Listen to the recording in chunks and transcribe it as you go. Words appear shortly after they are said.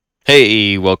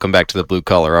Hey, welcome back to the Blue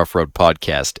Collar Off-Road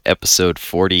Podcast, episode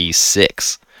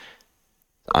 46.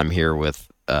 I'm here with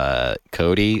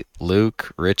Cody,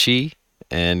 Luke, Richie,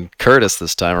 and Curtis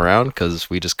this time around because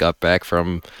we just got back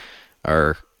from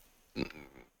our...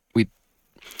 We've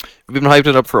been hyping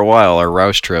it up for a while, our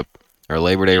Rausch trip, our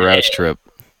Labor Day Rausch trip,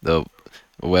 the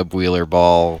Web Wheeler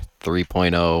Ball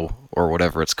 3.0, or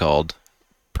whatever it's called,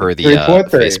 per the 3.3.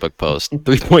 Facebook post.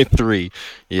 3.3,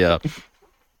 yeah.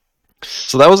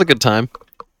 So that was a good time.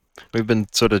 We've been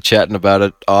sort of chatting about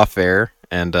it off air,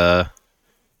 and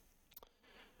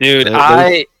Dude,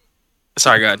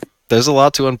 sorry, go ahead. there's a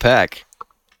lot to unpack.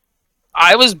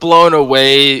 I was blown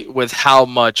away with how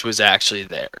much was actually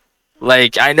there.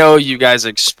 Like, I know you guys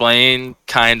explained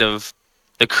kind of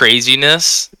the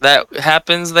craziness that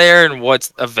happens there and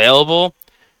what's available,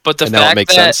 but the And now it fact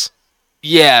makes that sense.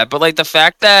 yeah, but like the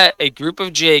fact that a group of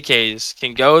JKs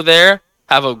can go there,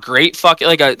 have a great fucking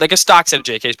like a stock set of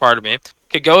JKs, pardon me,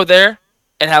 could go there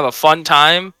and have a fun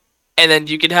time, and then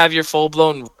you could have your full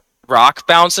blown rock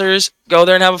bouncers go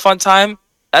there and have a fun time.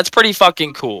 That's pretty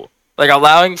fucking cool. Like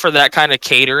allowing for that kind of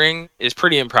catering is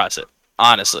pretty impressive,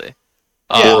 honestly.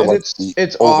 Yeah, Or and like it's the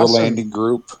awesome. overlanding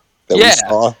group that Yeah. we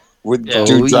saw with Yeah.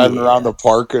 dude Oh, driving yeah. around the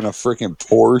park in a freaking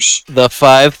Porsche. The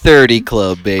 530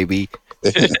 Club, baby.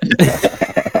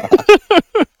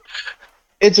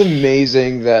 It's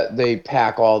amazing that they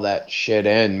pack all that shit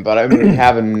in, but I mean,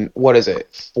 having,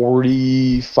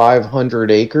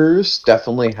 4,500 acres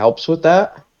definitely helps with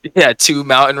that. Yeah, 2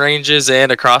 mountain ranges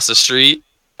and across the street.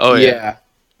 Oh yeah.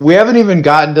 We haven't even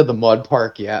gotten to the mud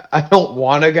park yet. I don't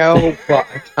want to go, but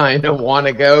I kind of want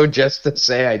to go just to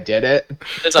say I did it.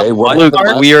 There's a Hey, what mud was Luke, the park?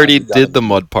 last we time already you got did it? the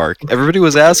mud park. Everybody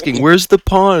was asking, where's the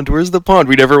pond? Where's the pond?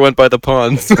 We never went by the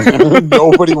ponds.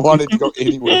 Nobody wanted to go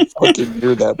anywhere fucking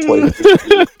near that place.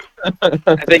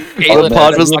 I think The Caitlin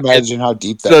pond had was a Can you fucking- imagine how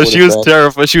deep that So would she have was been?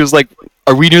 terrified. She was like,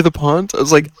 are we near the pond? I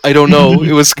was like, I don't know.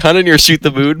 It was kind of near Shoot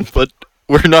the Moon, but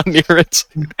we're not near it.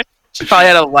 She probably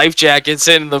had a life jacket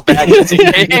sitting in the back just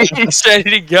in case, ready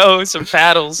to go, some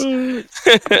paddles.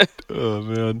 Oh,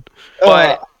 man.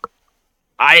 But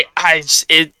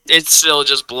it still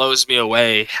just blows me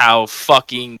away how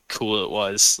fucking cool it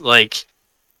was. Like,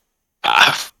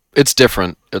 It's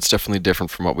different. It's definitely different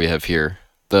from what we have here.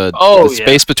 The Oh, the yeah.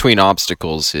 space between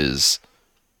obstacles is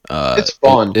It's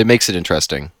fun. It makes it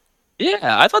interesting.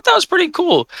 yeah, I thought that was pretty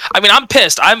cool. I mean, I'm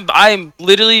pissed. I'm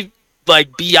literally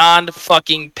like beyond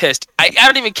fucking pissed. I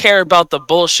don't even care about the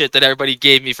bullshit that everybody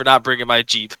gave me for not bringing my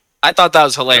Jeep. I thought that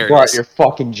was Brought hilarious. your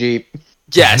fucking Jeep.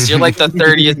 Yes, you're like the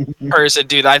 30th person,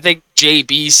 dude. I think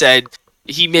JB said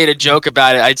he made a joke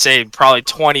about it. I'd say probably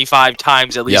 25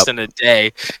 times at least Yep. in a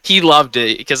day. He loved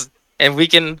it and we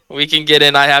can get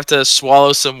in. I have to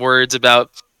swallow some words about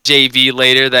JB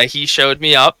later that he showed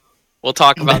me up. We'll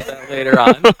talk about that later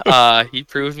on. He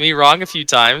proved me wrong a few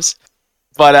times,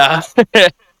 but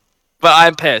but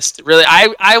I'm pissed. Really,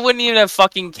 I wouldn't even have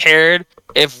fucking cared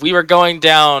if we were going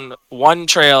down one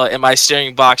trail and my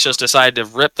steering box just decided to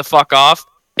rip the fuck off.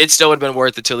 It still would have been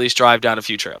worth it to at least drive down a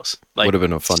few trails. Like, Would have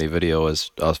been a funny video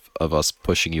of us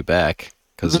pushing you back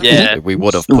because Yeah. we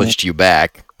would have pushed you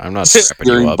back. I'm not strapping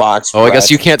you Steering up. box. Oh, I guess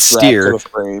you strapped- can't strapped to steer. the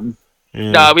frame.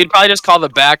 no, we'd probably just call the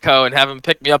backhoe and have him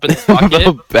pick me up in the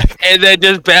bucket, Back- and then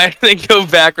just then go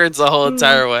backwards the whole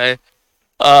entire way.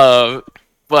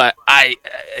 But I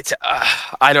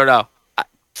don't know.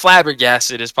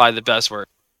 Flabbergasted is probably the best word.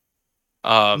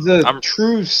 The I'm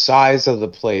true size of the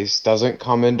place doesn't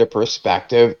come into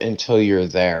perspective until you're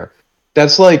there.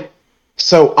 That's like,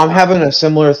 so I'm having a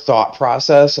similar thought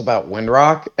process about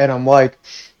Windrock, and I'm like,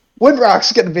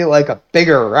 Windrock's gonna be like a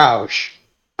bigger Rausch.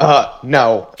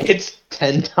 No, it's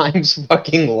 10 times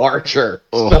fucking larger.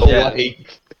 Oh. So, Yeah.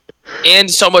 like, and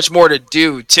so much more to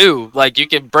do too. Like you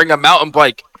can bring a mountain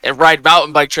bike and ride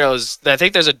mountain bike trails. I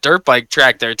think there's a dirt bike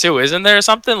track there too, isn't there? Or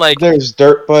something like there's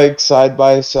dirt bikes side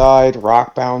by side,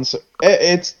 rock bounce.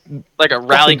 It's, a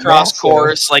rally fucking cross massive.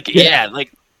 course. Like Yeah.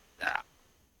 like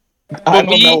I When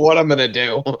don't we- know what I'm gonna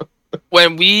do.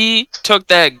 when we took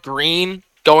that green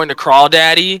going to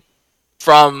Crawdaddy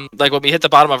from like when we hit the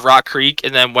bottom of Rock Creek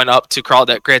and then went up to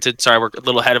Crawdaddy. Granted, sorry, we're a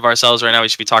little ahead of ourselves right now. We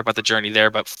should be talking about the journey there,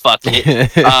 but fuck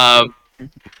it.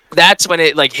 That's when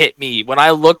it like hit me when I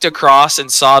looked across and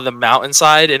saw the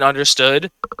mountainside and understood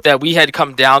that we had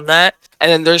come down that, and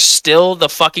then there's still the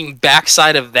fucking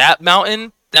backside of that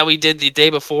mountain that we did the day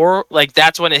before. Like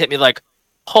that's when it hit me like,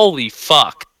 holy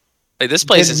fuck! Like this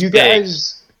place Did is you big.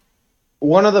 guys?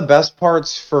 One of the best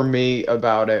parts for me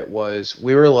about it was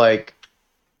we were like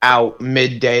out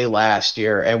midday last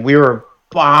year and we were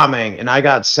bombing, and I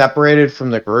got separated from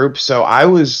the group, so I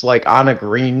was like on a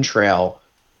green trail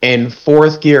in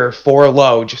fourth gear, 4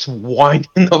 low, just winding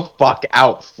the fuck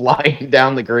out, flying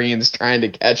down the greens, trying to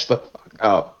catch the fuck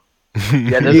up. Yeah,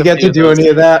 Did there's you a get few to of do those. any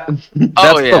of that? Oh,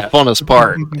 That's yeah. the funnest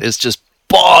part. Is just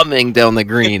bombing down the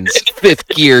greens. Fifth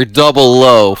gear, double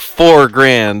low, 4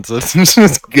 grand. It's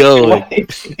just going.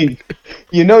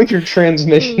 You know your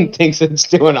transmission thinks it's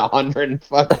doing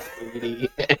 180,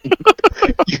 and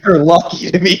you're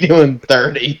lucky to be doing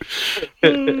 30.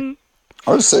 I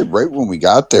would say right when we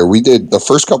got there, we did the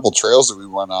first couple trails that we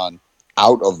went on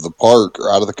out of the park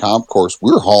or out of the comp course.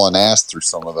 We were hauling ass through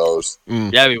some of those.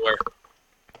 Yeah, we were.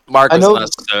 Mark I was know-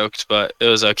 not stoked, but it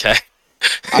was okay.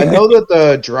 I know that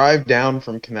the drive down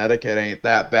from Connecticut ain't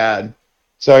that bad,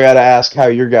 so I gotta ask how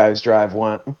your guys' drive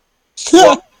went.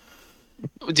 Do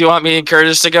you want me and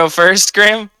Curtis to go first,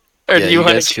 Graham? Or Yeah, do you you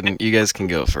want guys to? can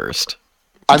go first.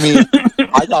 I mean,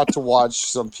 I got to watch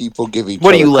some people give each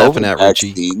What are other you laughing COVID at, Richie?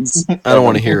 vaccines I don't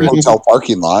want to hear it. hotel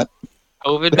parking lot.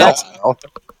 COVID No, vaccine? no.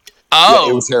 Oh.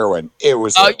 Yeah, it was heroin. It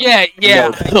was Oh, heroin.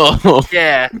 yeah. Oh,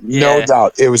 Yeah. No Yeah.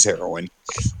 doubt. It was heroin.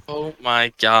 Oh,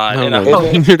 my God. no, And no,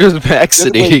 I- you're just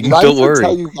vaccinating. Did I Don't ever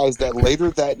tell worry. you guys that later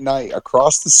that night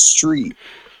across the street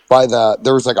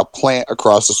there was like a plant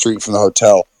across the street from the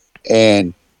hotel,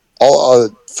 and all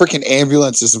freaking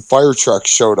ambulances and fire trucks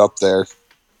showed up there.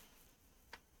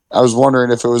 I was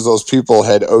wondering if it was those people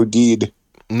had OD'd.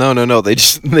 No.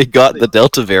 They got the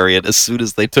Delta variant as soon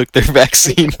as they took their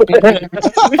vaccine. And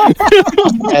this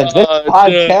Oh,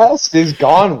 podcast is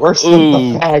gone worse than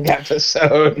Ooh. the fag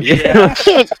episode. Yeah.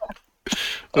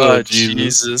 Oh, Oh,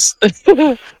 Jesus.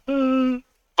 Jesus.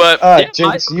 But, yeah,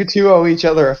 Jinx, you two owe each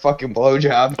other a fucking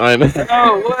blowjob. I know.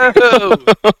 Oh,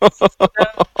 whoa.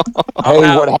 Hey,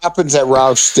 out. what happens at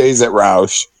Rausch stays at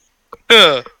Rausch.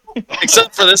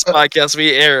 Except for this podcast,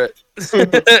 we air it.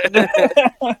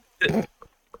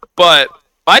 But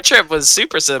my trip was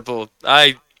super simple.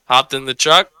 I hopped in the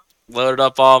truck, loaded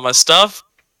up all my stuff,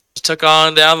 took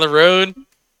on down the road.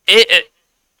 It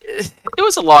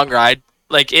was a long ride.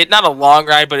 Like, not a long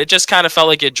ride, but it just kind of felt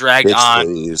like it dragged Bitch, on.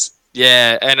 please.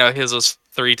 Yeah, I know his was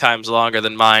 3 times longer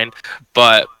than mine,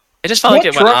 but it just felt What like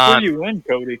it truck went were on. you in,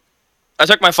 Cody? I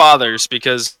took my father's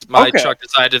because my Okay. truck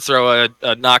decided to throw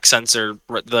a knock sensor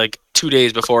like 2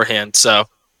 days beforehand. So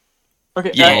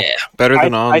Okay, yeah, Better I,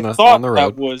 than I on thought the that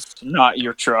road. was not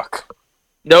your truck.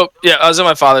 nope. Yeah, I was in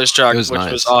my father's truck, It was which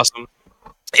nice. was awesome.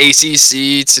 AC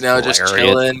seats, just Lariat.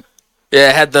 chilling.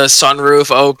 Yeah, had the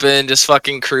sunroof open, just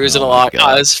fucking cruising Oh my along. God.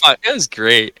 Oh, it was fun. It was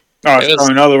great. Oh, It so was-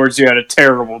 in other words, you had a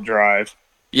terrible drive.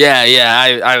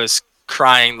 Yeah. I was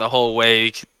crying the whole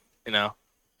way. You know.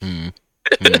 Hmm.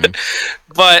 Hmm.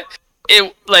 But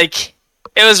it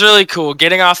was really cool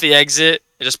getting off the exit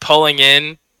and just pulling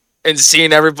in and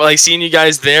seeing everybody, seeing you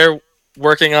guys there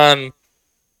working on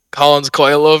Colin's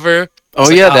coilover. Oh It's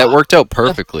like, yeah, that worked out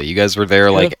perfectly. You guys were there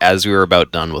Yeah. like as we were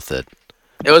about done with it.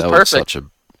 It was That perfect. was such a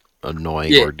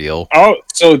annoying Yeah. ordeal. Oh,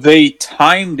 so they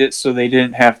timed it so they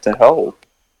didn't have to help.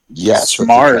 Yes. that's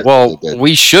Smart. exactly Well, what they did.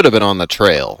 we should have been on the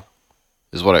trail,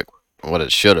 is what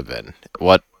it should have been.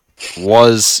 What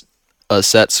was a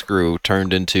set screw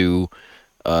turned into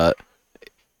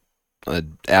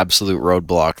an absolute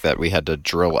roadblock that we had to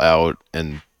drill out,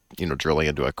 and drilling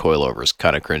into a coilover is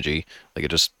kind of cringy. Like, it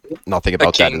just nothing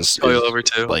about that King is coilover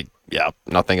too. like, yeah,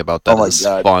 nothing about that Oh my is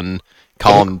God. fun.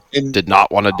 Colin And- did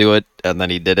not want to do it, and then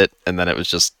he did it, and then it was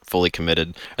just fully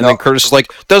committed. And No. then Curtis was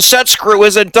like, "The set screw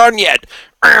isn't done yet,"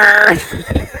 and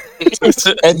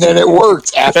And then it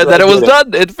worked after then I it was did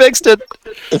done. It fixed it.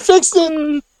 It fixed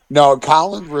it. No,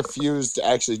 Colin refused to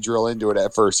actually drill into it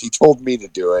at first. He told me to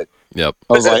do it. Yep.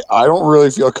 I was like, I don't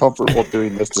really feel comfortable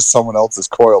doing this to someone else's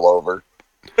coilover.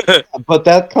 But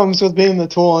that comes with being the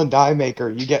tool and die maker.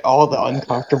 You get all the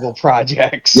uncomfortable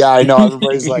projects. Yeah, I know.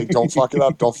 Everybody's like, don't fuck it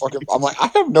up. Don't fuck it up. I'm like, I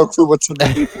have no clue what's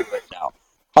underneath it right now.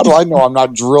 How do I know I'm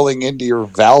not drilling into your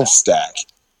valve stack?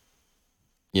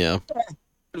 Yeah.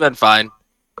 been fine.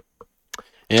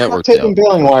 Yeah, it I'm worked taking out.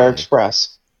 Bailing Wire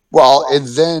Express Well, and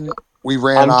then we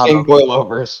ran on out King of,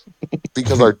 coilovers.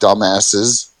 because our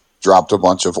dumbasses dropped a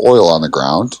bunch of oil on the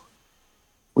ground.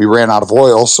 We ran out of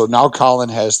oil, so now Colin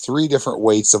has 3 different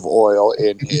weights of oil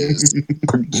in his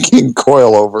King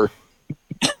coilover.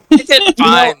 It did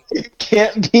fine.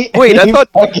 Can't be Wait, I any thought-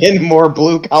 fucking more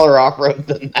blue collar off road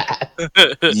than that.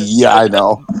 Yeah, I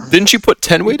know. Didn't you put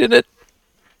 10 weight in it?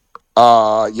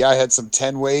 Yeah, I had some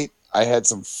 10 weight. I had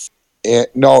some.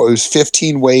 No, it was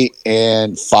 15 weight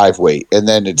and 5 weight, and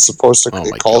then it's supposed to. Oh my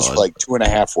it calls God. for like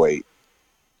 2.5 weight.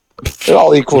 It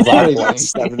all equals out to like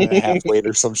Amazing. 7.5 weight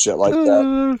or some shit like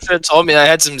that. Should have told me I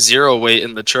had some 0 weight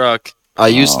in the truck. I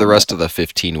used the Oh. rest of the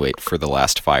 15 weight for the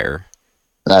last fire,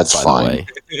 That's by fine.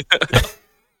 the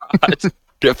way.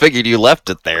 I figured you left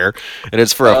it there, and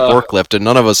it's for a forklift, and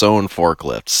none of us own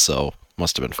forklifts, so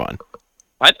must have been fine.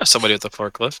 I know somebody with a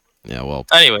forklift. Yeah, well.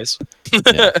 Anyways.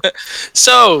 Yeah.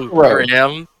 So, Right.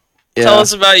 Graham, Yeah. tell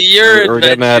us about your We're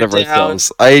getting ahead of adventure down.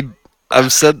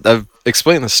 ourselves. I've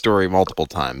explained this story multiple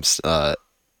times,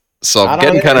 so I'm Not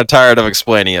getting on kind air. of tired of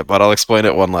explaining it, but I'll explain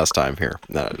it one last time here.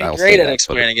 Be I'll great say at that,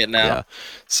 explaining it now. Yeah.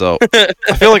 So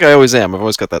I feel like I always am. I've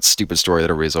always got that stupid story that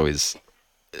everybody's always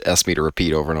asked me to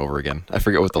repeat over and over again. I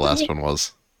forget what the last one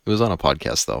was. It was on a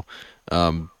podcast though.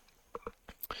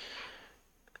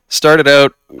 Started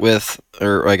out with,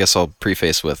 or I guess I'll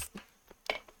preface with,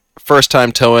 first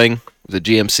time towing the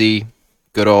GMC,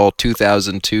 good old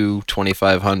 2002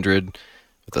 2500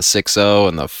 with a 6.0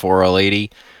 and the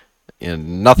 4L80.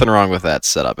 And nothing wrong with that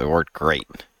setup. It worked great.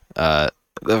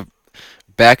 The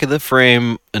back of the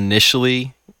frame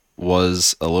initially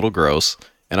was a little gross,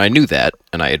 and I knew that,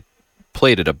 and I had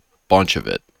plated a bunch of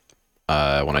it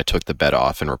when I took the bed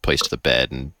off and replaced the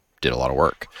bed and did a lot of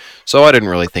work. So I didn't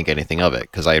really think anything of it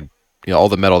because all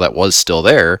the metal that was still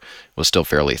there was still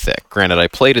fairly thick. Granted, I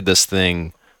plated this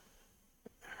thing.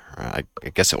 I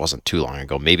guess it wasn't too long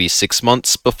ago, maybe 6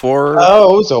 months before.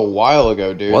 Oh, it was a while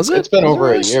ago, dude. Was it? It's been Was it over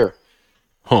a really? year.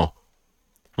 Huh.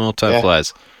 Well, time Yeah.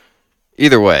 flies.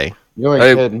 Either way, You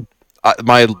ain't kidding.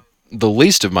 the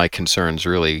least of my concerns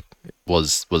really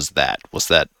was that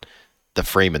the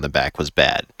frame in the back was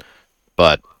bad,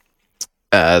 but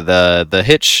the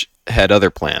hitch had other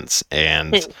plans,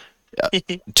 and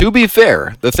to be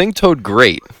fair, the thing towed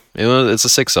great. It's a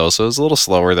 6.0, so it's a little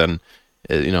slower than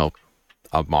a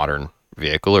modern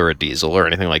vehicle or a diesel or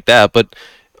anything like that. But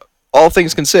all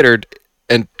things considered,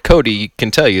 and Cody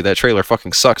can tell you that trailer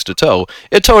fucking sucks to tow.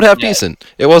 It towed half decent.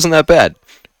 It wasn't that bad.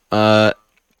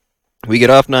 We get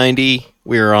off 90.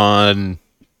 We were on,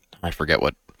 I forget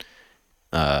what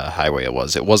highway it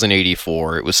was. It wasn't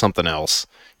 84. It was something else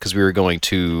because we were going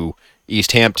to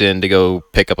East Hampton to go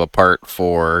pick up a part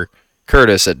for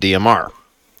Curtis at DMR.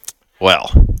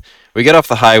 Well, we get off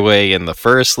the highway, and the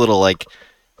first little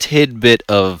tidbit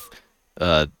of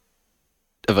a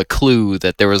clue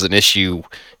that there was an issue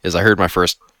is I heard my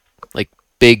first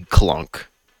big clunk.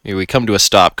 We come to a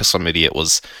stop because some idiot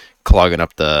was clogging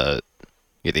up the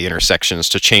intersections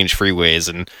to change freeways,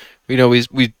 and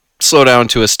we slow down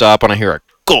to a stop, and I hear a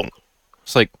gong.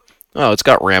 It's like, oh, it's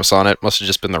got ramps on it. Must have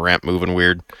just been the ramp moving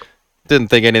weird. Didn't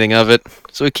think anything of it,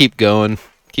 so we keep going,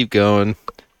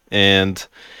 and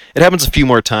it happens a few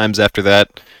more times after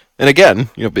that. And again,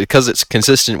 because it's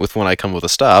consistent with when I come with a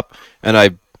stop, and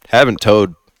I haven't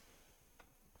towed,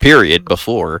 period,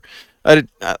 before, I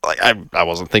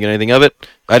wasn't thinking anything of it.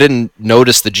 I didn't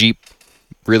notice the Jeep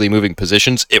really moving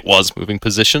positions. It was moving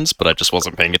positions, but I just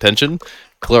wasn't paying attention.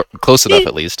 Close enough,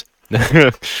 at least.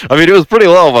 I mean, it was pretty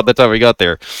low by the time we got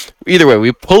there. Either way,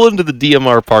 we pull into the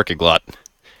DMR parking lot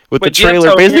with the Wait, do you have trailer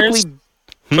tow basically. mirrors?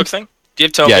 Quick thing. Do you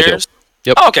have tow Yeah, I do. mirrors?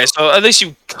 Yep. Oh, okay, so at least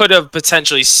you could have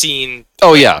potentially seen.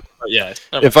 Oh yeah. Yeah.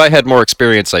 If I had more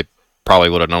experience, I probably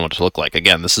would have known what it looked like.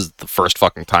 Again, this is the first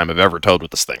fucking time I've ever towed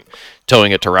with this thing.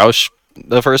 Towing it to Rausch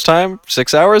the first time,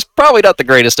 6 hours, probably not the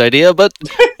greatest idea, but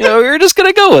we're just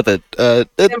gonna go with it.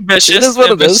 Ambitious. It is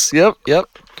what it is. Yep.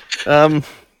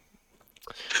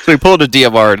 So we pull into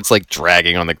DMR, and it's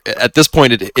dragging on the. At this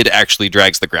point, it actually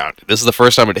drags the ground. This is the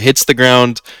first time it hits the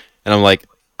ground, and I'm like,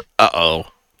 uh-oh,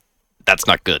 that's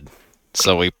not good.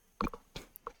 So we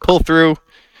pull through,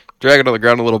 drag it on the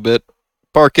ground a little bit,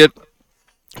 park it,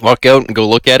 walk out and go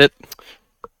look at it,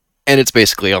 and it's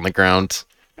basically on the ground.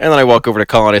 And then I walk over to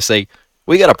Colin and I say,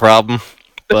 we got a problem,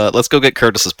 but let's go get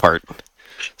Curtis's part.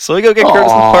 So we go get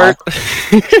Curtis's part,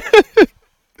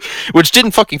 which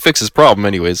didn't fucking fix his problem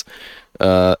anyways.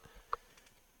 And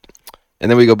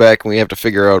then we go back and we have to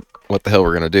figure out what the hell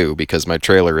we're going to do, because my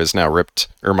trailer is now ripped,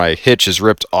 or my hitch is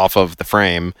ripped off of the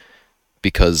frame,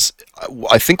 because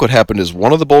I think what happened is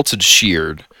one of the bolts had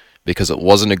sheared because it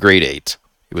wasn't a grade 8.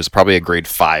 It was probably a grade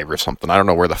 5 or something. I don't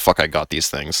know where the fuck I got these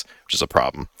things, which is a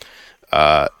problem.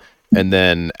 And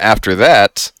then after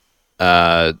that,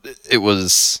 it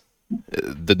was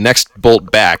the next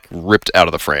bolt back ripped out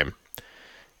of the frame.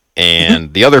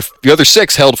 And the other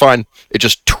 6 held fine. It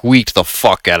just tweaked the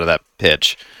fuck out of that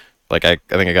hitch. I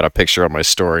think I got a picture on my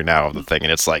story now of the thing,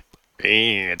 and it's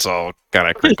it's all kind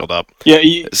of crinkled up. Yeah,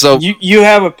 you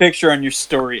have a picture on your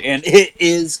story, and it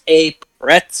is a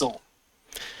pretzel.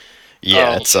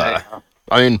 Yeah, it's I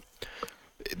mean,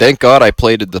 thank God I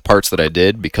plated the parts that I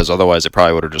did, because otherwise it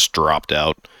probably would have just dropped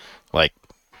out. Could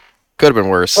have been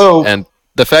worse. Oh. And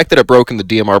the fact that it broke in the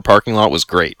DMR parking lot was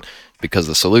great, because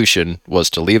the solution was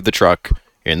to leave the truck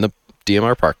in the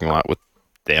DMR parking lot with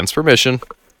Dan's permission,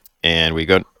 and we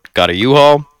got a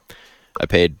U-Haul. I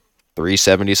paid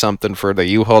 $370 something for the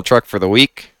U-Haul truck for the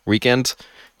weekend,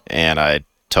 and I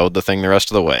towed the thing the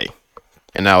rest of the way.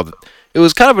 And now it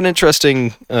was kind of an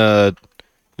interesting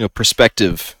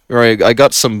perspective. Right, I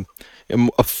got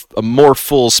a more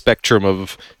full spectrum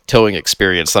of towing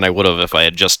experience than I would have if I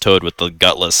had just towed with the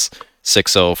gutless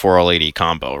 6.0 4L80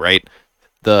 combo. Right,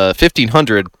 the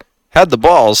 1500 had the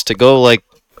balls to go like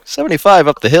 75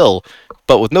 up the hill,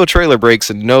 but with no trailer brakes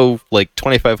and no like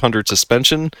 2500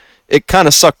 suspension, it kind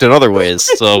of sucked in other ways.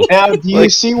 So Now, do you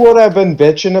see what I've been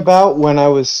bitching about when I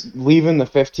was leaving the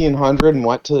 1500 and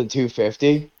went to the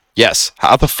 250? yes,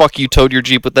 how the fuck you towed your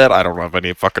Jeep with that? I don't have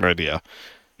any fucking idea.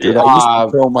 Dude, I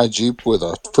used to tow my Jeep with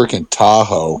a freaking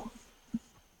Tahoe.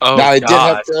 Oh Now it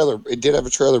God. did have a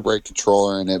trailer brake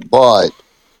controller in it, but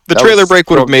The that trailer was brake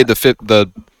would have made the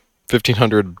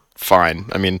 1500 fine.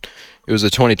 I mean, it was a I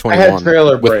 2021 had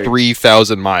trailer with brakes.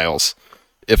 3,000 miles.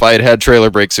 If I had had trailer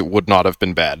brakes, it would not have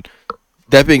been bad.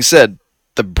 That being said,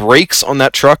 the brakes on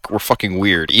that truck were fucking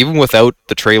weird. Even without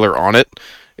the trailer on it,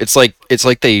 it's like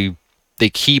they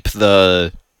keep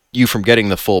you from getting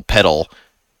the full pedal.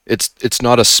 It's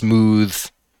not a smooth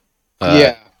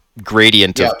Yeah.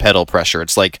 gradient Yeah. of pedal pressure.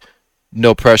 It's like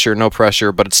no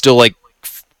pressure, but it's still like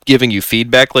giving you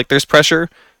feedback like there's pressure,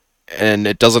 and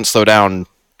it doesn't slow down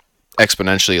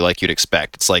exponentially like you'd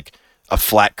expect. It's like a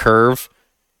flat curve,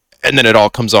 and then it all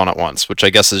comes on at once, which I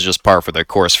guess is just par for the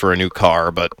course for a new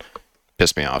car, but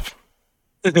pissed me off.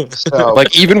 So,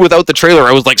 Like, even without the trailer,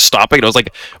 I was like stopping, and I was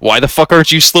like, why the fuck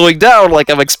aren't you slowing down like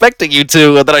I'm expecting you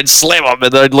to? And then I'd slam them,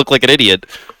 and then I'd look like an idiot.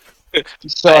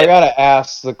 so I gotta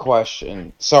ask the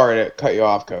question. Sorry to cut you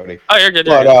off, Cody. Oh, you're good.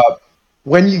 But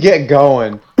when you get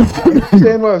going, you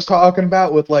understand what I was talking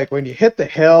about with like when you hit the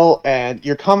hill and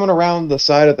you're coming around the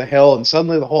side of the hill and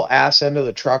suddenly the whole ass end of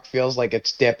the truck feels like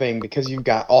it's dipping because you've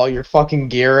got all your fucking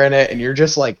gear in it and you're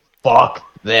just like, fuck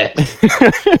this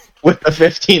with the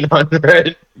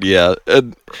 1500. Yeah,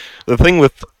 and the thing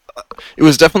with it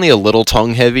was definitely a little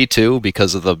tongue heavy too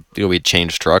because of the we'd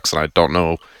changed trucks, and I don't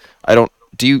know.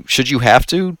 Should you have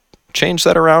to change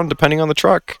that around depending on the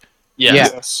truck? Yeah.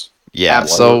 Yes. Yeah,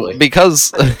 Absolutely.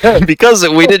 so because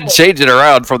we didn't change it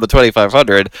around from the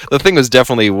 2500, the thing was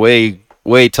definitely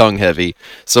way tongue heavy.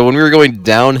 So when we were going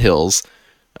down hills,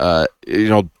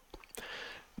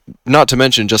 not to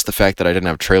mention just the fact that I didn't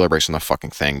have trailer brakes on the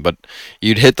fucking thing, but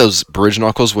you'd hit those bridge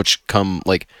knuckles which come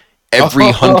like every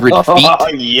 100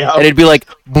 feet, Yep. and it'd be like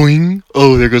boing,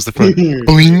 oh there goes the front,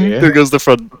 boing, Yeah. there goes the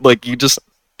front. Like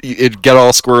it'd get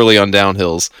all squirrely on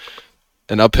downhills,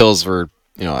 and uphills were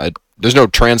there's no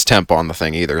trans temp on the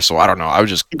thing either, so I don't know. I was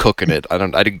just cooking it. I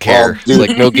didn't care. Well, dude,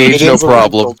 Like no gauge, it no is a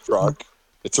problem. rental truck.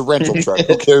 It's a rental truck.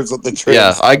 Who cares what the trailer?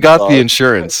 Yeah, I got the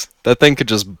insurance. That thing could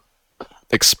just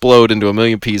explode into a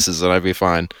million pieces, and I'd be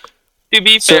fine. To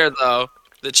be fair though,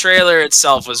 the trailer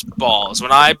itself was balls.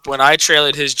 When I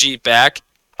trailered his Jeep back,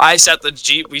 we set the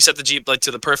Jeep like to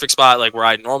the perfect spot, like where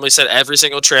I normally set every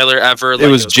single trailer ever. Like, It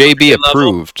was JB perfectly level.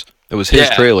 approved. It was his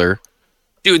Yeah. trailer.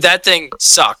 Dude, that thing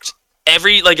sucked.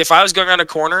 If I was going around a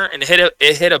corner and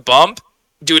it hit a bump,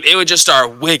 dude, it would just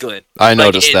start wiggling. I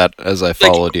noticed that as I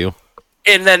followed you.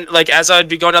 And then like as I'd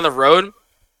be going down the road,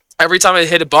 every time it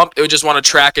hit a bump, it would just want to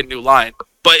track a new line.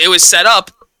 But it was set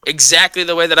up exactly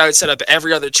the way that I would set up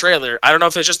every other trailer. I don't know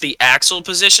if it's just the axle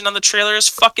position on the trailer is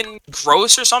fucking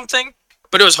gross or something,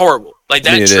 but it was horrible. Like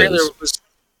that trailer was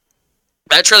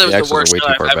the axles are worst way trailer too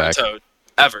I've far ever back. towed.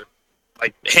 Ever.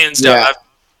 Like hands down. Yeah.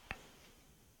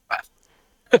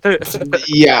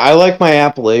 Yeah, I like my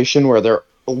Appalachian where they're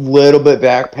a little bit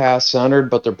back past centered,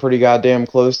 but they're pretty goddamn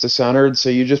close to centered. So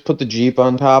you just put the Jeep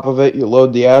on top of it, you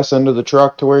load the ass end of the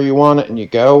truck to where you want it, and you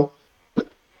go.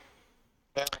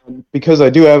 And because I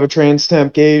do have a trans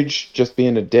temp gauge, just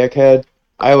being a dickhead,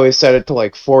 I always set it to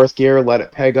like fourth gear, let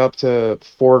it peg up to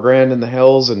 4 grand in the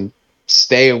hills, and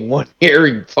stay in one gear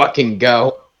and fucking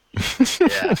go.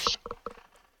 Yeah.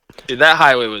 Dude, that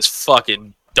highway was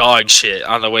fucking dog shit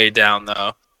on the way down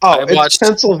though. Oh, I it's watched-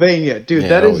 Pennsylvania, dude. Yeah,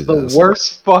 that it is the always is.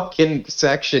 worst fucking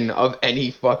section of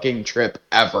any fucking trip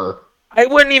ever. I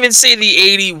wouldn't even say the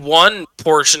 81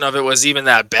 portion of it was even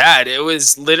that bad. It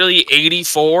was literally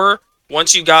 84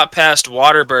 once you got past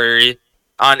Waterbury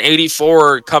on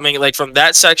 84 coming like from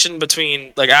that section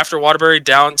between like after Waterbury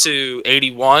down to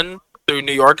 81 through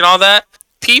New York and all that.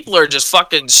 People are just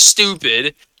fucking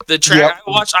stupid. Yep.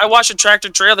 I watched a tractor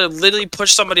trailer literally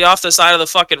push somebody off the side of the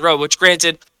fucking road, which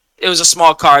granted it was a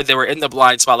small car. They were in the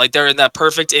blind spot. Like, they're in that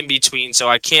perfect in-between, so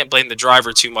I can't blame the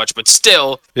driver too much. But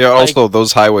still... Yeah, like, also,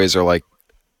 those highways are like...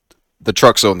 The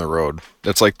trucks own the road.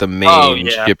 That's like the main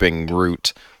yeah. shipping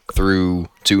route through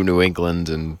to New England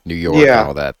and New York Yeah. and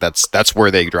all that. That's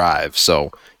where they drive,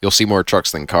 so you'll see more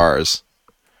trucks than cars.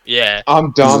 Yeah.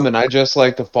 I'm dumb and I just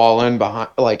like to fall in behind,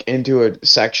 like into a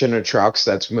section of trucks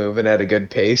that's moving at a good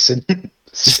pace and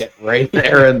sit right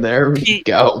there and there and We,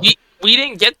 go. we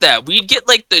didn't get that. We'd get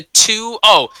like the two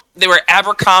oh, they were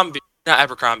Abercrombie. Not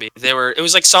Abercrombie. It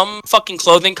was like some fucking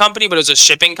clothing company, but it was a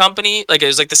shipping company. Like it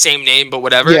was like the same name, but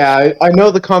whatever. Yeah, I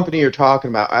know the company you're talking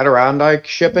about, Adirondack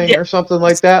Shipping Yeah. or something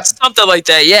like that. Something like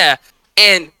that, yeah.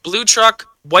 And blue truck,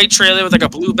 white trailer with like a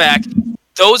blue back.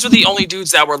 Those were the only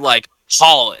dudes that were like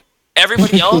hauling.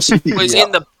 Everybody else was Yeah.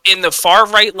 in the far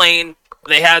right lane.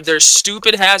 They had their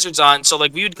stupid hazards on, so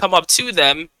like we would come up to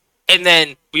them, and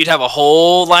then we'd have a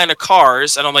whole line of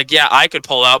cars, and I'm like, yeah, I could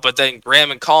pull out, but then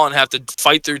Graham and Colin have to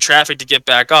fight through traffic to get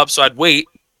back up, so I'd wait,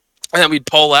 and then we'd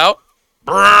pull out,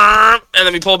 and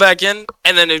then we pull back in,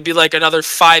 and then it'd be like another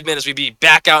 5 minutes, we'd be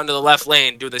back out into the left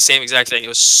lane doing the same exact thing. It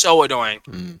was so annoying.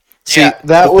 See, Yeah,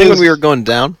 that the thing when was- we were going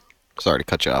down, sorry to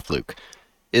cut you off, Luke,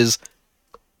 is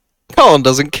Colin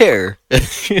doesn't care.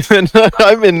 And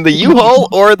I'm in the U-Haul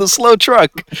or the slow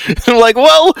truck. I'm like,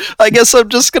 well, I guess I'm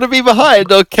just gonna be behind.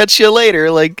 I'll catch you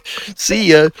later. Like,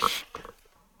 see ya.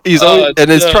 He's always, and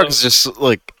his truck is just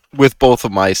like with both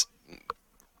of my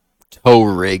tow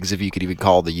rigs, if you could even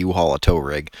call the U-Haul a tow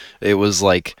rig. It was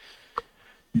like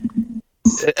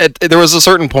there was a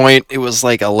certain point. It was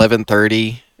like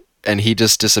 11:30, and he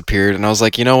just disappeared. And I was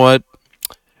like, you know what?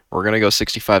 We're gonna go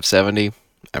 65, 70,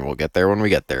 and we'll get there when we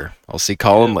get there. I'll see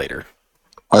Colin later.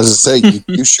 I was gonna say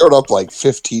you showed up like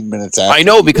 15 minutes after. I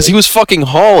know, because he was fucking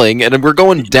hauling, and we're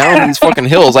going down these fucking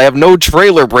hills. I have no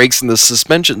trailer brakes, and the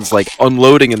suspension's like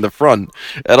unloading in the front,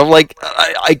 and I'm like,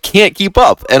 I can't keep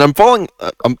up, and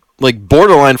I'm like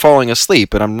borderline falling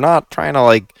asleep, and I'm not trying to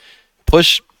like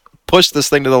push this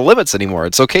thing to the limits anymore.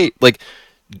 It's okay, like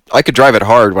I could drive it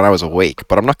hard when I was awake,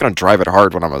 but I'm not gonna drive it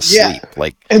hard when I'm asleep. Yeah.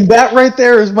 Like, And that right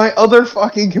there is my other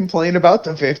fucking complaint about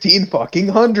the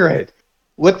 1500.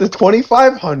 With the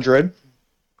 2500,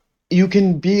 you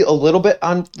can be a little bit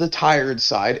on the tired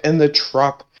side, and the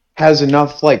truck has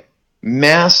enough like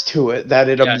mass to it that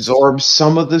it Yes. absorbs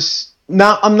some of this.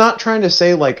 I'm not trying to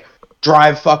say like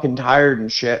drive fucking tired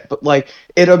and shit, but like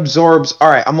it absorbs. All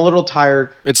right, I'm a little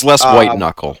tired. it's less white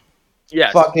knuckle.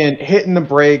 Yes. Fucking hitting the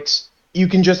brakes. You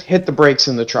can just hit the brakes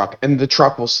in the truck, and the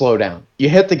truck will slow down. You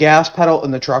hit the gas pedal,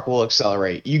 and the truck will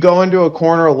accelerate. You go into a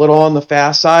corner a little on the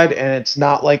fast side, and it's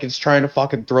not like it's trying to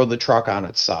fucking throw the truck on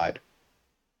its side.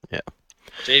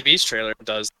 JB's trailer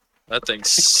does that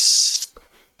thing's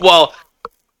well.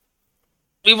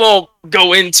 We won't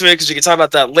go into it because we can talk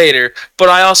about that later. But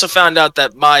I also found out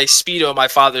that my speedo in my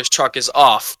father's truck is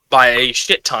off by a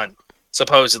shit ton,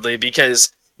 supposedly,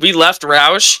 because we left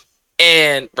Rausch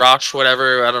and Rausch,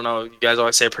 whatever. I don't know. You guys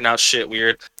always say pronounce shit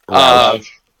weird.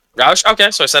 Rausch.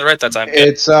 Okay, so I said it right that time.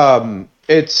 Good.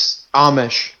 It's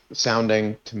Amish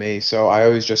sounding to me, so I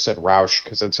always just said Rausch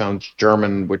because it sounds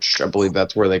German, which I believe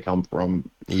that's where they come from,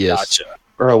 Yes. Gotcha.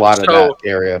 or a lot of So- that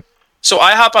area. So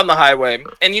I hop on the highway,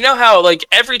 and you know how like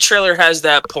every trailer has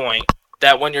that point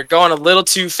that when you're going a little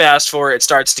too fast for it, it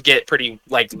starts to get pretty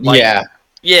like light. Yeah.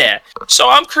 Yeah. So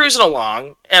I'm cruising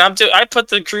along, and I put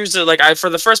the cruise to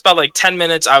for the first about like 10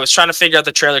 minutes, I was trying to figure out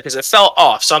the trailer because it fell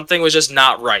off. Something was just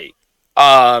not right.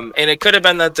 And it could have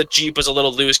been that the Jeep was a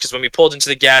little loose because when we pulled into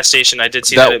the gas station, I did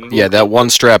see that it moved. Yeah, that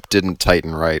one strap didn't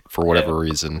tighten right for whatever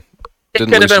reason. It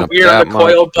Didn't could have loosen been up weird on that the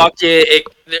coil much, but- bucket.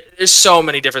 There's so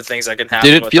many different things that can happen.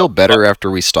 Did it with feel them. better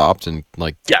after we stopped and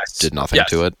like Yes. did nothing Yes.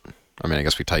 to it? I mean, I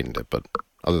guess we tightened it, but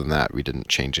other than that, we didn't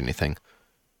change anything.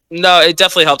 No, it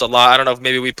definitely helped a lot. I don't know if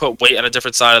maybe we put weight on a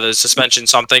different side of the suspension,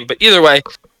 something. But either way,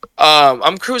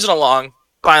 I'm cruising along.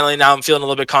 Finally, now I'm feeling a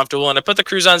little bit comfortable, and I put the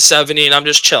cruise on 70, and I'm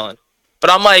just chilling.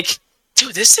 But I'm like,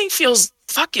 dude, this thing feels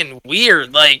fucking weird.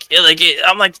 I'm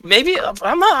like, maybe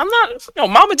I'm not. You know,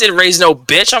 Mama didn't raise no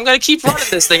bitch. I'm gonna keep running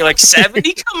this thing like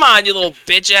 70. Come on, you little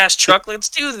bitch ass truck. Let's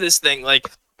do this thing. Like,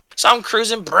 so I'm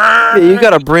cruising. Yeah, you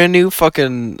got a brand new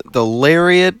fucking the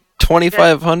Lariat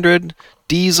 2500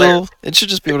 diesel. It should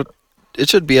just be able to. It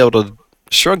should be able to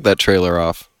shrug that trailer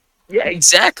off. Yeah,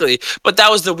 exactly. But that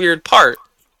was the weird part.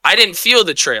 I didn't feel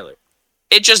the trailer.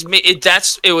 It just made it.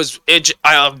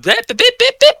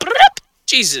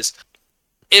 Jesus.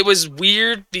 It was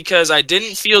weird because I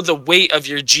didn't feel the weight of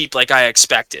your Jeep like I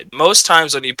expected. Most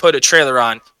times when you put a trailer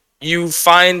on, you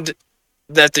find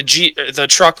that the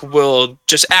truck will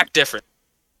just act different.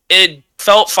 It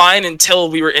felt fine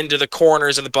until we were into the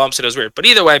corners and the bumps, and it was weird. But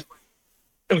either way,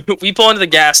 we pull into the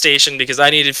gas station because I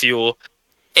needed fuel,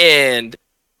 and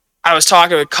I was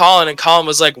talking with Colin, and Colin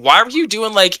was like, "Why were you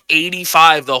doing like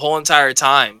 85 the whole entire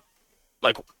time?"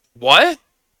 Like, what?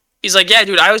 He's like, "Yeah,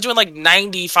 dude, I was doing like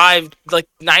 95, like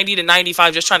 90 to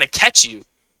 95, just trying to catch you."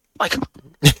 Like,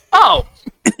 oh,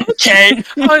 Okay.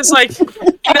 I was like,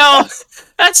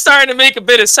 that's starting to make a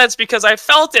bit of sense because I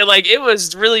felt it like it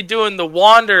was really doing the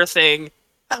wander thing.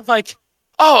 I'm like,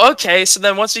 oh, okay. So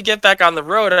then once we get back on the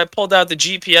road, I pulled out the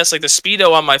GPS, like the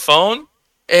speedo on my phone,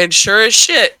 and sure as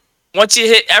shit, once you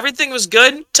hit, everything was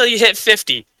good until you hit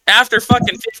 50. After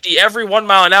fucking 50, every 1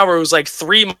 mile an hour was like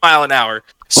 3 mile an hour.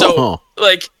 So Oh.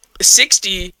 like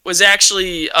 60 was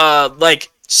actually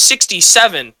like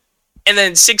 67, and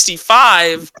then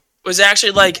 65 was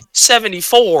actually like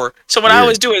 74. So when I Weird.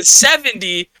 was doing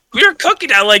 70, we were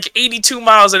cooking at like 82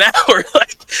 miles an hour,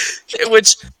 like,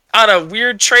 which on a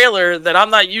weird trailer that I'm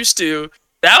not used to,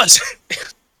 that was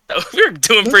we were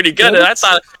doing pretty good. And I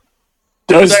thought,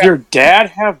 Does your dad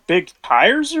have big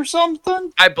tires or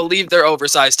something? I believe they're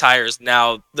oversized tires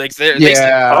now. Like they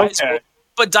Yeah. Okay.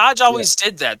 But Dodge always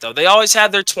did that though. They always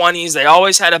had their 20s. They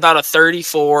always had about a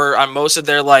 34 on most of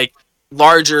their like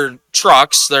larger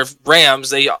trucks, their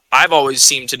Rams. I've always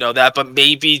seemed to know that, but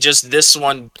maybe just this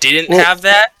one didn't Well, have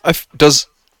that.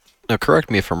 Now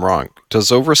correct me if I'm wrong.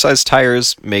 Does oversized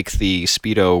tires make the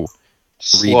speedo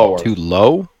Slower. read too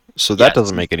low? So that Yes.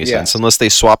 doesn't make any sense Yes. unless they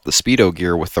swap the speedo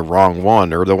gear with the wrong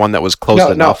one, or the one that was close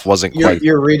enough wasn't quite.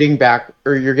 You're reading back,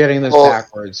 or you're getting this Well,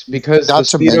 backwards because the not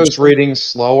to speedo's mention- reading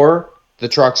slower. The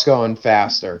truck's going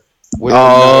faster.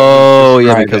 Oh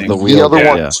yeah, driving. because the The wheel. other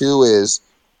yeah. one too is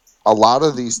a lot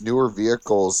of these newer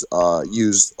vehicles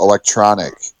use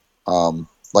electronic,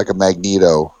 like a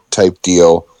magneto type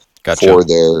deal Gotcha. for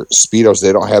their speedos.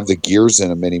 They don't have the gears in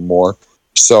them anymore,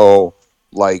 so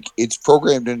like it's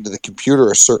programmed into the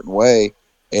computer a certain way,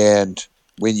 and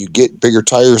when you get bigger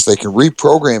tires, they can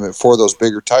reprogram it for those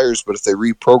bigger tires. But if they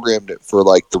reprogrammed it for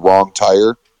like the wrong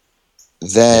tire,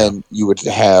 then you would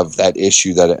have that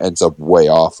issue that it ends up way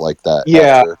off like that Yeah.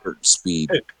 after a certain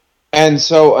speed. And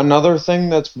so another thing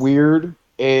that's weird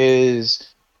is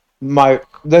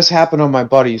this happened on my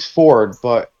buddy's Ford,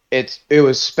 but it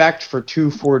was spec'd for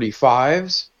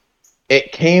 245s.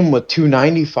 It came with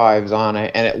 295s on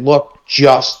it, and it looked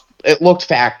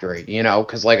factory,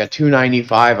 because like a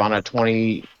 295 on a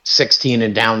 2016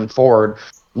 and down Ford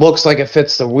looks like it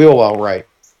fits the wheel well right.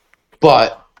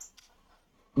 But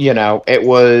he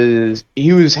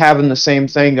was having the same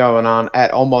thing going on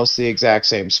at almost the exact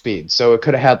same speed. So it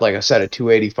could have had like a set of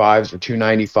 285s or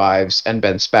 295s and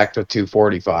been spec'd with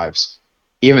 245s.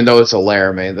 Even though it's a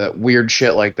Laramie, that weird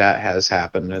shit like that has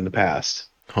happened in the past.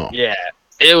 Huh. Yeah,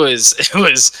 it was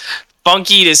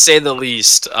funky to say the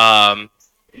least.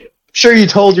 Sure, you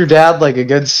told your dad like a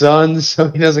good son so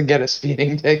he doesn't get a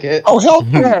speeding ticket. Oh hell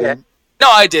Yeah. No,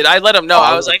 I did. I let him know.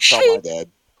 I was like, tell hey, my dad.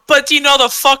 but the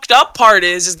fucked up part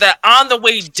is that on the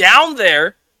way down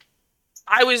there,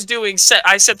 I was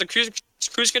I set the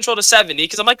cruise control to 70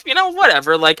 because I'm like,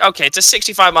 whatever. Like, okay, it's a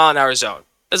 65 mile an hour zone.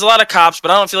 There's a lot of cops,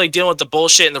 but I don't feel like dealing with the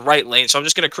bullshit in the right lane, so I'm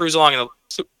just gonna cruise along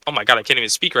oh my god, I can't even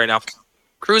speak right now.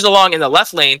 Cruise along in the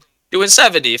left lane, doing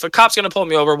 70. If a cop's gonna pull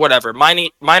me over, whatever.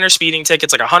 Minor speeding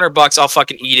tickets, like $100, I'll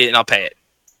fucking eat it and I'll pay it.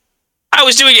 I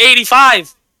was doing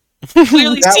 85.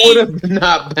 Clearly That seen, would have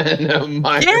not been a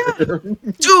minor.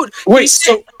 dude. Wait, he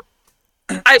said-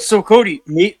 so Cody,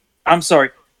 I'm sorry.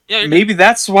 yeah, you're Maybe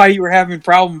that's why you were having a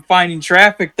problem finding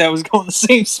traffic that was going the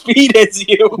same speed as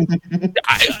you.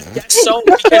 I guess so,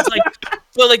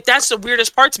 because that's the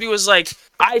weirdest part to me was like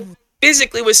I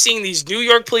physically was seeing these New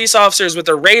York police officers with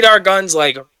their radar guns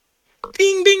like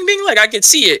bing bing bing, like I could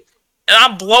see it, and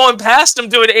I'm blowing past them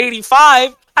doing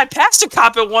 85. I passed a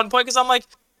cop at one point because I'm like,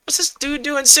 what's this dude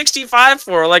doing 65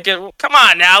 for? Like, come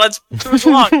on now, let's cruise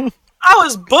along. I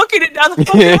was booking it down the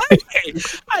fucking highway.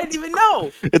 I didn't even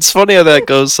know. It's funny how that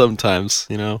goes sometimes,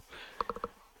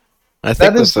 I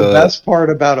think That is the best part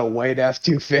about a white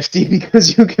F-250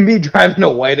 because you can be driving a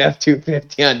white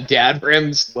F-250 on dad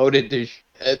rims loaded to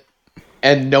shit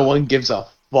and no one gives a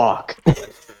fuck.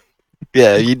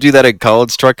 Yeah, you do that in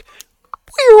college truck.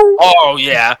 Oh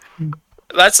yeah,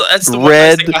 that's the one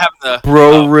Red, nice thing I have the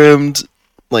bro rimmed,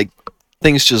 like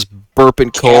things just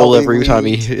burping coal Cali every time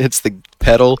he leaves. hits the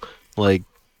pedal. Like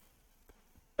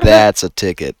that's a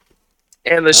ticket.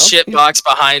 and the shit box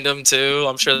behind him too.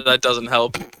 I'm sure that doesn't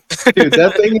help. Dude,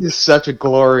 that thing is such a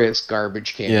glorious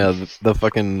garbage can. Yeah, the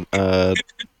fucking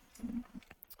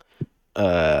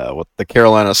what the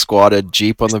Carolina squatted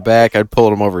Jeep on the back. I'd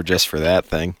pull him over just for that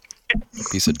thing.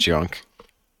 Piece of junk.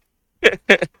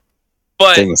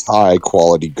 But Thing is high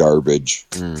quality garbage.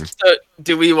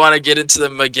 do we want to get into the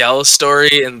Miguel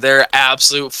story and their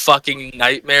absolute fucking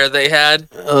nightmare they had?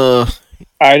 Uh,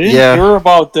 I didn't Yeah. hear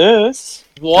about this.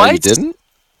 What? you didn't?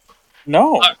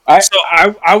 No, so-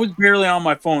 I was barely on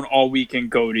my phone all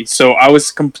weekend, Cody. So I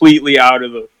was completely out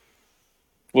of the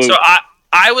loop. So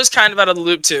I was kind of out of the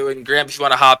loop too, and Graham, if you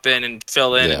want to hop in and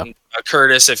fill in, Yeah. and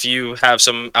Curtis, if you have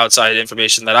some outside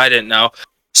information that I didn't know.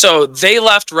 So they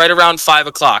left right around 5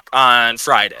 o'clock on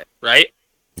Friday, right?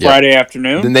 Yeah. Friday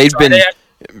afternoon. Then they'd Friday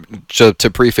been to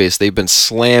preface, they've been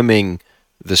slamming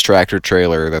this tractor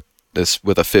trailer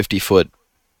with a 50-foot,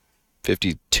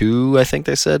 52, I think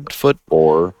they said, foot,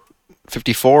 Or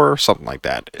 54, something like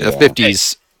that. A Yeah.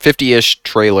 50-ish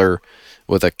trailer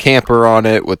with a camper on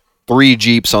it with 3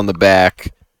 Jeeps on the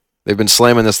back. They've been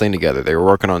slamming this thing together. They were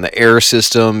working on the air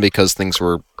system because things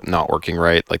were not working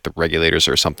right, like the regulators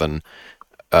or something.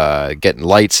 Getting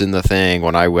lights in the thing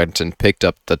when I went and picked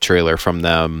up the trailer from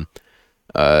them.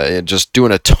 And just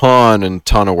doing a ton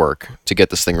of work to get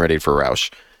this thing ready for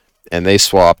Rausch. And they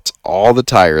swapped all the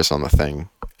tires on the thing,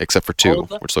 except for 2,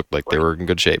 which looked like they were in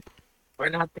good shape. We're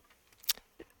not.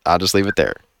 I'll just leave it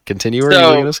there. Continue where So-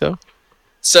 you're going to go.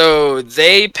 So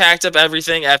they packed up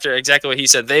everything after exactly what he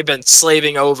said. They've been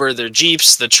slaving over their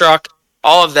Jeeps, the truck,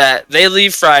 all of that. They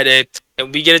leave Friday,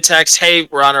 and we get a text, hey,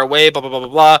 we're on our way, blah, blah, blah, blah,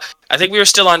 blah. I think we were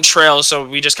still on trail, so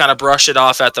we just kind of brush it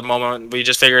off at the moment. We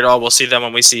just figured, oh, we'll see them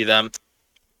when we see them.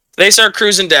 They start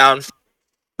cruising down.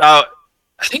 I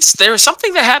think there was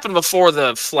something that happened before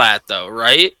the flat, though,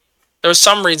 right? There was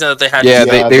some reason that they had Yeah,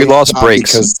 to... they lost stopped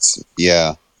brakes. because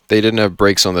They didn't have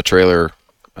brakes on the trailer,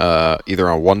 either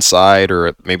on one side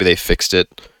or maybe they fixed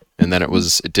it, and then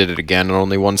it did it again on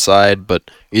only one side. But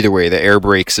either way, the air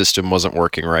brake system wasn't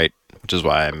working right, which is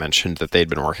why I mentioned that they'd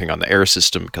been working on the air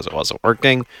system because it wasn't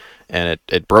working, and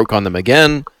it broke on them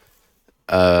again.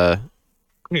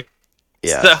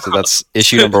 Yeah, so that's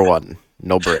issue number 1.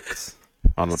 No brakes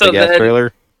on the So big ass then-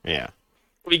 trailer. Yeah.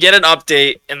 We get an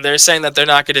update, and they're saying that they're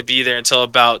not going to be there until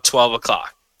about 12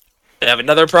 o'clock. They have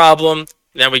another problem, and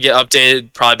then we get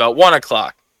updated probably about 1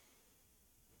 o'clock.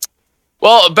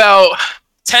 Well, about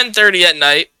 10:30 at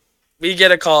night, we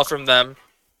get a call from them,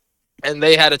 and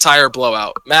they had a tire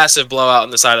blowout. Massive blowout on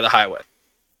the side of the highway.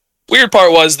 Weird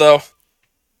part was, though,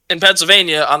 in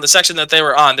Pennsylvania, on the section that they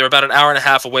were on, they were about an hour and a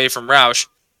half away from Rausch.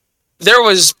 There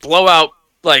was blowout,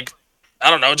 like, I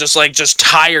don't know, just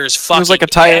tires fucking It was like a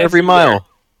tire every everywhere. mile.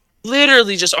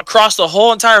 Literally just across the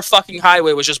whole entire fucking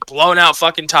highway was just blown out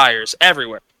fucking tires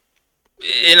everywhere.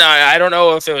 And I don't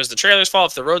know if it was the trailer's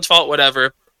fault, if the road's fault,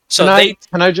 whatever. So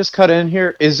Can I just cut in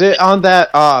here? Is it on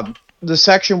that the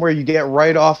section where you get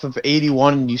right off of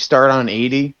 81 and you start on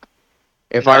 80?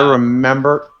 If I No.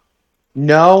 remember.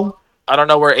 No? I don't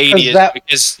know where 80 is that-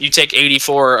 because you take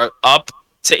 84 up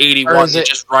to 81 Or is and it-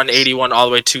 just run 81 all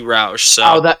the way to Rausch. So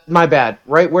Oh, that my bad.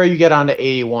 Right where you get onto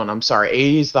 81. I'm sorry.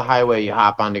 80 is the highway you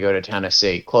hop on to go to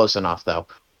Tennessee. Close enough though.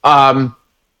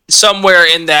 somewhere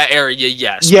in that area,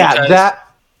 yes. Yeah, because- that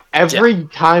every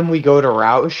time we go to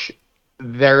Rausch,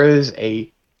 there is a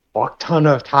fuck ton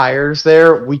of tires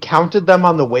there. We counted them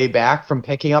on the way back from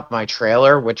picking up my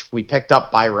trailer, which we picked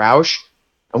up by Rausch,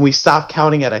 and we stopped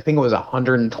counting at I think it was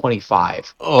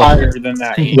 125. Oh, Higher than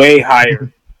that, way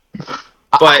higher.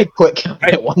 I quit counting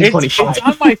at It's 125.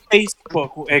 on my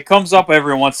Facebook. It comes up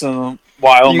every once in a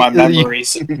while in my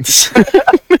memories.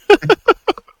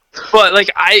 But like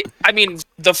I mean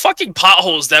the fucking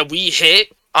potholes that we hit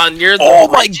on near the oh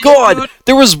my bridges, god! dude.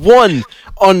 There was one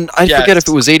on, I Yes. forget if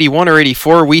it was 81 or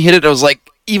 84. We hit it. I was like,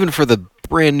 even for the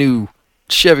brand new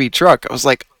Chevy truck, I was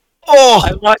like, oh!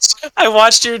 I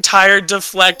watched your tire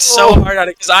deflect so hard on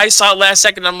it because I saw it last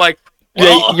second. And I'm like, Yeah,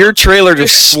 well, your trailer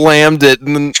just slammed it,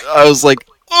 and then I was like,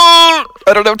 oh!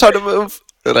 I don't have time to move.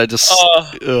 And I just,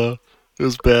 it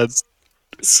was bad.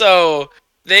 so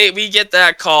we get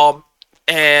that call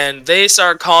and they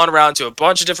start calling around to a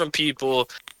bunch of different people.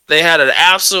 They had an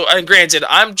absolute, and granted,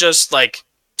 I'm just like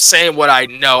saying what I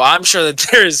know. I'm sure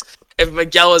that if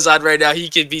Miguel is on right now, he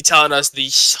could be telling us the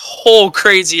whole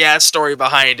crazy ass story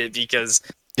behind it because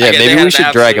Yeah, again, they maybe had we an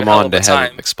should drag absolute him hell on of to a have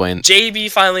time. him explain.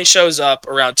 JB finally shows up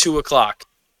around 2 o'clock.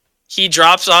 He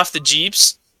drops off the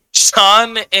Jeeps.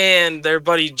 Sean and their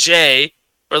buddy Jay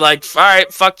were like, all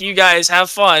right, fuck you guys, have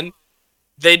fun.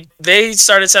 They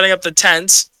started setting up the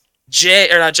tents.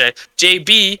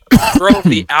 JB drove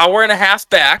the hour and a half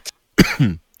back,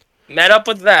 met up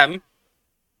with them.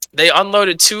 They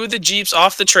unloaded 2 of the Jeeps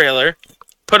off the trailer,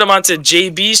 put them onto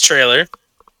JB's trailer.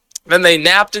 Then they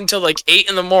napped until like 8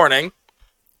 in the morning.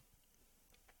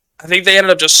 I think they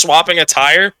ended up just swapping a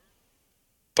tire.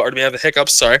 Pardon me, I have the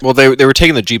hiccups, sorry. Well, they were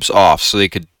taking the Jeeps off so they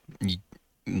could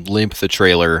limp the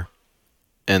trailer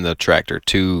and the tractor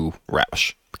to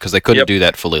Rausch because they couldn't Yep. do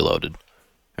that fully loaded.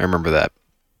 I remember that.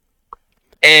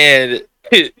 And,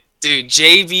 dude,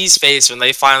 JB's face when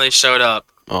they finally showed up.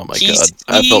 Oh my He's-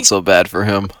 god, I he- felt so bad for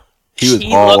him. He was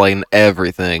he hauling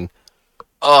everything.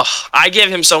 I give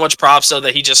him so much props, though,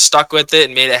 that he just stuck with it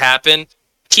and made it happen.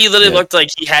 He literally Yeah. looked like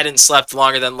he hadn't slept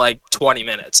longer than like 20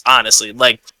 minutes, honestly.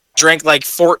 Like, drank like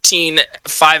 14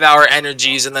 5-hour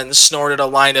energies and then snorted a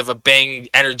line of a Bang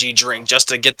energy drink just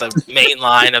to get the main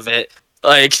line of it.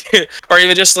 Like, or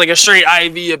even just like a straight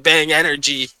IV of Bang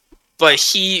energy. But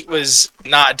he was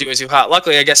not doing too hot.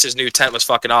 Luckily, I guess his new tent was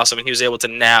fucking awesome and he was able to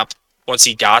nap once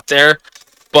he got there.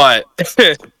 But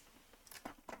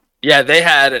yeah, they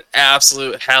had an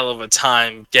absolute hell of a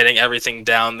time getting everything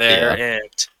down there. Yeah. And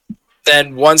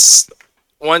then once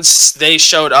they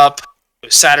showed up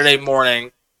Saturday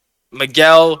morning,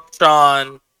 Miguel,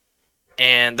 Sean,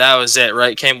 and that was it,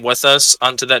 right? Came with us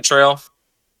onto that trail.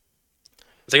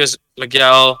 I think it was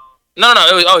Miguel. No,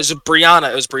 it was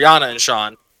Brianna. It was Brianna and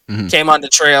Sean Mhm. came on the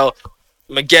trail.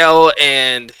 Miguel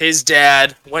and his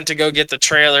dad went to go get the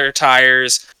trailer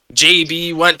tires.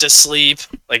 JB went to sleep.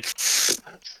 Like,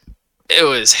 it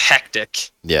was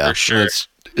hectic. Yeah, for sure.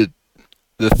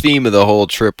 The theme of the whole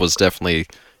trip was definitely,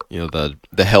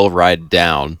 the hell ride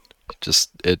down. Just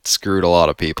it screwed a lot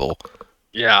of people.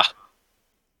 Yeah.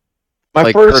 My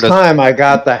Like first Curtis- time, I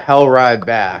got the hell ride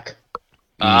back.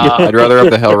 I'd rather have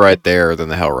the hell ride there than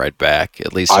the hell ride back.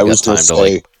 At least you I got was time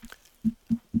going to to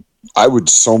say, I would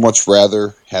so much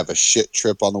rather have a shit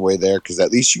trip on the way there because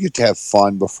at least you get to have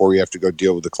fun before you have to go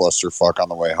deal with the clusterfuck on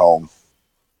the way home.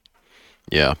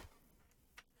 Yeah.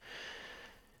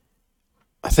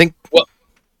 I think Well,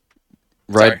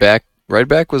 ride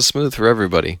back was smooth for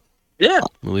everybody. Yeah.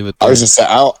 We'll leave it I there. was going to say,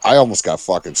 I almost got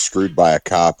fucking screwed by a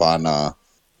cop on,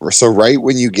 so right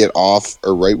when you get off,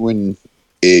 or right when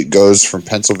it goes from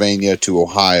Pennsylvania to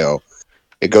Ohio,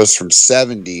 it goes from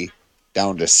 70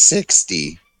 down to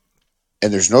 60,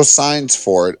 and there's no signs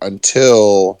for it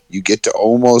until you get to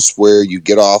almost where you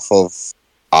get off of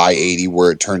I-80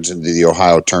 where it turns into the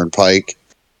Ohio Turnpike.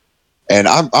 And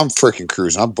I'm freaking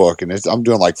cruising. I'm booking it. I'm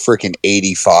doing like freaking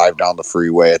 85 down the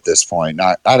freeway at this point.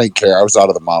 I didn't care. I was out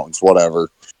of the mountains, whatever.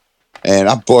 And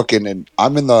I'm booking, and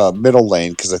I'm in the middle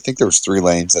lane because I think there was 3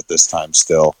 lanes at this time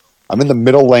still. I'm in the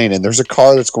middle lane, and there's a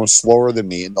car that's going slower than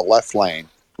me in the left lane.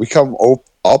 We come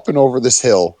up and over this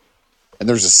hill, and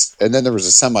then there was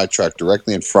a semi truck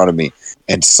directly in front of me.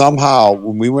 And somehow,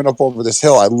 when we went up over this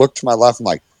hill, I looked to my left and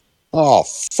like, oh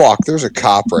fuck, there's a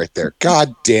cop right there.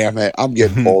 God damn it, I'm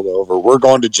getting pulled over. We're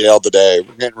going to jail today.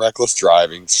 We're getting reckless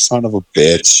driving. Son of a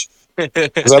bitch.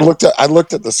 Because I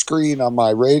looked at the screen on my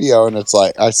radio, and it's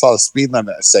like I saw the speed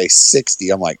limit say 60.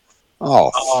 I'm like,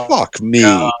 oh fuck me.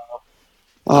 God.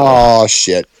 Oh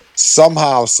shit.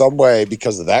 Somehow, some way,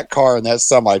 because of that car and that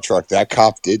semi truck, that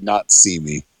cop did not see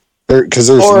me. Because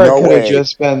there's Or no it could have way,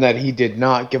 just been that he did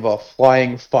not give a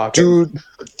flying fuck. dude.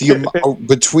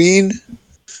 Between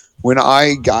when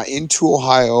I got into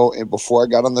Ohio and before I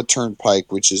got on the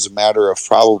turnpike, which is a matter of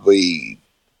probably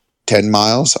 10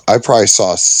 miles, I probably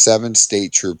saw 7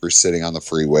 state troopers sitting on the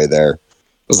freeway there. I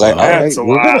was like, Wow. all right, That's a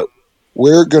lot.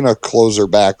 we're gonna close her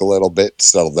back a little bit,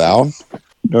 settle down.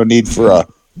 No need for a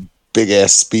big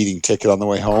ass speeding ticket on the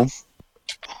way home.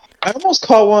 I almost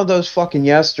caught one of those fucking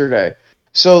yesterday.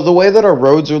 So the way that our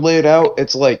roads are laid out,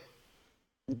 it's like,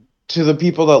 to the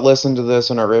people that listen to this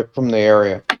and are from the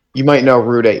area, you might know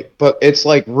Route 8, but it's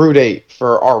like Route 8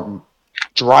 for our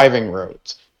driving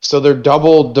roads. So they're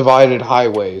double divided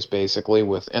highways, basically,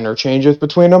 with interchanges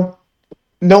between them.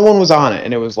 No one was on it,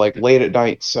 and it was like late at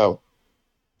night, so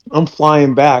I'm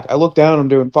flying back. I look down, I'm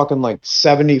doing fucking like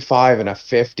 75 and a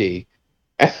 50.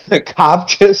 And the cop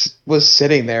just was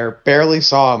sitting there, barely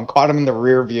saw him, caught him in the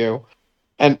rear view.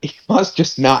 And he must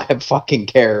just not have fucking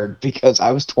cared because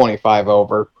I was 25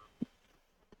 over.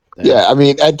 Yeah, I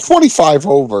mean, at 25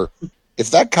 over, if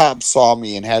that cop saw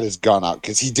me and had his gun up,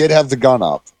 because he did have the gun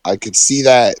up, I could see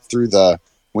that through the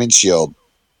windshield.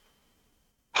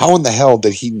 How in the hell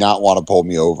did he not want to pull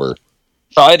me over?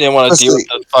 Probably didn't want to deal with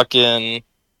the fucking.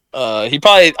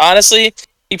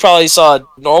 He probably saw a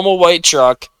normal white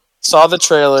truck, saw the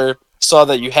trailer, saw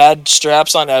that you had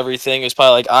straps on everything. It was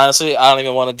probably like, honestly, I don't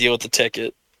even want to deal with the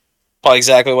ticket. Probably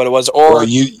exactly what it was. Or Well,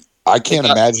 I can't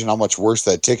imagine how much worse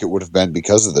that ticket would have been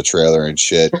because of the trailer and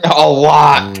shit. A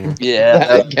lot. yeah,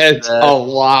 That gets a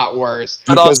lot worse.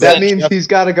 But also That then- means he's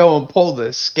got to go and pull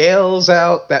the scales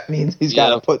out. That means he's got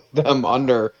to put them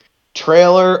under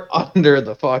trailer, under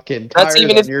the fucking tires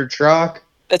even on if- your truck.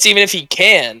 that's even if he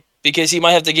can, because he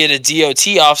might have to get a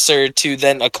DOT officer to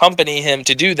then accompany him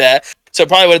to do that. So it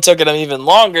probably would have taken him even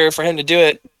longer for him to do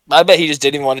it. I bet he just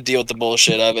didn't even want to deal with the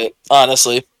bullshit of it,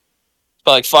 honestly.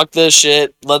 But like, fuck this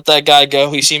shit. Let that guy go.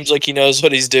 He seems like he knows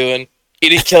what he's doing. He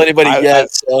didn't kill anybody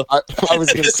yet, so. I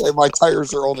was going to say my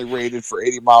tires are only rated for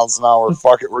 80 miles an hour.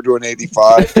 Fuck it, we're doing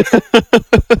 85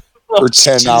 or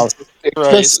 10 hours.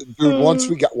 Christ. Dude,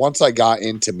 once I got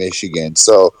into Michigan,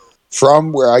 so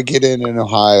from where I get in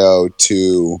Ohio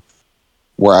to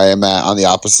where I am at on the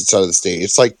opposite side of the state,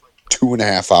 it's like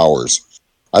 2.5 hours.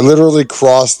 I literally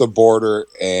crossed the border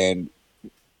and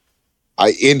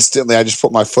I just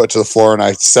put my foot to the floor and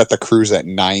I set the cruise at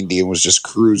 90 and was just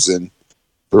cruising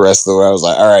the rest of the way. I was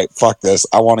like, all right, fuck this.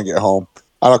 I want to get home.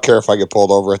 I don't care if I get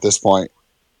pulled over at this point.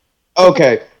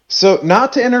 Okay, so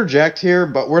not to interject here,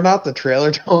 but we're not the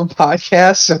Trailer Tone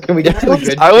podcast, so can we get to the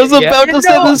good I was shit yet? about to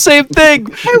say the same thing.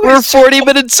 We're 40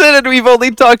 minutes in and we've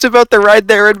only talked about the ride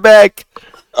there and back.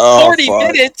 Oh, 40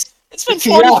 fuck. minutes? It's been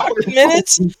 40 Yeah. fucking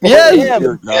minutes? Yes. Damn.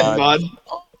 Dear Yeah, God. bud.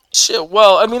 Shit,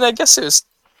 well, I mean, I guess it was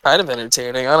kind of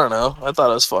entertaining. I don't know. I thought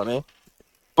it was funny.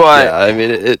 But, Yeah, I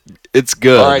mean it's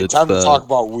good. All right, It's, time to talk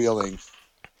about wheeling.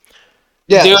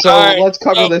 Yeah, Dude, so alright, let's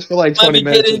cover so this for like let 20 me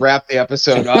minutes get and wrap the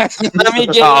episode up. let me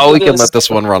get Oh, into we can this. let this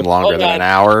one run longer Hold than on. an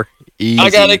hour. Easy. I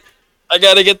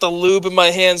gotta get the lube in my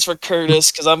hands for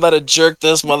Curtis, because I'm about to jerk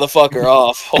this motherfucker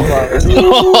off. Hold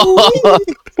on.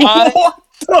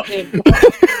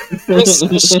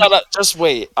 Just shut up. Just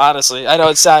wait. Honestly, I know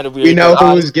it sounded weird. We know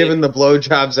but who's giving the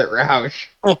blowjobs at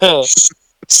Rausch.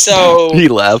 So He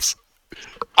laughs.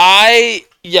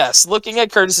 yes, looking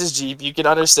at Curtis's Jeep, you can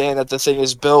understand that the thing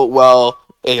is built well.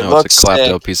 It No, looks it's a clapped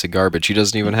sick. out piece of garbage. He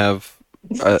doesn't even have.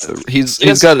 He's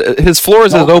He got his floor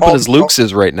is No, as open Paul, as Luke's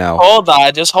is right now. Hold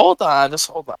on, just hold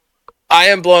on. I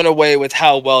am blown away with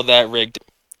how well that rigged.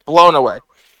 Blown away.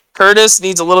 Curtis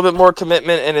needs a little bit more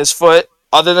commitment in his foot.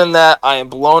 Other than that, I am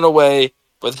blown away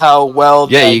with how well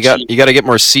Yeah, that you got Jeep. to get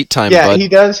more seat time, Yeah, bud. he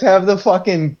does have the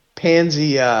fucking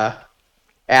pansy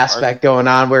aspect going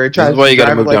on where he This tries is why to you gotta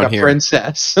drive it move like down a here.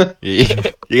 princess.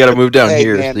 You got to move down Hey,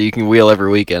 here man. so you can wheel every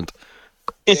weekend.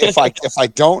 If I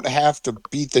don't have to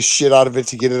beat the shit out of it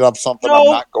to get it up something, No.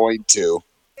 I'm not going to.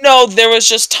 No, there was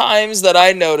just times that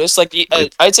I noticed, like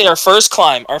I'd say our first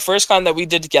climb that we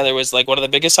did together was like one of the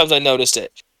biggest times I noticed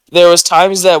it. There was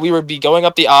times that we would be going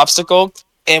up the obstacle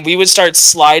and we would start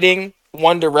sliding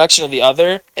one direction or the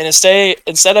other, and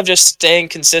instead of just staying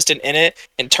consistent in it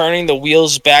and turning the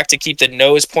wheels back to keep the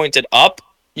nose pointed up,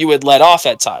 you would let off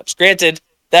at times. Granted,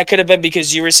 that could have been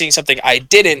because you were seeing something I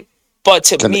didn't, but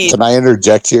to me, Can I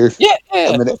interject here? yeah.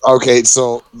 A minute. Okay,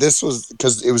 so this was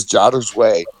because it was Jotter's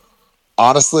way.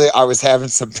 Honestly, I was having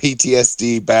some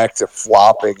PTSD back to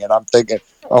flopping, and I'm thinking,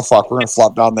 oh fuck, we're gonna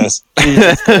flop down this.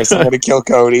 Jesus Christ, I'm gonna kill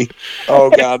Cody. Oh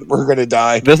god, we're gonna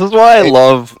die. This is why I And-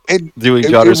 love and doing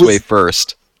it Jotter's was- Way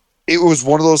first. It was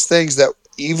one of those things that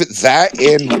even that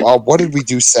and what did we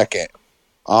do second?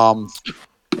 Oh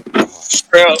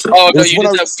It no, was you when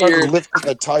did I that started weird. lifting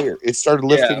the tire. It started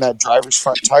lifting Yeah. that driver's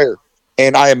front tire,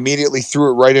 and I immediately threw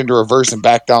it right into reverse and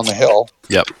back down the hill.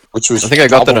 Yep. Which was I think I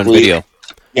got that on probably- video.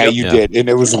 Yeah, Yep. you Yeah. did, and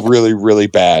it was really, really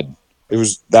bad.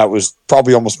 That was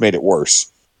probably almost made it worse.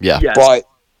 Yeah. Yes. But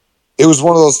it was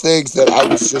one of those things that I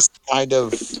was just kind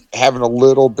of having a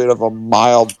little bit of a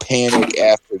mild panic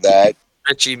after that.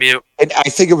 Richie mute. And I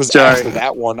think it was Sorry. after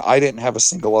that one, I didn't have a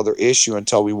single other issue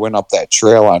until we went up that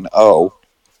trail on O.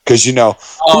 Because,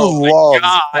 Oh who my loves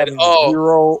God. having Oh.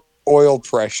 0 oil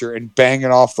pressure and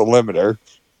banging off the limiter?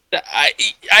 I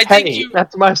think Hey,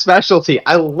 that's my specialty.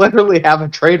 I literally have a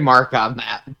trademark on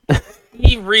that.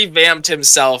 he revamped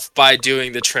himself by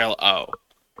doing the Trail O.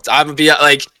 I'm gonna be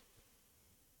like,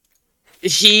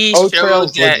 he O showed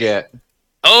Trail's that legit.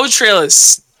 O Trail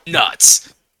is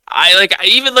nuts. I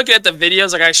even looking at the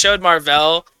videos, like I showed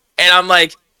Marvell, and I'm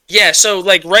like, yeah, so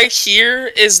like right here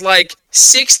is like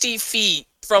 60 feet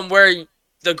from where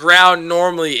the ground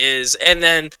normally is, and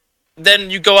then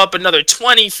you go up another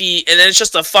 20 feet, and then it's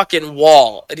just a fucking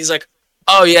wall. And he's like,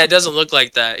 oh yeah, it doesn't look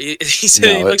like that. He said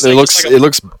No, he it like looks just like it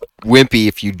looks wimpy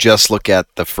if you just look at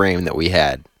the frame that we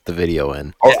had the video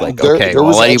in. Oh, It's like, there- okay, there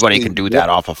was well, anybody actually can do that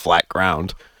off a flat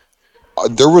ground.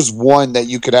 There was one that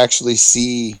you could actually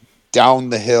see down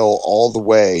the hill all the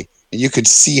way, and you could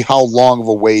see how long of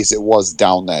a ways it was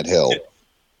down that hill.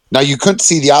 Now, you couldn't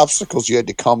see the obstacles you had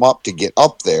to come up to get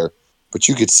up there, but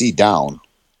you could see down.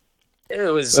 it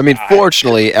was. I mean,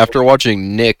 fortunately, after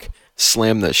watching Nick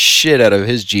slam the shit out of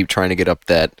his Jeep trying to get up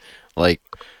that, like,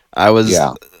 I was,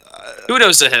 Yeah.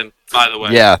 Kudos to him, by the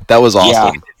way. yeah, that was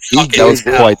awesome. He That was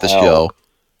gave quite the hell. show.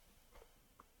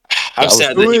 I'm that was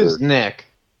sad Who that pretty he, is Nick?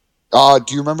 Do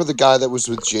you remember the guy that was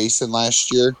with Jason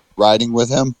last year, riding with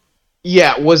him?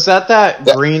 Yeah, was that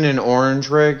That- green and orange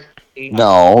rig?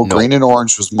 No, No. green and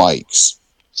orange was Mike's.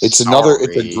 It's a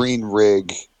Sorry. green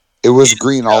rig. It was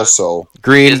green also.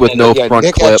 Green with no Yeah, front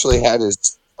Nick clip. actually had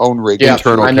his own rig. Yeah,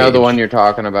 internal I know the cage. one you're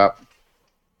talking about.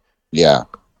 Yeah.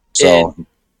 So,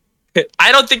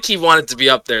 I don't think he wanted to be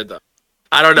up there though.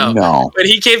 I don't know. no. When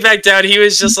he came back down, he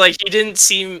was just like he didn't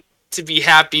seem to be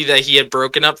happy that he had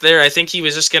broken up there. I think he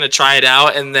was just gonna try it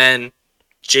out, and then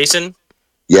Jason.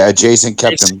 Yeah, Jason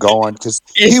kept him going because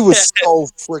he was so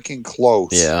freaking close.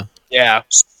 Yeah. Yeah.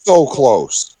 So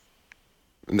close.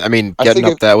 I mean, I getting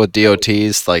think up that with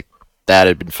DOTs, like, that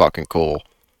had been fucking cool.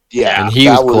 Yeah, And he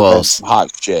that was would've been close. some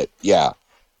hot shit. Yeah.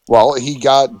 Well, he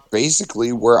got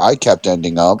basically where I kept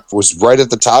ending up was right at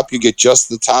the top. You get just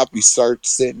the top, you start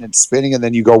sitting and spinning, and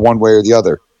then you go one way or the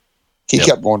other. He Yep.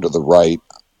 kept going to the right.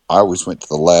 I always went to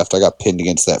the left. I got pinned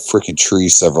against that freaking tree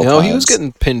several times. He was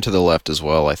getting pinned to the left as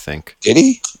well, I think. Did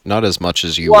he? Not as much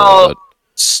as you Well, were, but...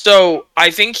 So I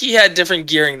think he had different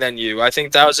gearing than you. I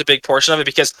think that was a big portion of it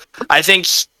because I think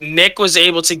Nick was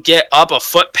able to get up a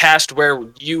foot past where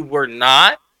you were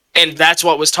not, and that's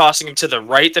what was tossing him to the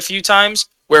right the few times.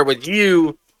 Where with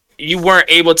you, you weren't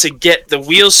able to get the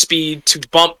wheel speed to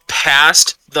bump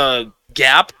past the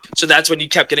gap, so that's when you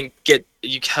kept Yeah.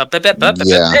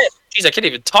 Jeez, I can't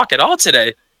even talk at all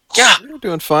today. God. You were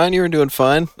doing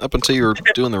fine, up until you were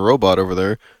doing the robot over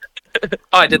there.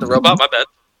 Oh, I did the robot, my bad.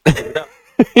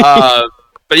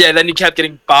 But yeah, then you kept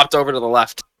getting bopped over to the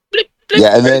left. Blip, blip,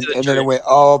 Yeah, and right then to the and then tree. it went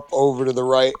up over to the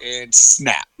right and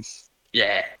snap.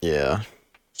 Yeah. Yeah.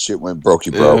 Shit went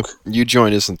brokey broke.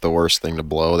 U-joint isn't the worst thing to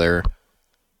blow there.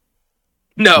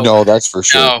 No, that's for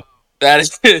sure. no, that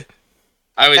is.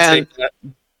 I would And- say that.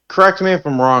 Correct me if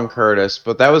I'm wrong, Curtis,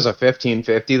 but that was a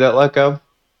 1550 that let go.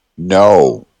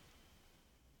 No.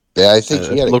 Yeah, I think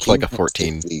It he had looked like a King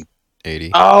 14.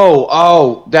 80.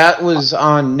 Oh, that was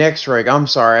on Nick's rig. I'm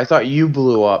sorry. I thought you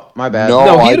blew up. My bad. No.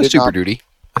 No, he I had a did Super not- Duty,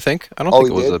 I think. I don't Oh, think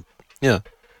it he was did? a...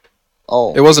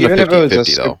 Oh. It wasn't Even a if it was a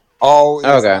 1550, though. Oh, it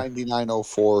was Okay.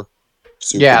 9904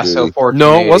 Super Yeah, Duty. so 1480.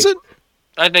 No, was it?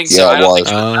 I think so. Yeah, I it don't think.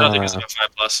 was. I don't think it's a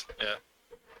 5+. Yeah.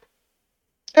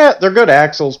 Yeah, they're good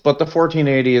axles, but the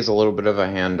 1480 is a little bit of a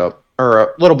hand up, or a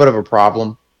little bit of a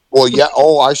problem. Well, yeah.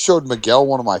 Oh, I showed Miguel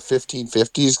one of my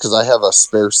 1550s because I have a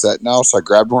spare set now. So I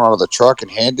grabbed one out of the truck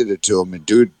and handed it to him. And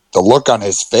dude, the look on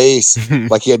his face,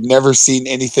 like he had never seen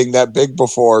anything that big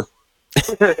before.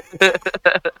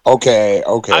 Okay.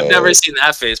 I've never seen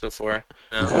that face before.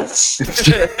 No.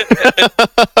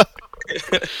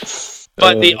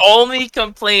 But the only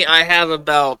complaint I have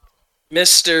about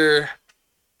Mr.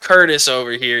 Curtis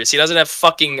over here is he doesn't have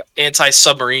fucking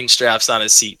anti-submarine straps on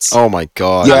his seats. Oh my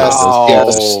god. Yes, Oh.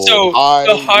 yes. So I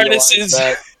the harness realized is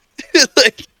that.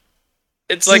 like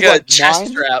it's See, like a like chest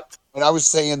mine? strap. And I was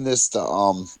saying this to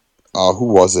who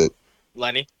was it?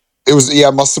 Lenny. It was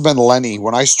it must have been Lenny.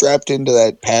 When I strapped into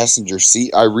that passenger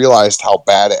seat, I realized how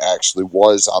bad it actually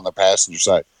was on the passenger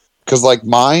side. Because like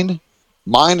mine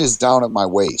is down at my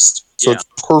waist, so Yeah. it's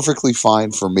perfectly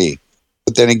fine for me.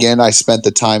 But then again, I spent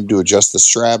the time to adjust the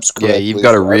straps Yeah, correctly. you've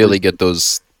got to for really everything. get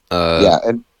those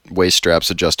and waist straps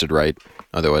adjusted right.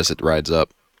 Otherwise, it rides up.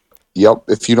 yep,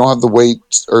 if you don't have the weight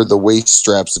or the waist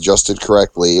straps adjusted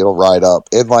correctly, it'll ride up.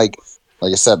 And like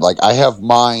I said, like I have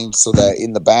mine so that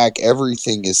in the back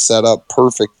everything is set up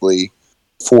perfectly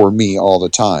for me all the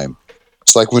time.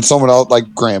 It's like when someone else,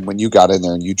 like Graham, when you got in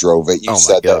there and you drove it, you Oh my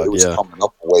said that God, it was yeah. coming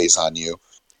up a ways on you.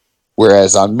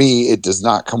 Whereas on me, it does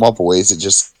not come up a ways. It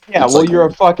just Yeah, it's well, like- you're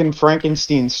a fucking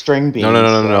Frankenstein string bean.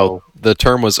 No. The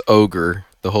term was ogre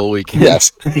the whole weekend.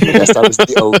 yes, yes, that was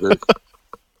the ogre.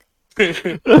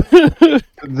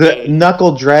 The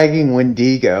knuckle dragging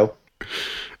Wendigo.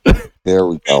 There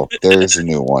we go. There's a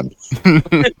new one.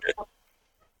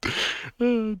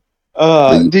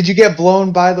 Did you get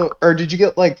blown by the, or did you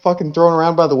get like fucking thrown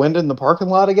around by the wind in the parking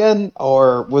lot again,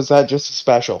 or was that just a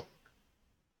special?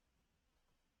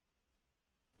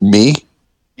 Me?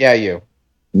 Yeah, you.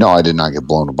 No, I did not get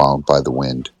blown about by the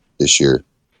wind this year.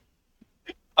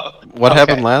 What Okay.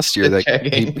 happened last year that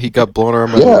Checking. he got blown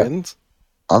around by Yeah. the wind?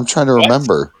 I'm trying to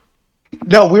remember.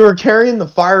 No, we were carrying the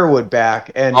firewood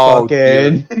back, and Oh,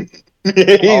 fucking,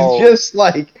 he's Oh. just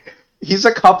like, he's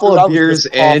a couple Dude, I of was beers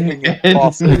just in, puffing and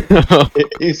and puffing.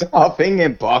 he's huffing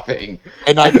and puffing,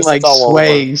 And I and just like fell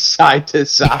swaying side to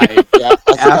side over. Yeah, I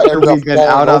think I after ended up we've been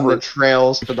falling out on over. the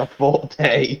trails for the full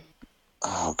day.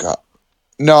 Oh god.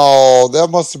 No, that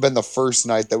must have been the first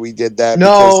night that we did that.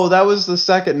 No, that was the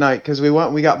second night because we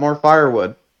went. We got more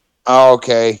firewood. Oh,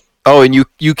 okay. Oh, and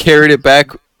you carried it back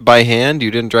by hand?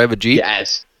 You didn't drive a Jeep?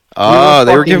 Yes. Oh, We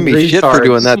they were fucking giving me shit for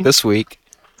doing retards. that this week.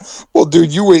 Well,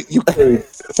 dude, you carried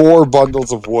 4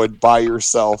 bundles of wood by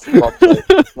yourself from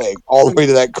that thing all the way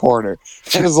to that corner.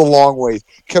 That is a long way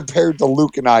compared to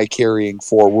Luke and I carrying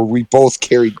 4, where we both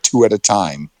carried 2 at a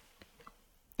time.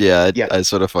 Yeah, Yeah. I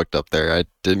sort of fucked up there. I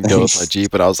didn't go with my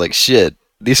Jeep, and I was like, shit,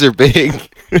 these are big.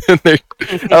 I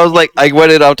was like, I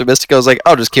went in optimistic. I was like,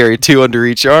 I'll just carry 2 under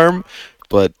each arm.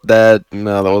 But that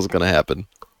wasn't going to happen.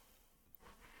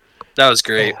 That was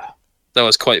great. That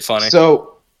was quite funny.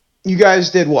 So, you guys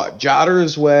did what?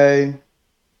 Jotter's Way,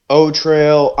 O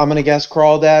Trail. I'm gonna guess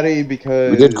Crawl Daddy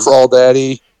because We did Crawl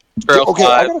Daddy. Trail Okay,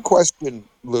 I 5. got a question,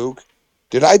 Luke.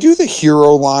 Did I do the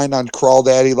hero line on Crawl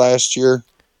Daddy last year?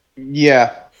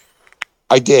 Yeah,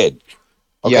 I did.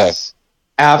 Okay. yes.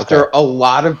 After a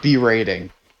lot of B rating.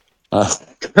 I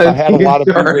had a lot of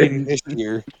B rating this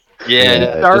year. Yeah. it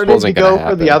just Started wasn't to gonna go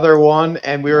for the happen. other one,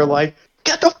 and we were like,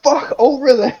 "Get the fuck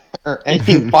over there!" And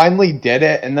he finally did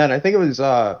it. And then I think it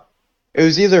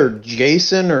was either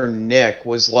Jason or Nick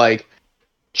was like,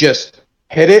 "Just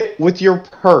hit it with your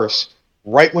purse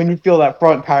right when you feel that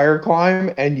front tire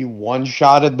climb," and you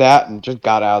one-shotted that and just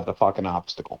got out of the fucking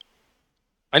obstacle.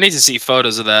 I need to see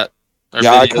photos of that. Or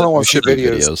Yeah, I videos. kind of want We to see should do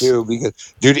videos videos. too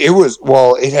because, dude,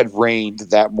 it had rained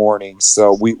that morning.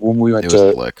 So when we went It was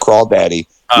to slick. Crawl Daddy,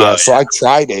 Oh, so I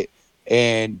tried it,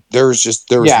 and there was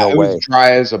Yeah, no it way. was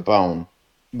dry as a bone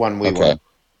when we Okay. went.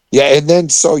 Yeah, and then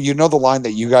so the line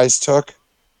that you guys took.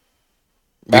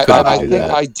 We couldn't I do think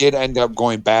that. I did end up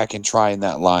going back and trying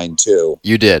that line too.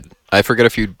 You did. I forget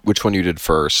which one you did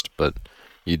first, but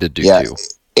you did do Yeah, two.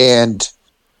 and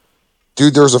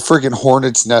dude, there was a freaking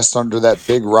hornet's nest under that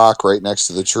big rock right next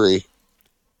to the tree.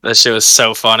 that shit was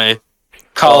so funny.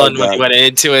 Colin, when God. he went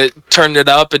into it, turned it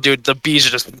up, and dude, the bees are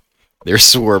just They're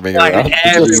swarming flying around.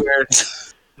 everywhere. I'm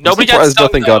Nobody got surprised stung,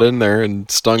 nothing though. got in there and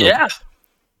stung them. Yeah.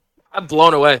 I'm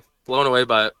blown away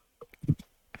by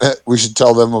it. We should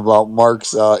tell them about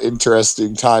Mark's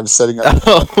interesting time setting up.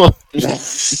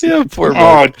 Yeah, poor Oh,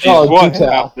 Mark. jeez, Oh, what do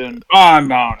tell. happened?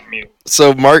 I'm on mute.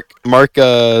 So Mark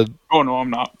Oh no, I'm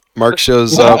not.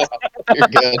 shows up You're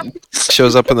good.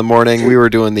 in the morning. We were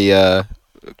doing the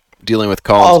dealing with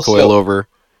Colin's Also- coilover.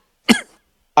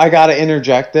 I gotta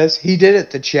interject this. He did it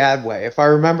the Chad way. If I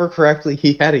remember correctly,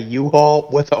 he had a U-Haul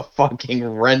with a fucking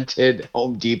rented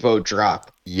Home Depot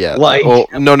truck. Yeah. Like- Oh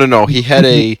no.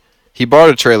 He bought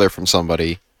a trailer from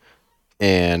somebody,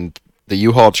 and the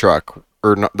U-Haul truck,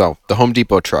 or no, the Home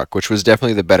Depot truck, which was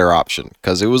definitely the better option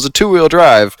because it was a 2-wheel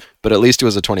drive, but at least it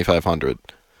was a 2500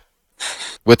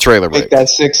 with trailer Make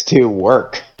brakes. that 6.2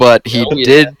 work. But he Oh, yeah.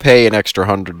 did pay an extra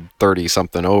 130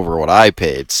 something over what I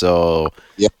paid, so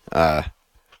Yep.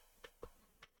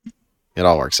 It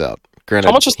all works out. Granted,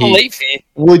 How much was the late fee?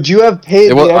 Would you have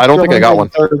paid It was- the I don't extra think I got one.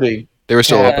 130 They were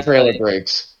still to Yeah. have open. trailer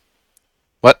brakes?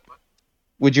 What?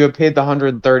 Would you have paid the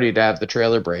 130 to have the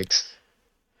trailer brakes?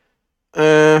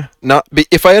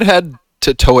 If I had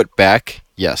to tow it back,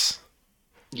 yes.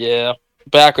 Yeah.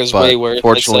 Back was But way worse.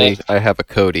 fortunately, I have a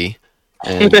Cody,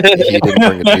 and he didn't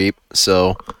bring a Jeep,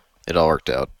 so it all worked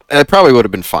out. And I probably would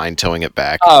have been fine towing it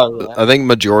back. Oh, yeah. I think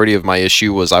majority of my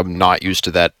issue was I'm not used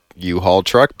to that U-Haul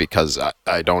truck because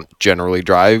I don't generally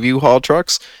drive U-Haul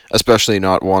trucks, especially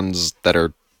not ones that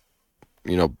are,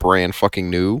 brand fucking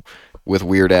new with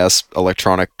weird ass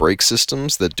electronic brake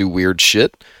systems that do weird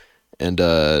shit. And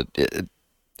I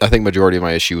think majority of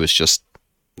my issue was just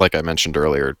like I mentioned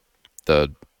earlier, or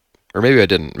maybe I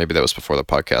didn't. Maybe that was before the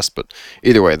podcast. But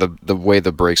either way, the way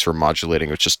the brakes were modulating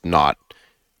was just not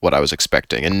what I was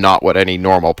expecting, and not what any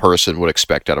normal person would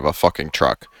expect out of a fucking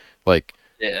truck. Like,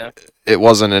 Yeah. it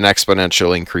wasn't an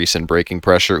exponential increase in braking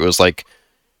pressure. It was like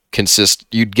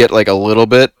you'd get like a little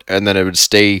bit, and then it would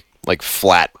stay like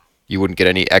flat. You wouldn't get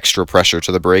any extra pressure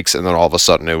to the brakes, and then all of a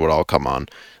sudden it would all come on.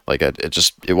 Like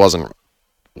it wasn't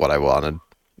what I wanted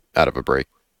out of a brake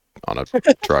on a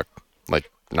truck. Like,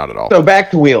 not at all. So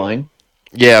back to wheeling.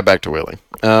 Yeah, back to wheeling.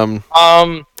 Oh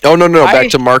no, I- back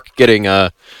to Mark getting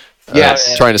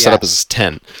Yes, trying to set up yes. his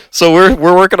tent. So we're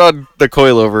working on the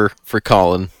coilover for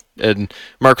Colin, and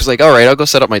Mark was like, "All right, I'll go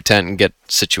set up my tent and get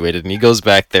situated." And he goes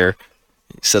back there,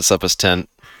 he sets up his tent,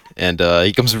 and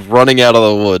he comes running out of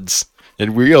the woods.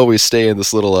 And we always stay in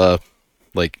this little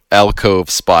like alcove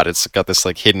spot. It's got this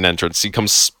like hidden entrance. He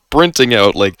comes sprinting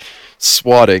out, like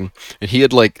swatting, and he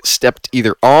had like stepped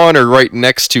either on or right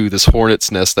next to this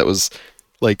hornet's nest that was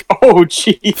like Oh,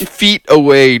 jeez. feet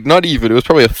away, not even, it was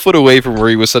probably a foot away from where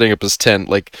he was setting up his tent.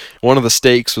 Like, one of the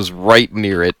stakes was right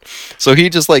near it. So he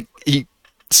just like he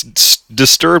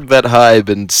disturbed that hive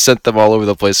and sent them all over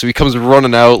the place. So he comes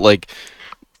running out, like,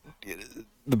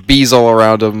 the bees all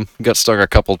around him. Got stung a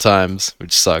couple times,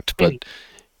 which sucked, but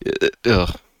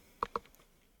ugh.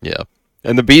 Yeah.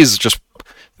 And the bees just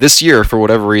this year, for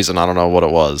whatever reason, I don't know what it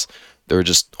was, there were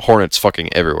just hornets fucking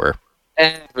everywhere.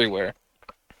 Everywhere.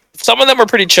 Some of them were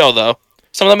pretty chill though.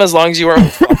 Some of them, as long as you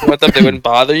weren't fucking with them, they wouldn't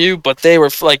bother you. But they were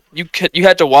like you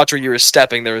had to watch where you were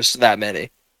stepping. There was that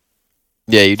many.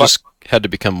 Yeah, you just had to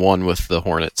become one with the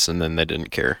hornets, and then they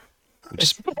didn't care.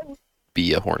 Just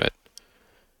be a hornet.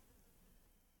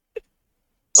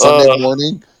 Sunday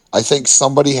morning, I think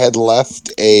somebody had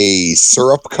left a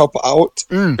syrup cup out,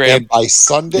 Mm. and by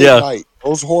Sunday Yeah. night,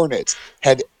 those Hornets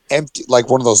had empty, like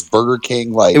one of those Burger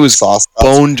King like It was sauce cups,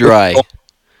 bone dry.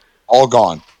 all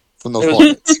gone from those It was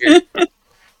Hornets. weird.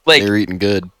 Like, They were eating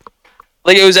good.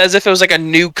 like it was as if it was like a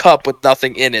new cup with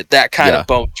nothing in it. That kind Yeah. of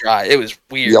bone dry. It was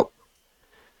weird. Yep,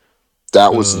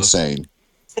 that was Uh, insane.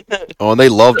 Oh, and they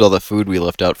loved all the food we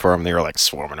left out for them. They were like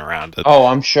swarming around it. Oh,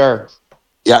 I'm sure.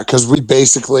 Yeah, because we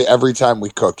basically every time we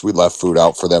cooked, we left food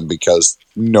out for them because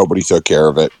nobody took care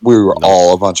of it. We were No.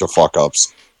 all a bunch of fuck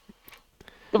ups.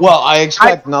 Well, I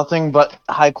expect nothing but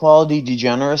high quality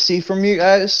degeneracy from you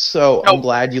guys, so I'm No.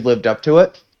 glad you lived up to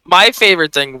it. My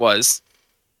favorite thing was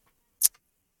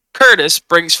Curtis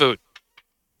brings food.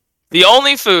 The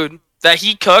only food that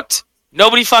he cooked,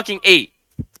 nobody fucking ate.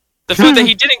 The food that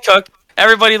he didn't cook,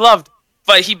 everybody loved.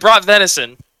 But he brought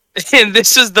venison. And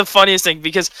this is the funniest thing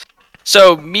because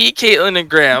so me, Caitlin, and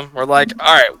Graham were like,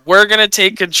 all right, we're gonna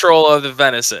take control of the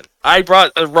venison. I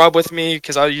brought a rub with me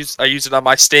because I use it on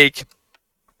my steak.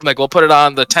 I'm like, we'll put it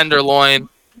on the tenderloin,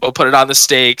 we'll put it on the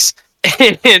steaks.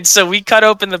 And so we cut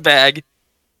open the bag.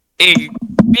 And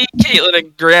me, Caitlin,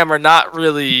 and Graham are not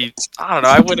really, I don't know,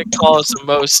 I wouldn't call us the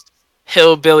most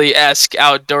hillbilly-esque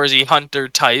outdoorsy hunter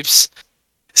types.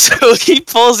 So he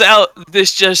pulls out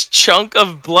this just chunk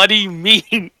of bloody meat.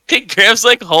 And Graham's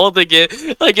like holding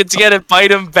it like it's gonna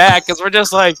bite him back because we're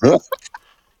just like,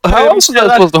 How else was I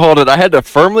supposed to hold it? I had to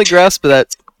firmly grasp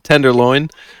that tenderloin,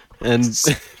 and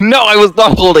no, I was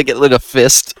not holding it with a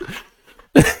fist.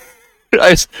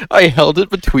 I held it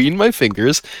between my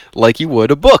fingers like you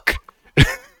would a book.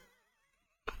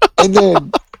 And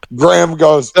then Graham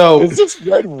goes, So- "Is this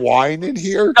red wine in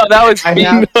here?" no, that was I me.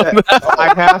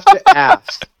 have to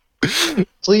ask.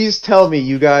 Please tell me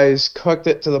you guys cooked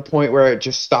it to the point where it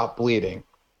just stopped bleeding.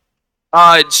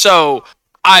 So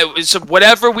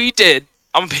whatever we did,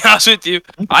 I'm gonna be honest with you,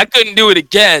 I couldn't do it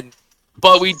again,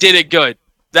 but we did it good.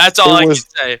 That's all I can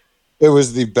say. It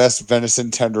was the best venison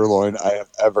tenderloin I have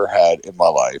ever had in my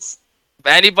life. If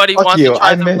anybody Fuck wants you, to try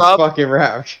I the miss rub, fucking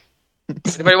Rausch.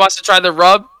 anybody wants to try the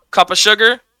rub, cup of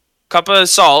sugar, cup of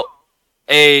salt,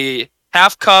 a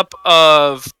half cup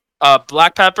of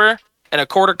black pepper, and a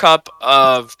quarter cup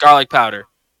of garlic powder.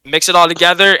 Mix it all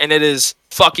together, and it is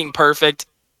fucking perfect.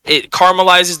 It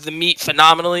caramelizes the meat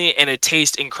phenomenally, and it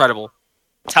tastes incredible.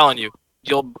 I'm telling you,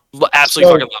 you'll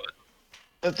absolutely fucking love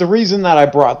it. The reason that I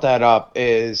brought that up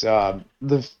is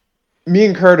me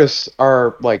and Curtis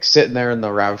are like sitting there in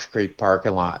the Rausch Creek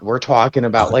parking lot. We're talking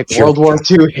about like Sure. World War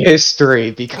II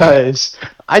history because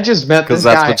I just met 'Cause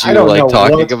this that's guy. what you I don't like know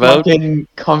talking what's about? fucking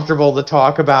comfortable to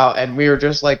talk about, and we were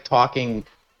just like talking,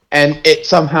 and it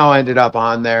somehow ended up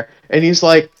on there. And he's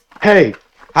like, "Hey,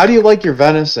 how do you like your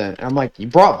venison?" And I'm like, "You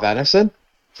brought venison?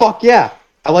 Fuck yeah!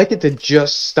 I like it to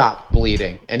just stop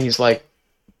bleeding." And he's like,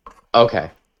 "Okay,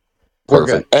 we're good."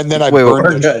 Perfect. And then I Wait, burned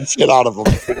we're the good. shit out of them.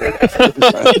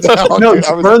 No, Dude, I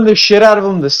you was- burned the shit out of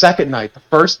them the second night. The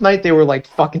first night they were like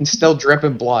fucking still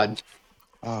dripping blood.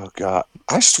 oh god!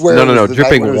 I swear. No, it no, was no, the night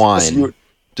dripping when it was just wine.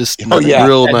 Just Oh, yeah.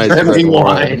 real nice Dripping dripping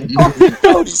wine. wine.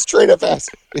 Cody straight up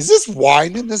asked, "Is this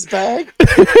wine in this bag?"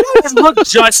 It looked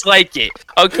just like it.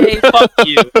 Okay, fuck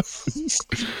you.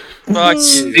 Fuck you.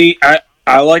 See,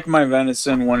 I like my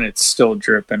venison when it's still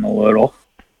dripping a little.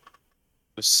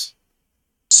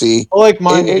 See, I like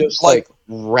mine It- just like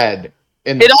red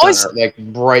in the It always- center, like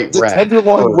bright the red.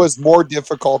 tenderloin Or- was more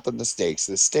difficult than the steaks.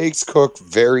 The steaks cooked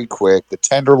very quick. The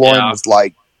tenderloin Yeah. was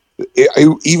like,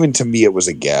 even to me, it was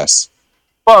a guess.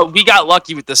 Well, we got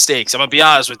lucky with the steaks. I'm gonna be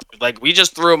honest with you. Like, we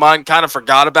just threw them on, kind of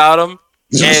forgot about them,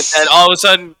 and then all of a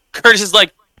sudden, Curtis is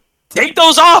like, "Take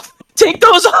those off! Take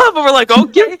those off!" And we're like,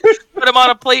 "Okay." Put them on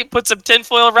a plate, put some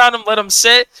tinfoil around them, let them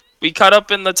sit. We cut up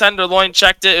in the tenderloin,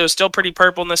 checked it. It was still pretty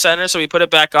purple in the center, so we put it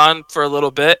back on for a little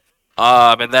bit,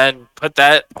 and then put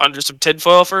that under some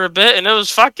tinfoil for a bit, and it was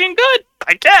fucking good.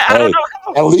 I don't Hey. know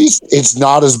how. At least it's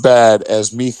not as bad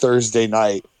as me Thursday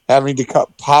night having to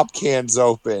cut pop cans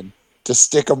open to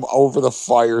stick them over the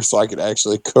fire so I could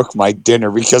actually cook my dinner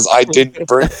because I didn't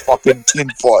bring fucking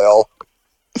tinfoil.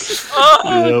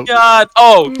 Oh Yep. god.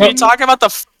 Oh, can we talk about the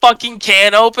fucking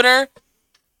can opener?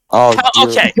 Oh, dear.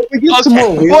 Okay. Can we get some Okay.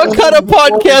 more wheels What kind of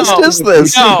podcast No. is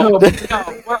this? No,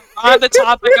 we're on the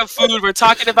topic of food. We're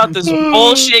talking about this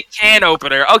bullshit can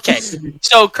opener. Okay,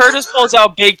 so Curtis pulls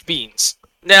out baked beans.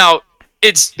 Now,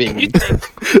 it's you Beans.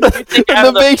 think out And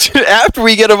of the baked after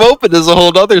we get them open is a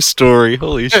whole other story.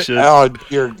 Holy shit! Oh,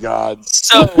 dear God.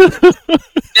 so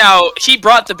now he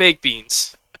brought the baked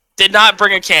beans. Did not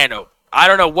bring a can opener. I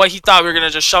don't know what he thought we were gonna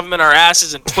just shove them in our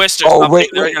asses and twist or Oh, something. wait,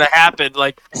 That were wait. gonna happen.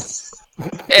 Like, In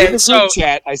And the so, group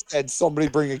chat, I said somebody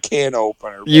bring a can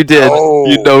opener. You did. No.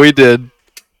 You know he did.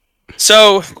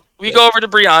 so we go over to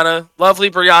Brianna. Lovely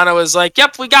Brianna was like,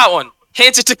 "Yep, we got one."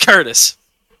 Hands it to Curtis.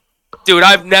 Dude,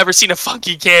 I've never seen a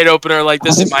fucking can opener like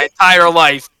this in my entire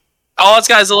life. All it's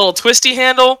got is a little twisty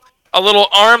handle, a little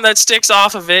arm that sticks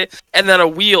off of it, and then a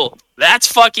wheel.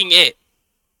 That's fucking it.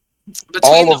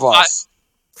 Between All of us.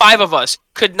 5 of us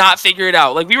could not figure it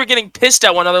out. Like, we were getting pissed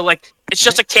at one another, like, it's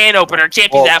just a can opener. It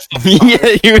can't be Well, that fucking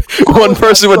hard. Yeah, one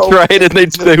person would so try it and they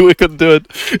couldn't do it.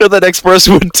 And the next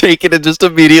person would take it and just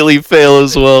immediately fail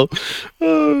as well.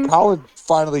 Colin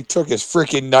finally took his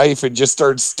freaking knife and just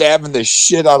started stabbing the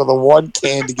shit out of the one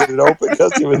can to get it open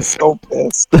because he was so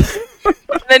pissed.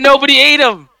 And then nobody ate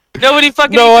them. Nobody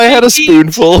fucking No, ate I the had a baked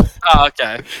beans. spoonful. Oh,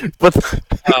 okay. But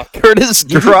Oh. Curtis You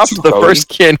did dropped too, the Cody. first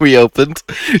can we opened.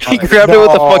 He grabbed it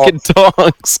with the No. fucking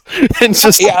tongs and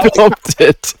just Yeah. dumped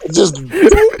it. Just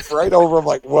right over him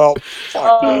like, well,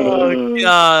 fuck. Oh,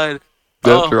 God.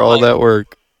 After Oh, all my- that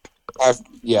work.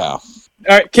 Yeah. All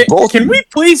right, Both- can we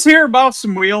please hear about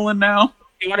some wheeling now?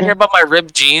 You want to hear about my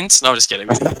ripped jeans? No, I'm just kidding.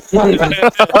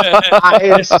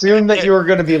 I assumed that you were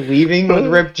going to be leaving with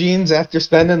ripped jeans after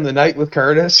spending the night with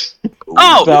Curtis.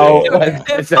 Oh, So, dude,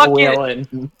 it's fucking- a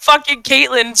wheeling. Fucking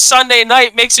Caitlyn Sunday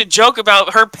night makes a joke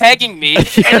about her pegging me,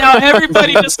 and now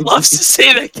everybody just loves to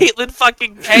say that Caitlyn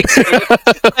fucking pegs me.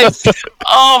 Like,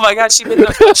 oh my god, she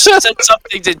said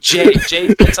something to Jay. Jay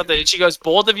said something, and she goes,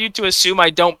 "Bold of you to assume I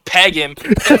don't peg him."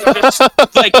 And just,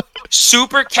 like,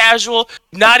 super casual,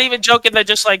 not even joking. That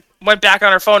just like went back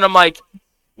on her phone. I'm like,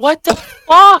 what the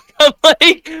fuck? I'm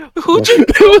like, who'd you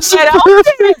It do was that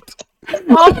perfect.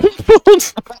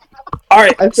 All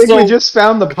right, I think so, we just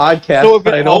found the podcast so if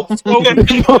it title. helps, Bold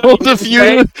of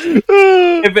you.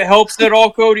 if it helps at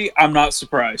all, Cody, I'm not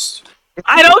surprised.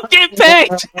 I don't get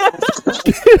pegged.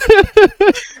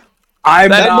 I'm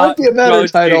That not might be a better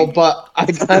judging. title, but I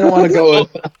kind of want to go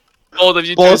with Bold of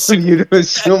you to both assume. of you to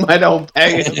assume I don't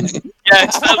pay him.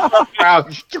 Yes,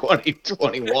 Rausch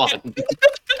 2021.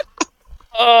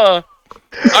 all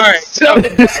right.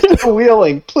 So,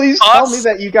 wheeling. Please tell Us? me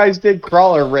that you guys did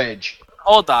Crawler Ridge.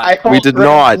 Hold on. I We did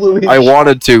not. I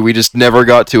wanted to. We just never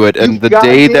got to it. And the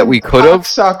day that we could have,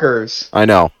 suckers. I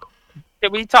know.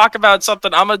 Can we talk about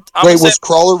something? Wait, was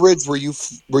Crawler Ridge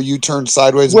where you turned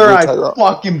sideways? Where and I blew Tyra?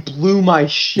 fucking blew my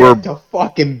shit We're- to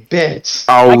fucking bits.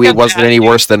 Oh, I it kept wasn't any asking-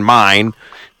 worse than mine.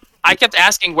 I kept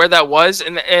asking where that was,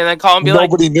 and then Colin be like,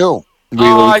 Nobody knew. We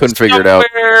 "Oh, couldn't it's figure it out.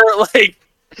 somewhere," Like,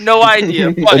 no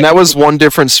idea. But And that was one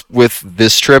difference with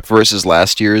this trip versus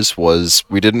last year's was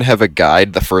we didn't have a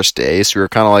guide the first day, so we were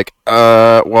kind of like,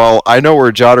 well, I know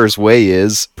where Jotter's Way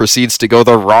is. Proceeds to go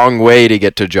the wrong way to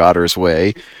get to Jotter's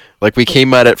Way. Like we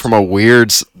came at it from a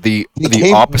weird, the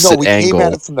opposite we angle, came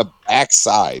at it from the back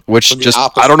side. which from the just I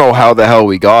opposite don't know how the hell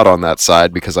we got on that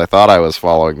side because I thought I was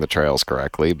following the trails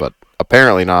correctly, but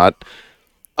apparently not.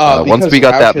 Once Because we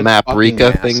got that Rausch is map fucking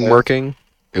Rika thing massive. working,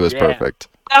 it was Yeah. perfect.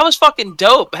 that was fucking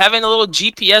dope. Having a little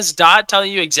GPS dot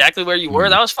telling you exactly where you were,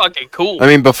 that was fucking cool. I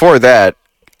mean, before that,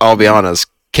 I'll be honest,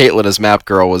 Caitlin as map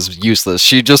girl was useless.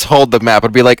 She'd just hold the map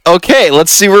and be like, okay,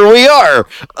 let's see where we are.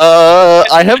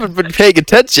 I haven't been paying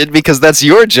attention because that's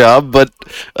your job, but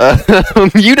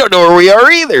you don't know where we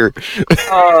are either.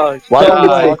 Why don't we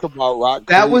God. talk about Rock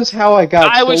That Creek? was how I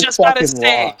got I was so just about to fucking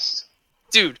say. lost.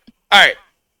 Dude, all right.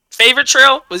 Favorite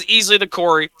trail was easily the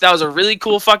Quarry. That was a really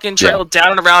cool fucking trail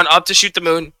down and around up to Shoot the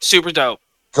Moon. Super dope.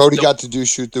 Cody got to do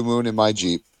Shoot the Moon in my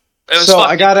Jeep. It was So I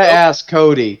fucking gotta dope. ask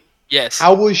Cody, Yes.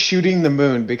 how was shooting the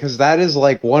moon? Because that is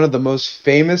like one of the most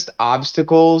famous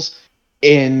obstacles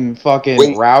in fucking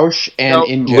Wait. Rausch and No.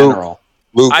 in Luke. general.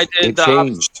 Luke, I did it the-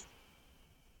 changed.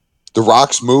 The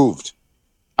rocks moved.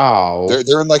 Oh,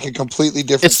 They're in like a completely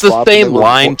different. It's the spot than they same were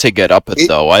line before. to get up it, It-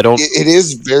 though. I don't. It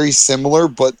is very similar,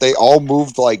 but they all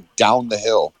moved like down the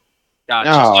hill. Gotcha.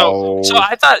 no. So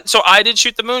I thought I did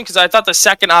Shoot the Moon because I thought the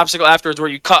second obstacle afterwards where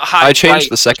you cut high. I changed right,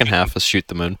 the second half of Shoot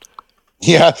the Moon.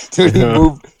 Yeah, dude, he Yeah.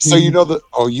 moved. So you know the.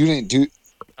 Oh, you didn't do.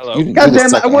 Hello. You didn't God do the damn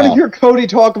it! I second want to half. hear Cody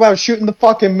talk about shooting the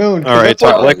fucking moon. 'cause All right, that's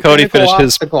like talk- the let Cody pinnacle finish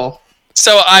his- obstacle.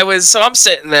 So I'm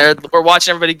sitting there, we're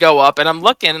watching everybody go up, and I'm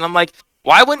looking, and I'm like,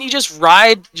 why wouldn't you just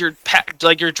ride your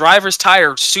your driver's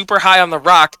tire super high on the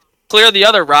rock, clear the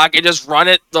other rock, and just run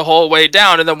it the whole way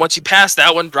down, and then once you pass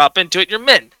that one, drop into it, you're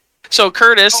min. So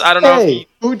Curtis, I don't know if Hey,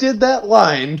 who did that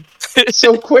line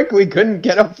so quick we couldn't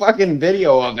get a fucking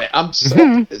video of it? I'm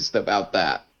so pissed about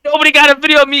that. nobody got a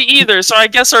video of me either, so I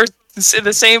guess we're in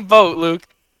the same boat, Luke.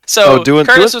 So do it.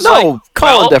 Curtis was no, like,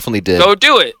 Colin well, definitely did. go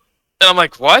do it. And I'm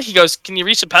like, what? He goes, can you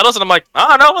reach the pedals? And I'm like, I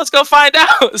don't know. Let's go find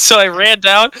out. So I ran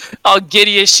down, all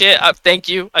giddy as shit. Thank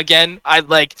you again.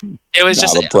 It was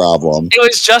Not a problem. it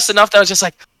was just enough that I was just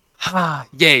like,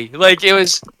 yay. Like, it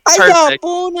was I got perfect.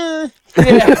 boner.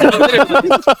 Yeah, literally.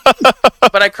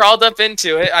 But I crawled up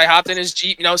into it. I hopped in his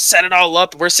Jeep, set it all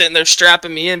up. We're sitting there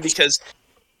strapping me in because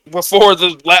before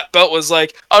the lap belt was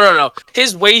like, oh, no.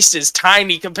 His waist is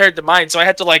tiny compared to mine. So I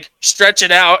had to, like, stretch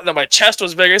it out. And then my chest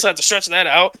was bigger, so I had to stretch that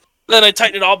out. Then I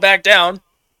tightened it all back down.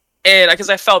 And because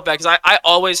I felt bad, because I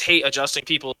always hate adjusting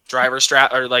people's driver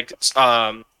strap or, like,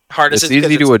 harnesses. It's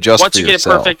easy to adjust once for you get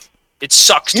yourself. it perfect, it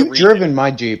sucks to You've read. driven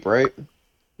my Jeep, right?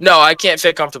 No, I can't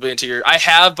fit comfortably into your. I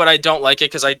have, but I don't like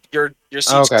it because your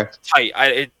seat's Okay. tight.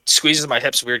 It squeezes my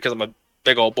hips weird because I'm a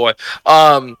big old boy.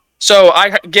 So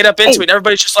I get up into it, and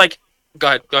everybody's just like,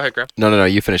 "Go ahead, Graham." No.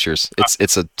 You finish yours.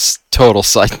 It's a total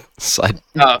side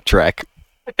track.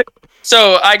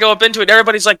 So I go up into it, and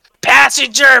everybody's like,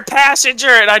 passenger,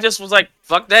 and I just was like,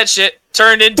 fuck that shit.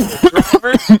 Turned into a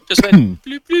driver, just went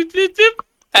bloop, bloop, bloop, bloop,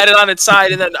 had it on its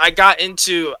side, and then I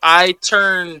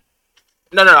turned.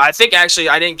 No, I think actually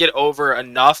I didn't get over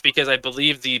enough because I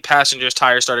believe the passenger's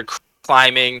tire started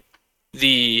climbing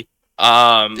the.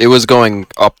 It was going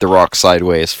up the rock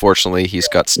sideways. Fortunately, he's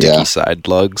got sticky side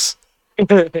lugs.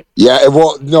 Yeah,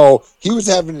 well, no, he was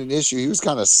having an issue. He was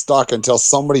kind of stuck until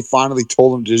somebody finally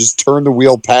told him to just turn the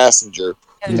wheel passenger.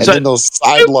 And then those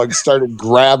side lugs started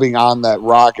grabbing on that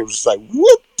rock. It was just like,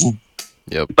 whoop.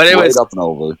 Yep. But it right was up and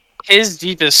over. His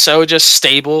Jeep is so just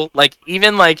stable. Like,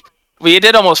 even like we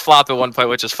did almost flop at one point,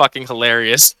 which is fucking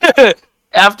hilarious.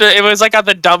 After it was like on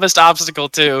the dumbest obstacle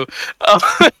too.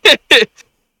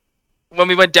 When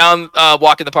we went down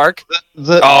walk in the park.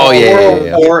 The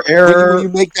yeah. 404 error. When you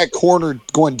make that corner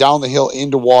going down the hill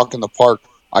into walk in the park,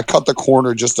 I cut the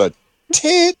corner just a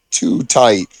tit too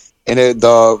tight, and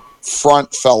the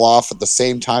front fell off at the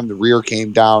same time the rear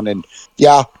came down, and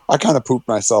yeah, I kind of pooped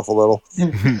myself a little.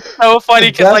 So funny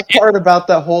The because best like part about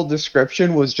that whole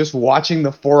description was just watching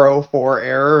the 404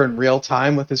 error in real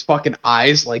time with his fucking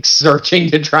eyes like searching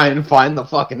to try and find the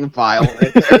fucking file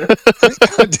right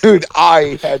there. Dude,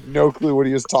 I had no clue what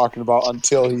he was talking about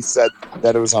until he said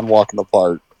that it was on Walk in the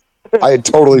Park. I had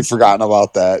totally forgotten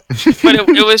about that. But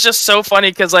it was just so funny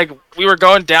because like we were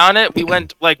going down it. We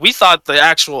went like we thought the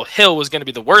actual hill was going to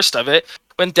be the worst of it.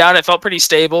 Went down it, felt pretty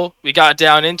stable. We got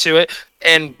down into it,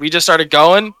 and we just started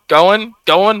going,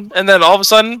 and then all of a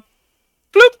sudden,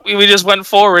 bloop, we just went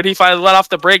forward. He finally let off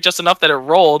the brake just enough that it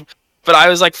rolled. But I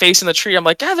was like facing the tree. I'm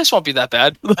like, this won't be that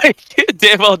bad. Like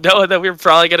damn well knowing that we were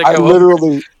probably gonna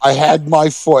go. I had my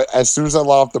foot as soon as I let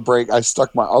off the brake. I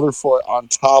stuck my other foot on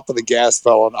top of the gas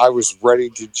pedal, and I was ready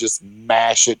to just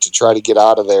mash it to try to get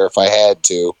out of there if I had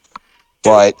to.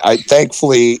 But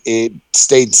thankfully it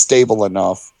stayed stable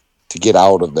enough to get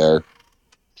out of there.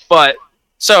 But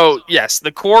so yes,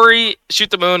 the quarry, Shoot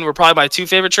the Moon were probably my two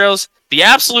favorite trails. The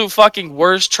absolute fucking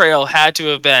worst trail had to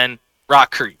have been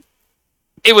Rock Creek.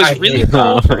 It was really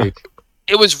cool.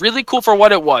 It was really cool for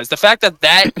what it was. The fact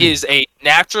that is a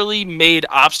naturally made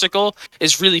obstacle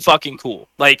is really fucking cool.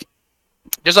 Like,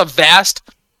 there's a vast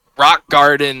rock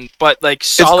garden, but like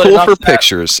solid. It's cool enough for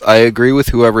pictures. I agree with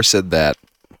whoever said that,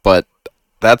 but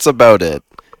that's about it.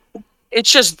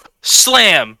 It's just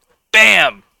slam,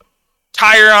 bam,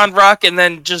 tire on rock, and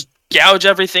then just gouge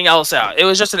everything else out. It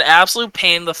was just an absolute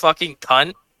pain in the fucking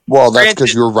cunt. Well, that's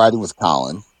because you were riding with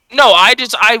Colin. No,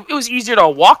 it was easier to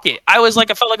walk it. I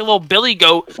felt like a little billy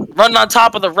goat running on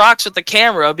top of the rocks with the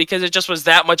camera because it just was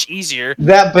that much easier.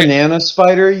 That banana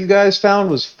spider you guys found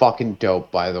was fucking dope,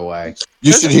 by the way.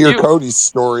 You should hear Cody's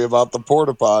story about the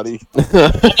porta potty.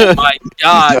 Oh my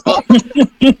god.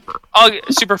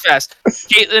 Super fast.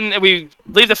 Caitlin, we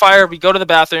leave the fire, we go to the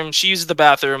bathroom, she uses the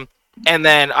bathroom, and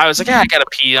then I was like, I gotta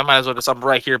pee. I'm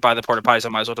right here by the porta potty, so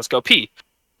I might as well just go pee.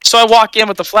 So I walk in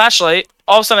with the flashlight.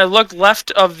 All of a sudden, I look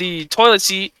left of the toilet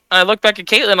seat, and I look back at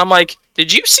Caitlin. I'm like,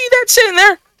 did you see that sitting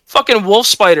there? Fucking wolf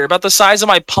spider, about the size of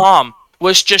my palm,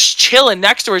 was just chilling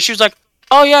next to her. She was like,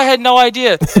 oh yeah, I had no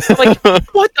idea. I'm like,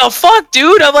 what the fuck,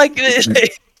 dude? I'm like,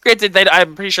 granted,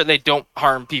 I'm pretty sure they don't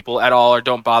harm people at all or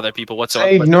don't bother people whatsoever.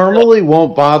 They normally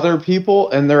won't bother people,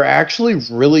 and they're actually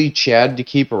really chad to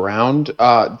keep around.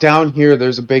 Down here,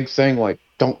 there's a big thing, like,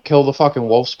 don't kill the fucking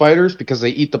wolf spiders because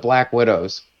they eat the black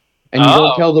widows. And you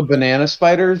don't kill the banana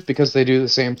spiders because they do the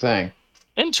same thing.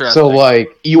 Interesting. So, like,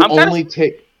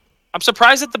 I'm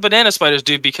surprised that the banana spiders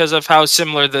do because of how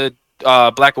similar the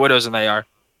black widows and they are.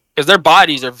 Because their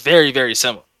bodies are very, very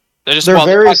similar. They're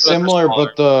very similar,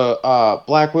 but the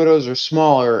black widows are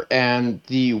smaller, and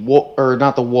the wolf, or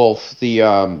not the wolf,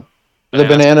 the The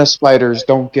banana spiders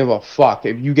don't give a fuck.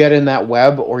 If you get in that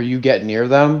web or you get near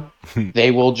them,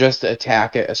 they will just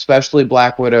attack it, especially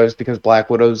black widows, because black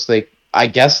widows, I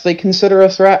guess they consider a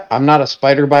threat. I'm not a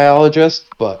spider biologist,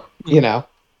 but,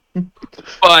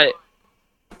 But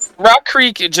Rock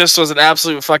Creek just was an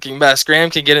absolute fucking mess.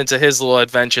 Graham can get into his little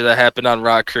adventure that happened on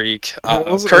Rock Creek. It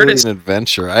wasn't really Curtis, an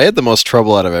adventure. I had the most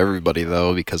trouble out of everybody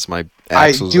though because my I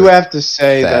axles do are have to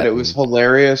say that fat it was and-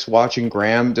 hilarious watching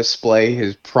Graham display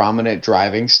his prominent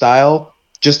driving style.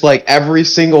 Just like every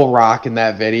single rock in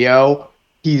that video,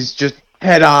 he's just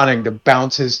head-oning to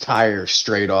bounce his tires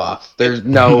straight off. There's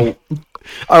no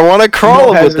I want to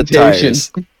crawl no him with the hesitation.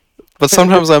 tires, but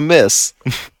sometimes I miss.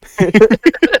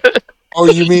 Oh,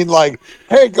 you mean like,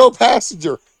 hey, go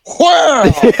passenger.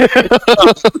 Wow.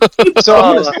 So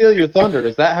I'm gonna steal your thunder.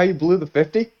 Is that how you blew the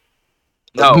 50?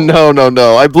 no.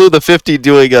 No. I blew the 50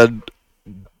 doing a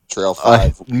Trail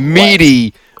 5.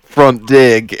 meaty front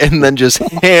dig and then just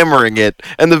hammering it.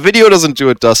 And the video doesn't do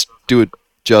it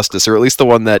justice, or at least the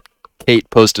one that Kate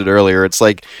posted earlier. It's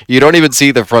like you don't even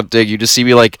see the front dig. You just see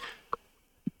me like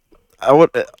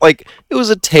it was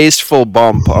a tasteful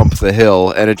bump up the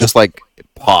hill, and it just like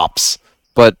pops.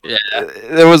 But Yeah.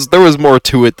 there was more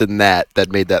to it than that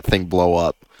made that thing blow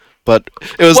up. But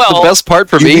it was the Well, best part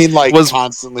for You me mean like was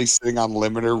constantly sitting on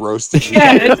limiter roasting?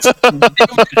 Yeah,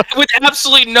 with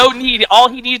absolutely no need. All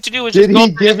he needed to do was Did just go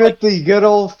he give it the good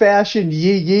old-fashioned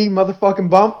yee motherfucking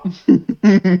bump?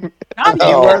 Not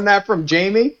You No. learned that from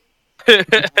Jamie?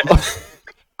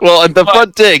 well, at the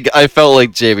front dig, I felt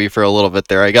like Jamie for a little bit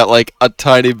there. I got like a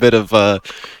tiny bit of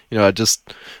just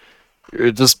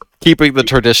keeping the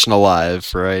tradition alive,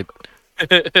 right?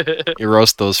 You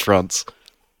roast those fronts.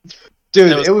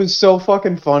 Dude, it was so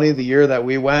fucking funny the year that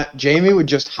we went. Jamie would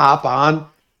just hop on,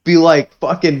 be like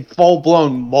fucking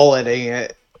full-blown mulleting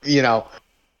it,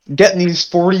 getting these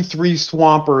 43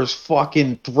 swampers,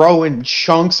 fucking throwing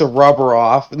chunks of rubber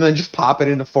off, and then just pop it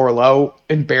into 4-low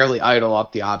and barely idle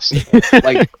up the obstacle.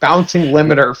 Like bouncing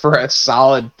limiter for a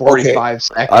solid 45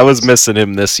 seconds. I was missing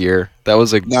him this year. That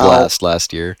was a Now- blast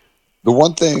last year. The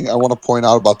one thing I want to point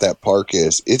out about that park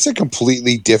is it's a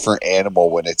completely different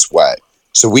animal when it's wet.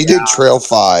 So we did Trail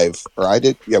 5,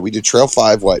 we did Trail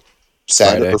 5,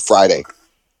 Saturday or Friday.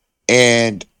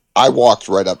 And I walked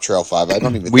right up Trail 5. I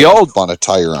don't even think I spun a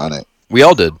tire on it. We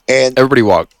all did. And Everybody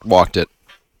walked it.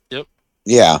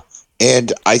 yeah.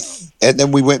 And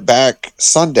then we went back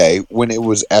Sunday when it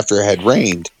was after it had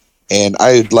rained, and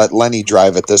I had let Lenny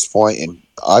drive at this point, and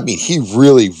I mean he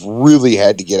really, really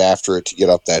had to get after it to get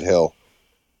up that hill.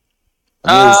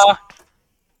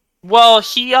 Well,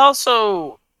 he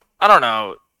also, I don't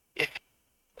know.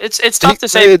 It's tough to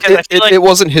say because I feel like it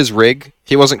wasn't his rig.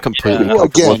 He wasn't completely Well,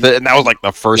 comfortable again, with it, and that was like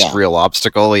the first real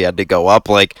obstacle he had to go up.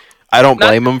 Like, I don't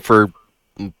blame him for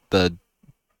the.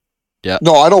 Yeah.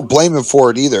 No, I don't blame him for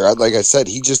it either. Like I said,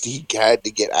 he had to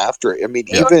get after it. I mean,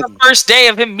 it was the first day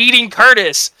of him meeting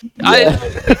Curtis. Yeah.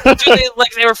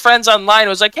 They were friends online. It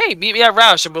was like, hey, meet me at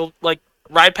Rausch, and we'll like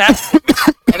ride past.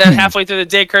 And then halfway through the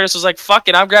day, Curtis was like, "Fuck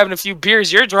it, I'm grabbing a few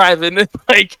beers. You're driving."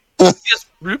 Like, just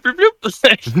bloop, bloop,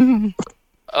 bloop.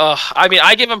 I mean,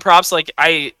 I give him props. Like,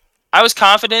 I was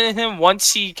confident in him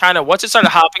once it started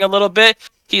hopping a little bit.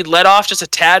 He let off just a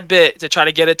tad bit to try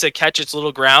to get it to catch its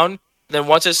little ground. Then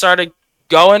once it started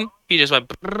going, he just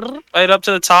went right up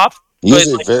to the top. He's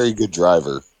a very good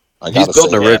driver. He's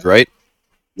building a rig, right?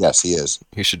 Yes, he is.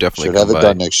 He should definitely have come it by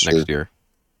done next year.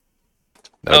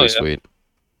 That'd be sweet.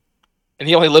 And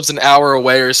he only lives an hour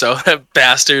away or so. That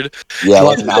bastard. Yeah,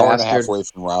 like an hour and a half away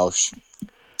from Rausch.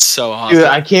 So awesome. Dude,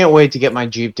 I can't wait to get my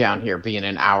Jeep down here, being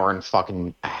an hour and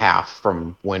fucking a half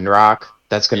from Windrock.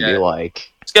 That's gonna be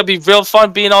like. It's gonna be real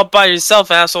fun being all by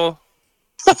yourself, asshole.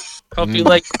 Hope you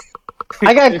like.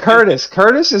 I got Curtis.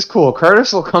 Curtis is cool.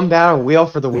 Curtis will come down and wheel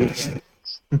for the weekend.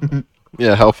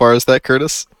 Yeah, how far is that,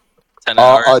 Curtis? 10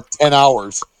 hours. 10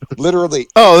 hours. Literally.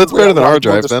 Oh, that's better than our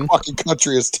drive this then. Fucking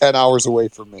country is 10 hours away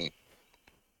from me.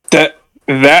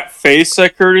 That face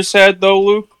that Curtis had though,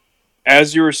 Luke,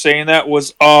 as you were saying that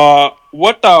was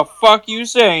what the fuck you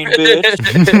saying,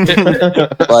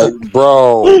 bitch? Like,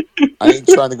 bro, I ain't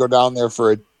trying to go down there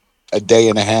for a day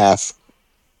and a half.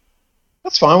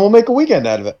 That's fine. We'll make a weekend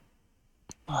out of it.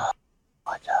 Oh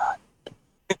my god.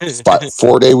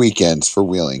 4-day weekends for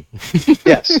wheeling.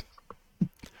 Yes.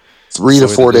 3 to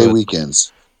So 4 day do it.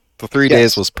 weekends. The 3 Yes.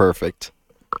 days was perfect.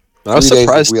 I was 3 days of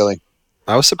surprised. wheeling.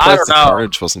 I was I surprised don't the know.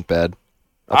 carnage wasn't bad.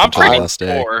 Up I'm until the pretty last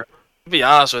day. sore. To be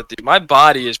honest with you, my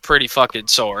body is pretty fucking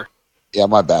sore. Yeah,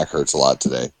 my back hurts a lot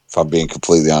today. If I'm being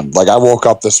completely honest, like I woke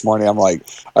up this morning,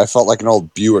 I felt like an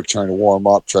old Buick trying to warm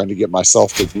up, trying to get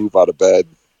myself to move out of bed.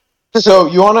 So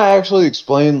you want to actually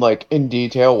explain, like, in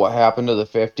detail what happened to the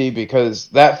 50? Because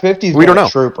that 50's We been don't a know.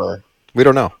 trooper. We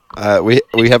don't know.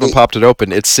 We haven't It- popped it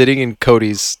open. It's sitting in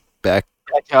Cody's Backyard.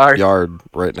 backyard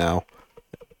right now.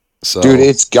 So Dude,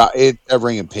 it's got it. That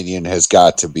ring pinion has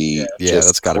got to be yeah, that's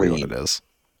just got to be what clean. it is.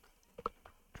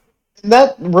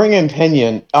 That ring and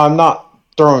pinion, I'm not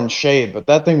throwing shade, but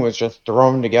that thing was just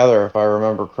thrown together, if I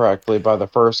remember correctly, by the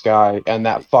first guy, and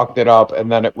that fucked it up,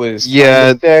 and then it was kind Yeah,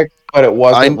 of thick, but it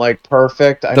wasn't, I like,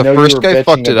 perfect. I the know you first were guy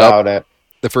fucked bitching it up. about it.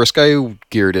 The first guy who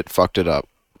geared it fucked it up.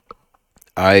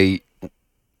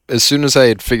 As soon as I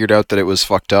had figured out that it was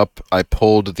fucked up, I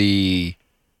pulled the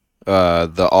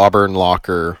Auburn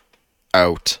locker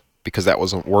out because that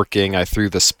wasn't working. I threw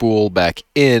the spool back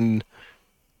in,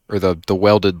 or the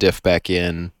welded diff back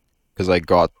in, because I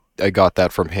got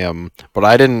that from him. But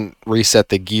I didn't reset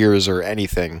the gears or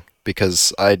anything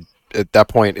because at that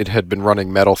point it had been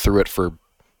running metal through it for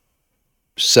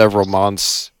several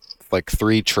months, like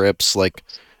 3 trips. Like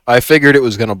I figured it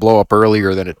was gonna blow up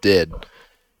earlier than it did.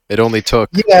 It only took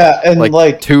Yeah, and, like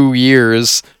like, 2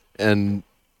 years and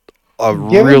a given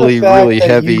the really, fact really that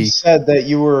you heavy. said that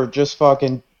you were just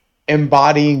fucking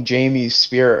embodying Jamie's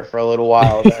spirit for a little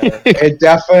while there, it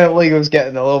definitely was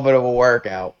getting a little bit of a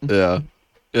workout. Yeah.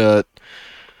 Uh,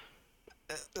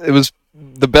 it was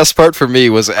the best part for me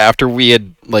was after we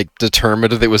had like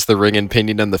determined that it was the ring and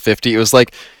pinion and the 50. It was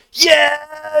like, yeah,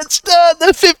 it's done. The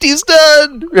 50's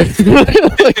done.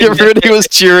 Like everybody was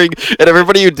cheering, and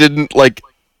everybody who didn't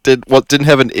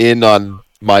have an in on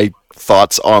my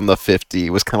thoughts on the 50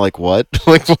 was kind of like, what?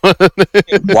 Like what?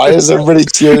 Why is everybody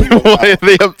cheering?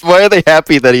 Why are they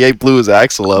happy that he blew his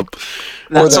axle up?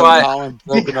 Or That's that why. Colin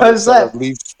broke another Because set of that-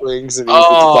 leaf springs and he was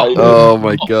Oh. excited. Oh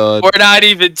my god. We're not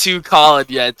even too Colin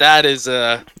yet. That is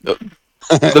The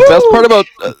best part about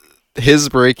his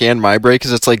break and my break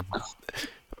is it's like,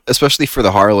 especially for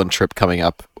the Harlan trip coming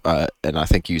up, and I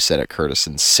think you said it, Curtis,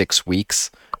 in 6 weeks,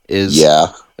 is Yeah.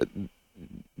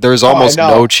 there's Oh, I almost know.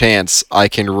 no chance I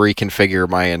can reconfigure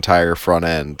my entire front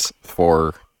end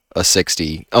for a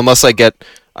 60 unless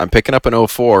I'm picking up an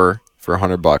 04 for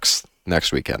 $100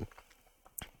 next weekend.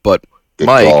 But Good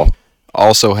Mike call.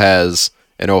 also has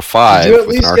an Did 05 you at with an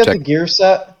least get the Arctic. gear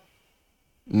set?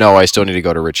 No, I still need to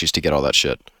go to Richie's to get all that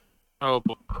shit. oh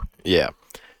boy. Yeah.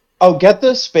 Oh, get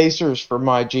the spacers for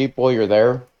my Jeep while you're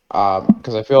there,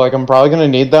 because I feel like I'm probably gonna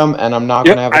need them, and I'm not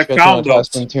Yep, gonna have I a shit ton found of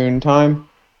test those. and tune time.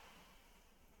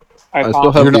 I I still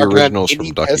found have You're the not gonna have originals any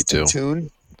from Ducky test too. and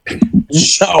tune?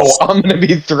 No, I'm gonna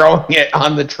be throwing it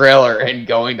on the trailer and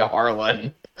going to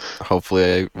Harlan.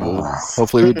 Hopefully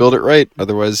we build it right.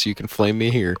 Otherwise you can flame me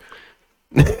here.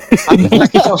 I'm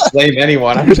not gonna blame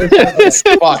anyone. I'm just gonna be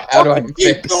like, fuck, how do I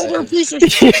fix builder this? piece of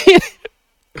shit.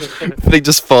 Thing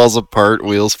just falls apart,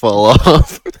 wheels fall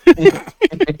off.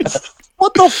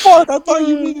 What the fuck? I thought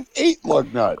you needed 8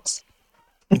 lug nuts.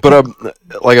 But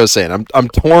like I was saying, I'm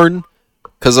torn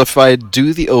because if I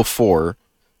do the 04,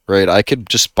 right, I could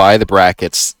just buy the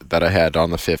brackets that I had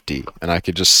on the 50, and I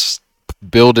could just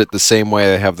build it the same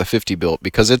way I have the 50 built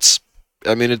because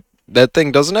that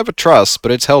thing doesn't have a truss,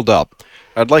 but it's held up.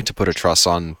 I'd like to put a truss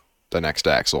on the next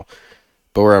axle.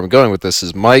 But where I'm going with this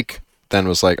is Mike then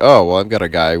was like, oh, well, I've got a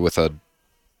guy with a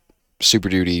Super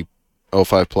Duty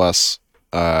 05 Plus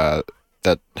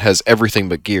that has everything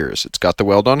but gears. It's got the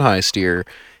weld-on high steer.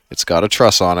 It's got a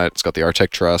truss on it. It's got the Artec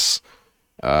truss.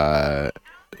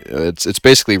 It's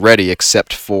basically ready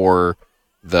except for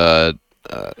the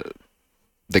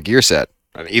gear set.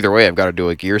 And either way, I've got to do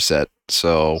a gear set.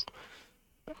 So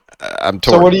I'm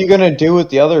torn. So what are you gonna do with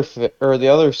the other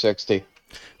 60?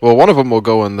 Well, one of them will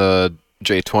go in the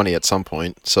J20 at some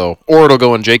point. So, or it'll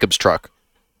go in Jacob's truck,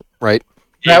 right?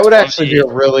 That would actually be a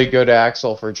really good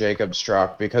axle for Jacob's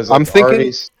truck because I'm it's thinking-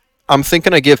 already. I'm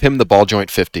thinking I give him the ball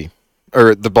joint 50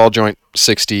 or the ball joint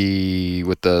 60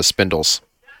 with the spindles.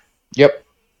 Yep.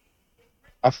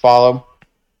 I follow.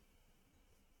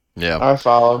 Yeah. I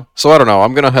follow. So I don't know.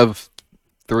 I'm gonna have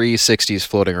 3 60s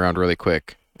floating around really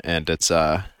quick, and it's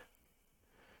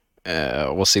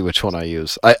we'll see which one I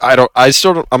use.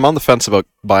 I'm on the fence about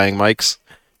buying Mike's.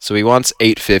 So he wants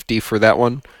 850 for that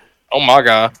one. Oh my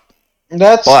god.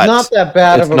 That's But not that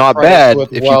bad It's of a not price bad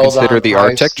with if you consider weld-on the high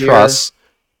Arctic steer truss,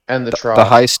 and the truss. the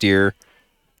high steer.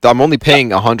 I'm only paying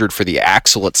 100 for the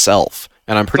axle itself,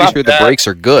 and I'm pretty not sure the bad. brakes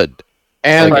are good.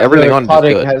 and like, everything the on it is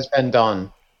cutting good. has been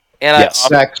done. And Yes.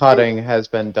 That cutting has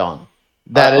been done.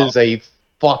 That Uh-oh. is a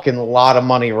fucking lot of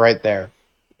money right there.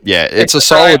 Yeah, it's a I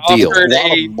solid deal. offered A lot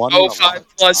of a money and a lot 05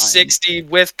 of plus time. 60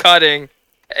 with cutting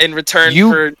in return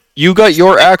You- for You got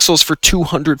your axles for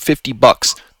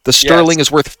 $250. The Sterling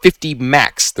is worth 50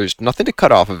 max. There's nothing to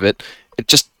cut off of it. It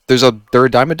just they're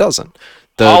a dime a dozen.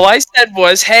 All I said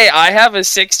was, hey, I have a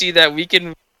 60 that we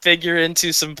can figure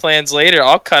into some plans later.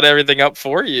 I'll cut everything up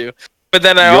for you. But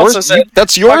then I also said,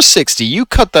 that's your 60. You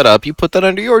cut that up. You put that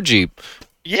under your Jeep.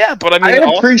 yeah, but I I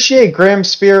mean, appreciate Graham's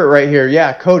spirit right here.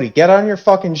 Yeah, Cody, get on your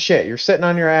fucking shit. You're sitting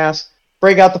on your ass.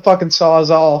 Break out the fucking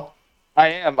sawzall. I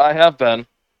have been.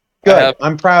 Good.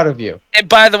 I'm proud of you. And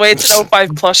by the way, it's an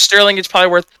 05 plus Sterling. It's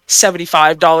probably worth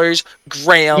 $75.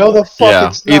 Graham. No, the fuck Yeah,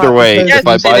 it's not. either way, because if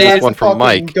I you buy had this to one from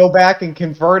fucking Mike, go back and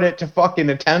convert it to fucking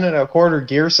a 10 and a quarter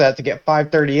gear set to get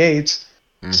 538s.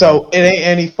 So it ain't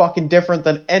any fucking different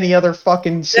than any other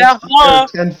fucking 60 or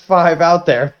 10.5 out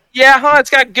there. Yeah,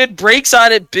 It's got good brakes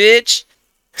on it, bitch.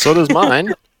 so does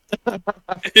mine. What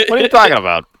are you talking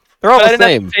about? They're all But the I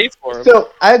didn't have same. to pay for 'em. So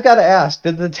I've got to ask,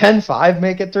 did the 10.5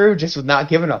 make it through just with not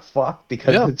giving a fuck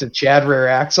because Yeah. it's a Chad rear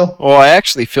axle? Well, I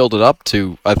actually filled it up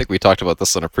to. I think we talked about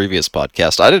this on a previous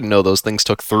podcast. I didn't know those things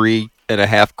took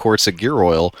 3.5 quarts of gear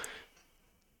oil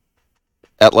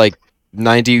at like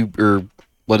 90 or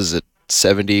what is it,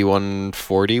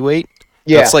 7140 weight?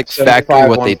 Yeah, That's like 75, factory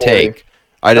what they 140. take.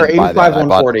 I Or didn't buy 85, that.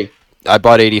 140. I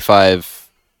bought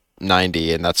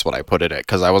 8590, and that's what I put in it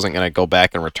because I wasn't gonna go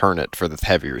back and return it for the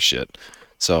heavier shit.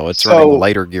 So it's running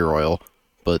lighter gear oil.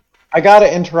 But I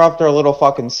gotta interrupt our little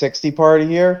fucking 60 party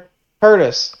here.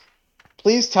 Curtis,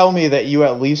 please tell me that you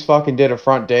at least fucking did a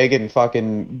front dig and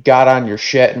fucking got on your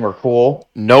shit and were cool.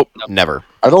 nope, never.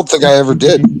 I don't think I ever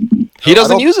did. He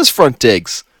doesn't use his front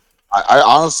digs. I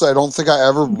honestly, I don't think I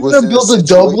ever I'm was gonna in build a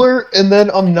doubler and then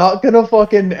I'm not gonna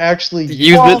fucking actually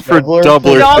Use it for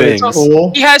doubler No, things.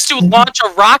 Cool. He has to launch a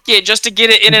rocket just to get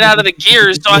it in and out of the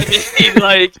gears. So I mean,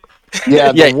 like,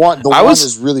 Yeah, Yeah, the one I was-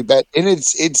 is really bad, and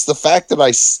it's the fact that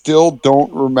I still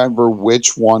don't remember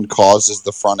which one causes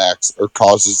the front axle or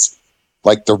causes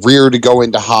like the rear to go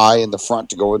into high and the front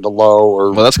to go into low,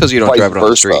 or Well, that's because you don't vice drive it on the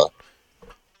versa. street.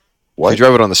 What? If you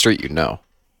drive it on the street, you know,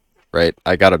 right?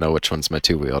 I gotta know which one's my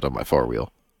 2-wheeled and my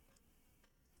 4-wheel.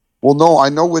 Well, no, I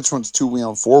know which one's 2-wheel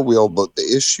and 4-wheel, but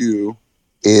the issue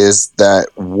is that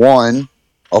one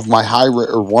of my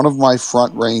one of my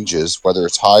front ranges, whether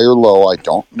it's high or low, I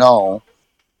don't know,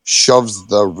 shoves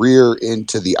the rear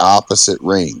into the opposite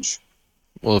range.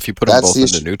 Well, if you put them That's both the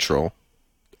into issue. neutral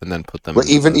and then put them, But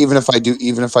into even if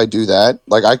I do that,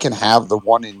 like I can have the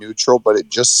one in neutral, but it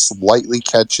just slightly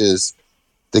catches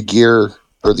the gear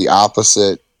or the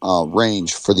opposite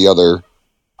range for the other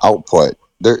output.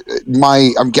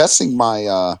 I'm guessing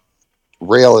my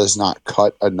rail is not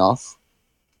cut enough,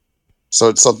 so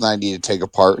it's something I need to take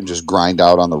apart and just grind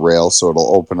out on the rail so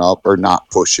it'll open up or not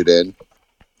push it in.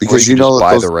 Because you know, that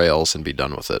buy those, the rails and be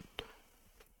done with it.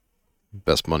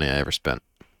 Best money I ever spent.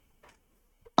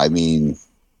 I mean,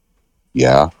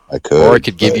 yeah, I could. Or I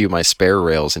could give you my spare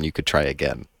rails and you could try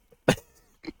again.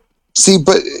 See,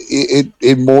 but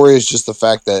it more is just the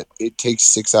fact that it takes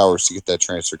 6 hours to get that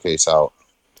transfer case out.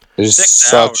 It is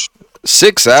 6 hours. such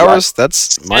 6 hours?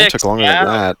 Mine took 6 longer than hours.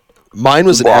 that. Mine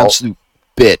was an Well- absolute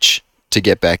bitch to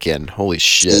get back in. Holy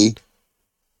shit. See?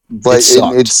 But It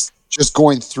sucked. it's just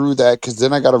going through that because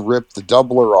then I got to rip the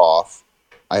doubler off.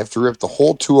 I have to rip the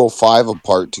whole 205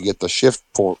 apart to get the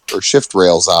shift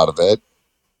rails out of it.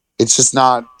 It's just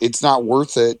not. It's not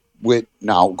worth it.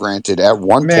 Now, granted, at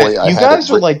one Man, point I you had guys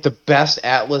it are like the best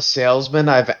Atlas salesman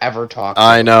I've ever talked to.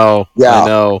 I know. Yeah. I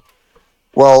know.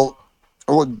 Well,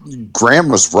 Graham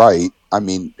was right. I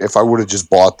mean, if I would have just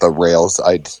bought the rails,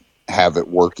 I'd have it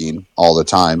working all the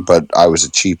time. But I was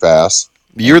a cheap ass.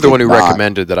 You're the did one who not-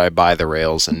 recommended that I buy the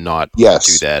rails and not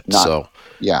Yes, do that. not- So,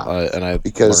 Yeah, and I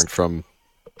because- learned from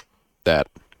that.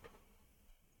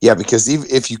 yeah. Because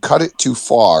if you cut it too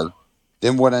far,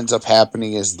 then what ends up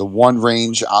happening is the one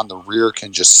range on the rear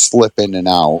can just slip in and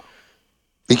out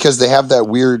because they have that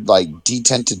weird like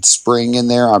detented spring in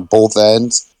there on both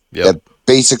ends. Yep. That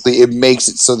basically it makes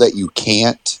it so that you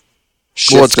can't.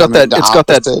 Well, it's got them that. into It's got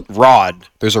that opposite. rod.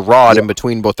 There's a rod Yeah. in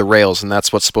between both the rails, and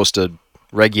that's what's supposed to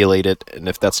regulate it. And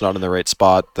if that's not in the right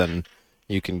spot, then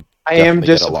you can. I am definitely get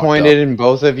it locked disappointed up. in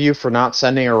both of you for not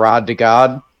sending a rod to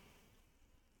God.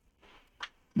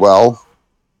 Well,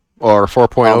 Our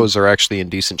 4.0s are actually in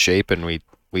decent shape, and we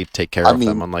take care I of mean,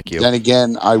 them, unlike you. then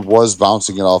again, I was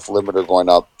bouncing it off limiter going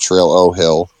up Trail O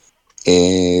Hill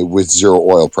with zero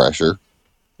oil pressure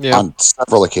Yeah. on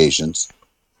several occasions.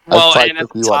 well, I've tried and at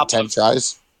took me the what top 10 of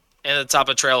tries.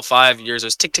 Trail 5, yours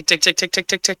was tick tick tick tick tick tick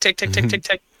tick tick tick tick tick tick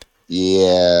tick.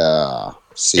 Yeah.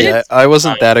 See, Yeah, I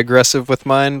wasn't that aggressive with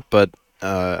mine, but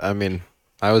I mean,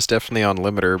 I was definitely on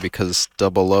limiter because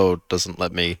double load doesn't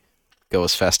let me go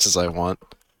as fast as I want.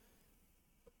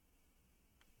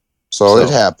 so it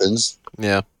so- happens.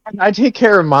 Yeah, I take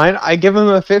care of mine. I give him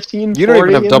a 15, you don't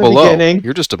even 40 have in double the low. beginning.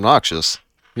 You're just obnoxious.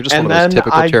 You're just And one of those then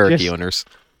typical I Cherokee just- owners.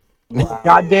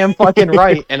 Goddamn fucking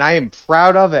right, and I am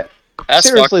proud of it. That's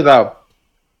Seriously though,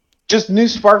 just new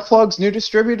spark plugs, new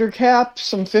distributor cap,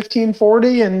 some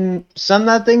 1540, and send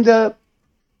that thing to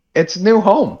its new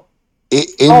home.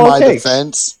 In all it my takes.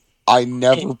 defense, I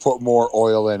never put more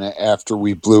oil in it after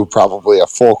we blew probably a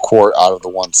full quart out of the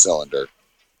one cylinder.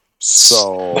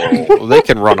 So Well, they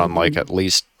can run on like at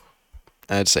least.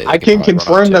 I'd say they I can probably run on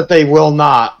confirm two. that they will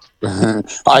not.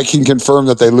 I can confirm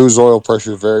that they lose oil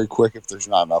pressure very quick if there's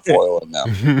not enough oil in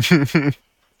them.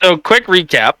 So, quick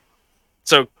recap.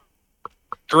 So,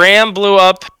 Graham blew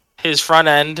up his front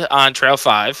end on Trail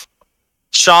 5.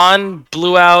 Sean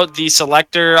blew out the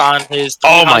selector on his.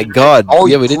 Oh my 300. god! Oh,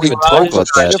 Yeah, we didn't even talk about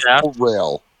that. Shaft.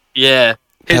 Rail. Yeah.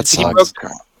 That He sucks.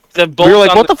 broke the We bolt were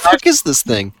like, on "What the drive- fuck is this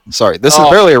thing?" Sorry, this Oh. is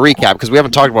barely a recap because we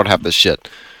haven't talked about half this shit.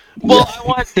 Well, I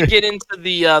wanted to get into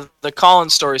the Colin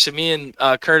story so me and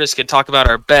Curtis could talk about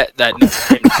our bet that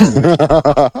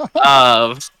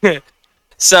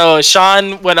so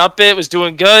Sean went up it, was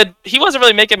doing good. He wasn't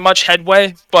really making much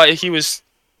headway, but he was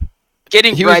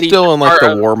getting He was ready. still in like for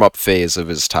the a- warm up phase of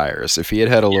his tires. If he had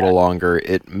had a little longer,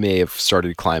 it may have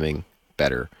started climbing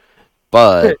better.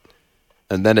 But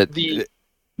and then the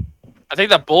I think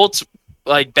the bolts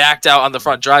like backed out on the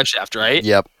front drive shaft, right?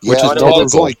 yep, Yeah, which is no, there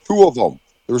was typical. only two of them.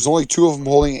 There was only two of them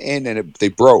holding it in, and they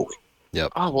broke.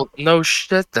 Oh well, no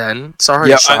shit then. Sorry,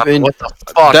 Yeah, Sean. I mean, what the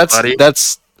fuck, buddy?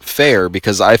 that's fair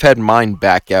because I've had mine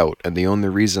back out, and the only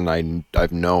reason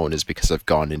I've known is because I've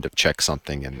gone in to check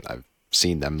something and I've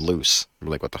seen them loose. I'm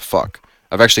like, what the fuck?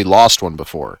 I've actually lost one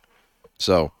before,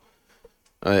 so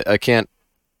I can't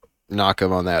knock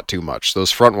him on that too much.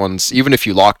 Those front ones, even if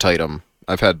you Loctite them,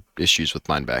 I've had issues with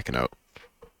mine backing out.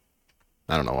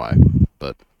 I don't know why,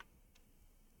 but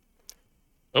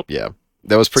Nope. yeah,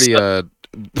 that was pretty.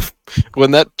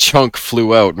 When that chunk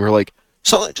flew out, and we were like,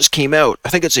 something just came out. I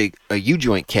think it's a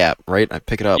U-joint cap, right? I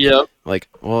pick it up. Yep. Like,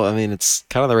 well, I mean, it's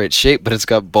kind of the right shape, but it's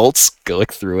got bolts going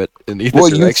through it in either Well,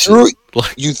 direction.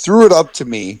 you threw it up to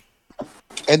me,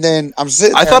 and then I'm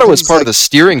sitting. I there, thought it and was he's part like, of the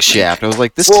steering shaft. I was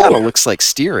like, this Well- kind of looks like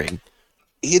steering.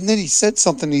 And then he said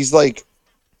something. He's like,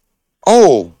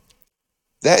 "Oh,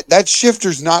 that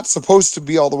shifter's not supposed to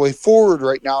be all the way forward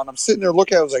right now." And I'm sitting there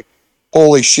looking. I was like,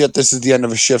 "Holy shit! This is the end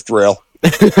of a shift rail."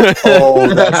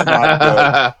 Oh, that's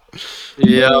not good.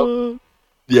 Yep.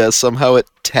 Yeah, somehow it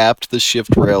tapped the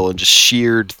shift rail and just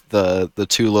sheared the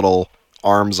two little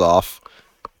arms off.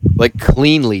 Like,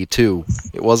 cleanly, too.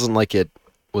 It wasn't like it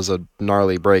was a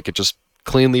gnarly break. It just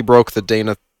cleanly broke the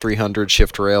Dana 300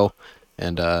 shift rail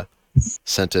and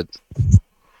sent it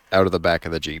out of the back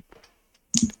of the Jeep.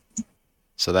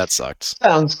 So that sucks.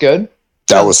 Sounds good.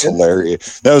 That was Sounds good.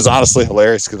 hilarious. That was honestly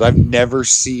hilarious because I've never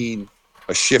seen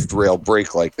a shift rail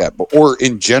break like that, or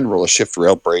in general a shift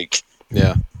rail break.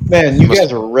 Yeah. Man, you Must-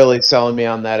 guys are really selling me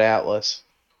on that Atlas.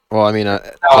 Well, I mean, Oh,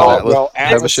 Well,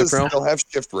 have a Atlases shift rail? still have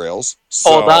shift rails.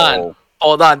 Hold so-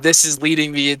 Hold on. This is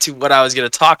leading me into what I was going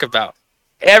to talk about.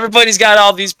 Everybody's got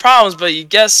all these problems, but you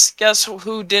guess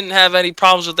who didn't have any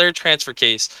problems with their transfer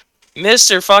case?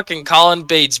 Mr. fucking Colin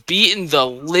Bates beating the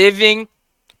living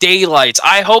daylights.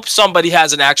 I hope somebody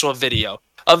has an actual video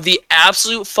of the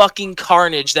absolute fucking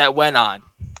carnage that went on.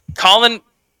 Colin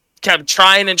kept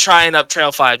trying up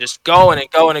Trail 5, just going and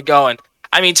going and going.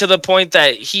 I mean, to the point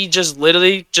that he just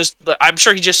literally I'm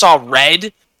sure he just saw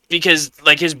red because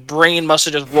like his brain must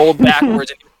have just rolled backwards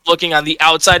and he was looking on the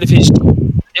outside of his.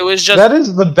 It was just That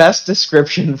is the best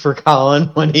description for Colin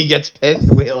when he gets pissed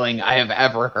wheeling I have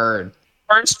ever heard.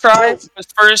 first try, his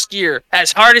first gear.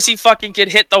 As hard as he fucking could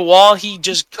hit the wall, he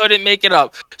just couldn't make it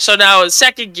up. So now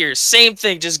second gear, same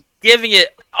thing, just giving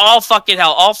it all fucking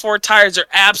hell. All four tires are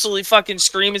absolutely fucking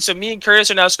screaming. So me and Curtis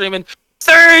are now screaming,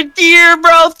 third gear,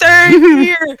 bro, third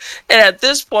gear. And at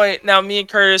this point, now me and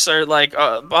Curtis are like,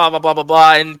 blah blah blah blah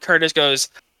blah. And Curtis goes,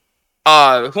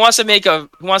 who wants to make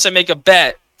a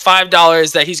bet?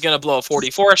 $5 that he's gonna blow a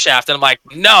 44 shaft, and I'm like,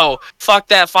 no, fuck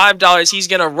that $5. He's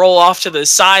gonna roll off to the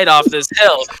side off this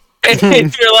hill, and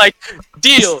you're like,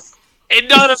 deal. And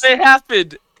none of it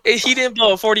happened. And he didn't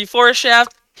blow a 44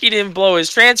 shaft. He didn't blow his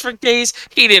transfer case.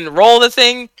 He didn't roll the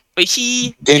thing, but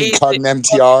he Didn't cut an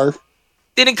MTR.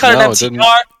 Didn't cut No, an it didn't.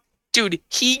 MTR. Dude,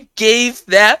 he gave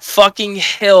that fucking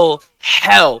hill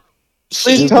hell.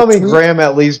 Please tell me Graham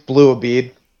at least blew a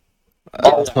bead.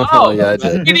 Oh, yeah, I we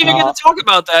did. didn't even get to talk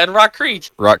about that in Rock Creek.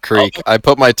 Rock Creek. I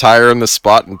put my tire in the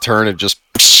spot and turned and just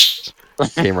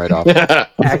came right off.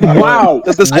 Wow.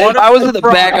 I was in the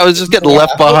back. I was just getting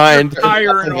left behind.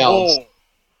 Tire in a Nothing else. hole.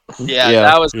 Yeah,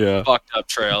 that was a fucked up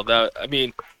trail. That I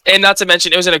mean, and not to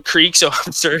mention it was in a creek, so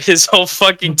I'm sure his whole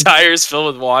fucking tires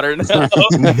filled with water now.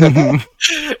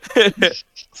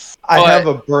 I But- have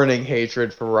a burning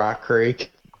hatred for Rock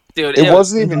Creek. Dude, It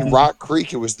wasn't even Rock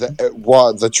Creek. It was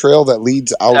the trail that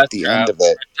leads out Death the Trap. end of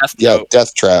it. Death Yeah, Note.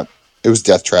 Death Trap. It was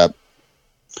Death Trap.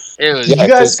 It was. Did Yeah, you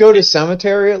guys 'cause- go to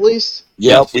Cemetery at least?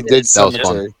 Yep, Yes, we it did That was fun.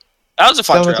 Cemetery. That was a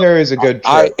fun Cemetery is a good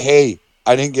I trip.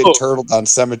 didn't get Oh. turtled on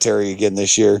Cemetery again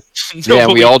this year. trail. Yeah,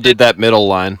 No, we all did that middle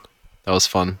line. That was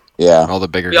fun. Yeah, All the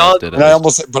bigger We guys all- did and I it.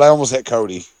 almost hit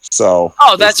Cody. So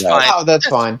Oh, there's that's that. fine. Oh, that's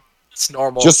fine. It's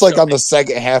normal. Just like on the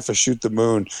second half of Shoot the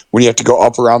Moon, when you have to go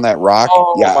up around that rock.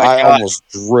 Oh Yeah, my I God. almost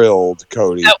drilled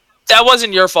Cody. That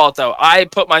wasn't your fault though. I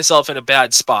put myself in a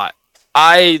bad spot.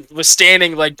 I was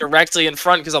standing like directly in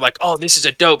front because I'm like, oh, this is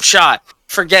a dope shot.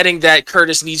 Forgetting that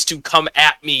Curtis needs to come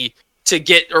at me to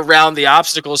get around the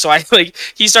obstacle. So I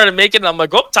he started making it. I'm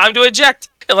like, oh, time to eject.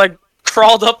 And like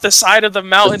crawled up the side of the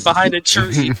mountain behind a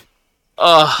tree.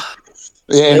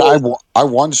 And I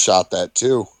one shot that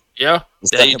too. Yeah.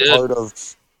 The Yeah, you second did. part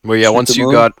of Well, yeah. Shoot Once the you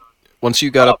Moon?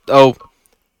 got up. Oh,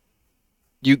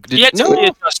 you did. You had to No,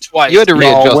 readjust twice. you had to No,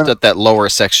 readjust when- at that lower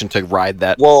section to ride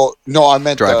that. well, no, I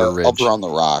meant Driver the Ridge. up around the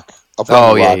rock. Up around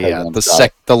Oh the yeah, rock, I yeah. one The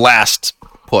shot. the last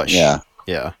push. Yeah,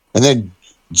 Yeah. and then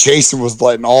Jason was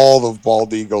letting all the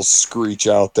bald eagles screech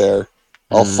out there.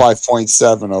 All Mhm.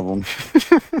 5.7 of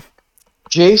them.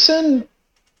 Jason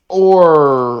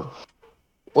or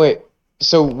wait,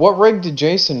 so what rig did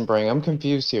Jason bring? I'm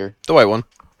confused here. The white one.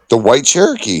 The white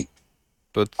Cherokee.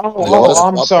 But Oh,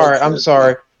 I'm Up sorry. like I'm Cherokee.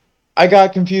 sorry. I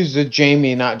got confused with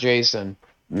Jamie, not Jason.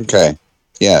 Okay.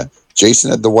 Yeah.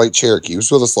 Jason had the white Cherokee. He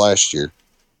was with us last year.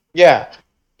 Yeah.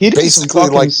 He did some Basically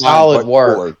fucking like mine, solid but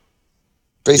work. cooler.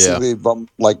 Basically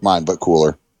like mine, but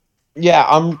cooler. Yeah,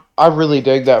 I really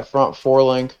dig that front four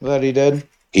link that he did.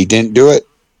 He didn't do it.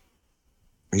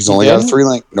 He's He only got a didn't?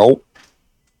 3-link. Nope.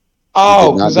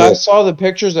 Oh, did not because do I it. saw the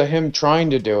pictures of him trying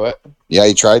to do it. Yeah,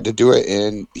 he tried to do it,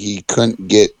 and he couldn't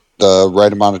get the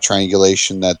right amount of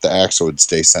triangulation that the axle would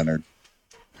stay centered.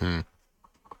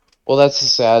 Well, that's a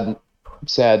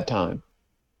sad time.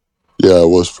 Yeah, it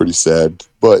was pretty sad,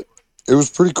 but it was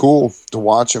pretty cool to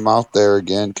watch him out there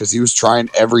again because he was trying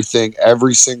everything,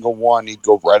 every single one. He'd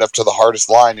go right up to the hardest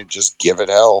line and just give it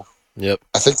hell. yep.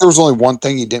 I think there was only one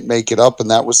thing he didn't make it up,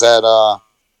 and that was that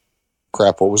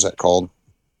crap. What was that called?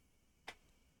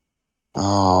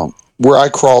 Where I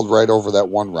crawled right over that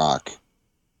one rock.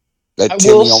 That I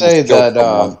Timmy will almost say killed that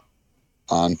someone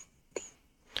on.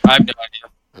 I have no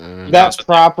idea. that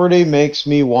property makes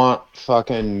me want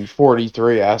fucking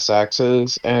 43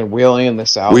 SXs and wheeling in the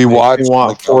south. We makes watched me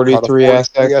want Miguel cut a 43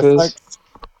 SXs.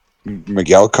 SX.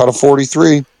 Miguel cut a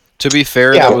 43. To be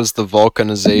fair, Yeah. that was the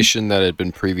vulcanization that had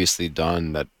been previously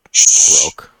done that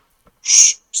broke.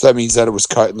 Shh. So that means that it was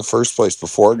cut in the first place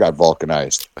before it got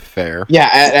vulcanized. Fair. Yeah,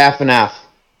 at F&F.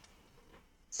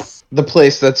 The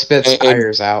place that spits And-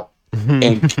 tires out.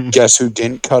 And guess who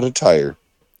didn't cut a tire?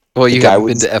 Well, The you guy haven't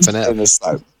with been to F and in F. his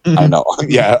side. I know.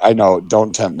 Yeah, I know.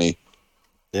 Don't tempt me.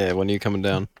 Yeah, when are you coming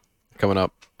down? Coming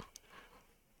up.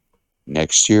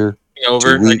 Next year,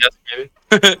 Over, Do we- I guess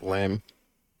maybe. Lame.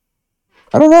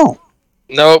 I don't know.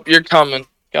 Nope, you're coming.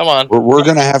 Come on. We're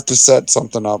gonna have to set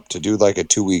something up to do like a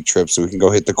 2-week trip so we can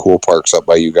go hit the cool parks up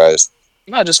by you guys.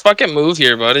 No, just fucking move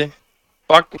here, buddy.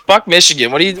 Fuck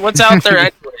Michigan. What's out there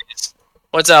anyways?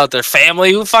 What's out there?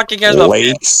 Family? Who fucking cares about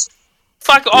Lakes.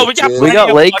 fuck? Oh, we got We We plenty got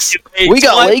of lakes. fucking We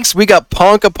got What? lakes. We got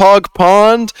Ponkapog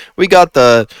Pond. We got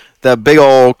the big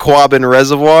old Quabbin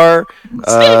Reservoir. You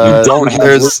don't have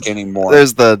there's Luke anymore.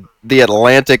 there's the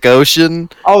Atlantic Ocean.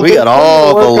 Oh, We there's got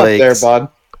all plenty the of work up there, lakes. bud.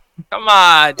 Come on.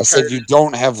 I said Curtis. you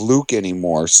don't have Luke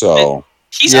anymore, so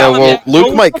He's Yeah, coming well, back.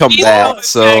 Luke might come He's back, coming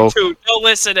so- back, too. Don't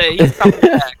listen to it. He's coming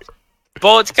back.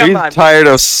 Bullets, come He's on. tired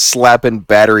of slapping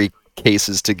battery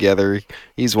cases together.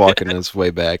 He's walking his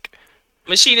way back.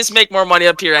 Machinists make more money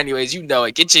up here anyways. You know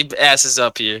it. Get your asses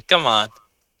up here. Come on.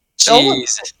 Oh,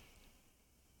 Jeez.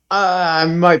 I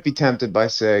might be tempted by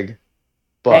Sig.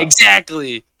 But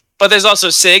Exactly. But there's also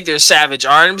SIG, there's Savage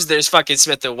Arms, there's fucking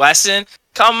Smith & Wesson.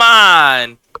 Come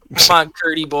on. Come on,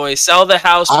 Curdy boy. Sell the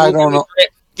house. I move don't in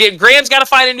with Graham's got to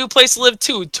find a new place to live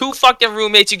too. 2 fucking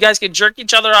roommates. You guys can jerk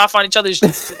each other off on each other's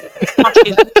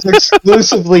fucking... it's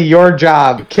exclusively your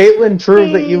job. Caitlin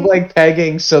proved that you like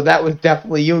pegging, so that was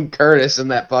definitely you and Curtis in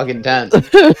that fucking tent.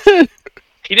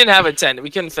 He didn't have a tent. We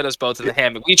couldn't fit us both in the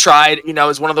hammock. We tried. You know,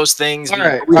 it's one of those things. All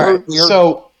right. we heard-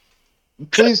 So,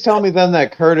 please tell me then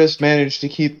that Curtis managed to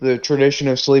keep the tradition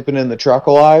of sleeping in the truck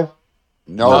alive.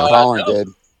 no, No. Colin did.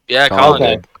 Yeah, Colin Colin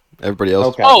Okay. did. Everybody else,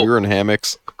 Okay. Oh. we were in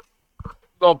hammocks.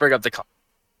 Won't bring up the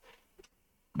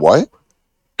What?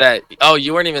 that. Oh,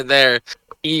 you weren't even there.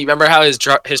 Remember how his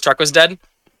truck was dead?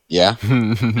 Yeah.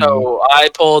 So I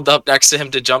pulled up next to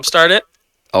him to jumpstart it.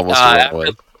 Almost Uh, ran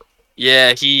away.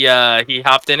 Yeah, he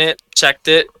hopped in it, checked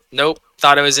it. Nope,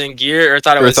 thought it was in gear, or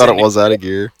thought it Or was thought in. it was out of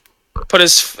gear.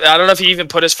 I don't know if he even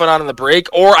put his foot on the brake,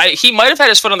 or he might have had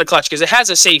his foot on the clutch because it has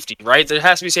a safety, right? There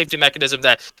has to be a safety mechanism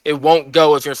that it won't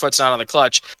go if your foot's not on the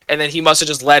clutch. And then he must have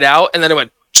just let out, and then it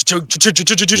went.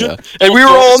 Yeah. And we were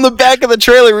all in the back of the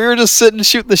trailer. We were just sitting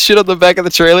shooting the shit on the back of the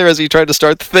trailer as he tried to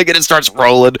start the thing, and it starts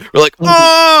rolling. We're like,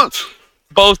 oh!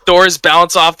 Both doors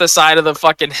bounce off the side of the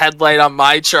fucking headlight on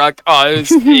my truck. Oh, it was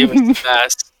the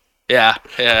best. Yeah.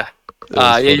 Yeah,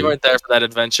 you weren't there for that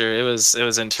adventure. It was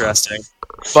interesting.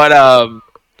 But what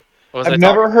was I I've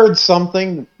never heard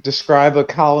something describe a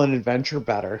Colin adventure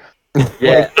better.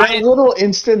 Yeah, Like, that little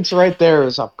instance right there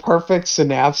is a perfect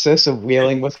synopsis of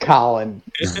wheeling with Colin.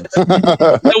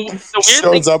 the weird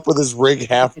Shows thing. up with his rig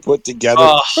half put together.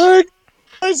 Oh. Hey,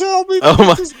 guys, help me Oh put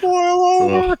my- this boil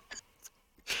over.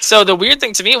 So the weird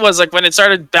thing to me was like when it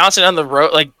started bouncing on the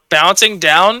road, like bouncing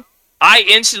down, I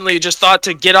instantly just thought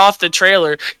to get off the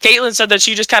trailer. Caitlin said that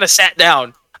she just kind of sat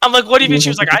down. I'm like, what do you mean? She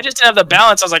was like, I just didn't have the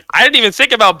balance. I was like, I didn't even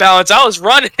think about balance. I was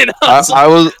running. I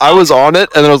was on it,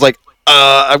 and then I was like,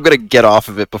 I'm gonna get off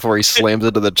of it before he slams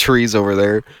into the trees over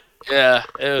there. Yeah,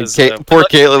 it was. Poor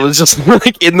Caitlin was just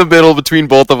like in the middle between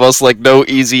both of us, like no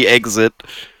easy exit.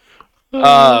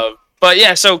 But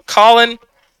yeah, so Colin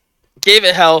gave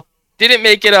it hell. Didn't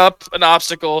make it up an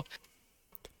obstacle.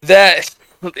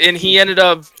 And he ended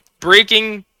up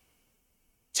breaking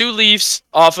 2 leaves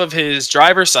off of his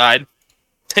driver's side.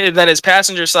 And then his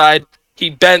passenger side, he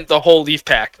bent the whole leaf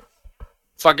pack.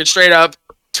 Fucking straight up.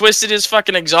 Twisted his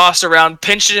fucking exhaust around,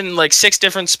 pinched it in like 6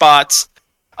 different spots.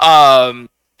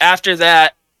 After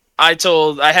that, I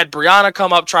had Brianna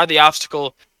come up, try the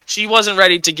obstacle. She wasn't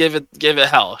ready to give it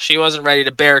hell. She wasn't ready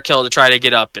to bear kill to try to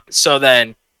get up it. So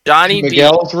then Johnny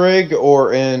Miguel's rig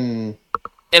or in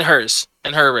in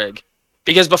her rig.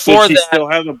 Because Does before she that, still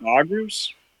have the boggers?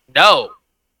 no.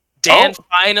 Dan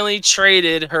finally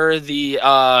traded her the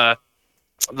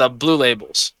blue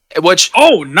labels, which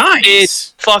Oh, nice.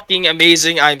 is fucking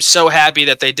amazing. I'm so happy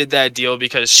that they did that deal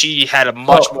because she had a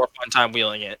much more fun time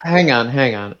wheeling it. Hang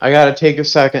on. I gotta take a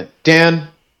second. Dan,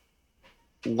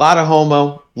 a lot of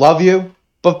homo. Love you.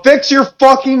 But fix your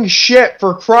fucking shit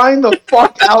for crying the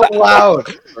fuck out loud.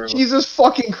 Jesus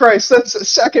fucking Christ. That's the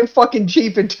second fucking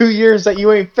Jeep in 2 years that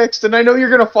you ain't fixed. And I know you're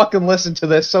gonna fucking listen to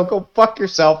this, so go fuck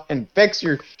yourself and fix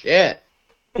your shit.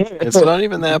 It's not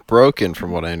even that broken, from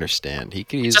what I understand. He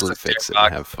could Just easily a fix it steering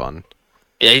and have fun.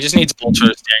 Yeah, he just needs bolts for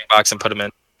the steering box and put them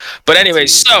in. But anyway,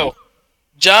 so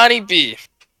Johnny B,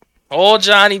 old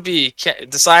Johnny B,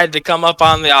 decided to come up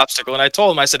on the obstacle, and I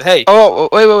told him, I said, "Hey, Oh,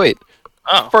 wait.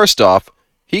 oh, First off,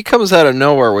 he comes out of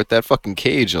nowhere with that fucking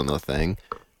cage on the thing.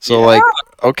 So, Yeah. like,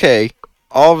 okay,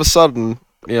 all of a sudden,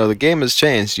 the game has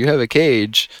changed. You have a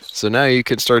cage, so now you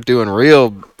can start doing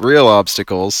real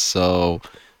obstacles. So,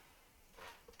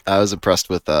 I was impressed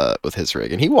with his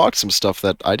rig, and he walked some stuff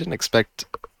that I didn't expect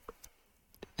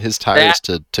his tires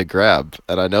to grab.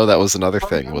 And I know that was another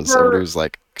thing, was everybody was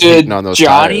like Did hating on those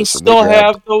Johnny tires. and they still grabbed.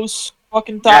 have those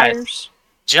fucking Yes. tires?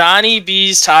 Johnny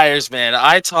B's tires, man.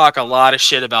 I talk a lot of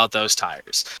shit about those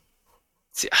tires.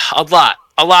 A lot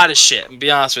of shit. And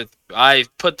be honest with you, I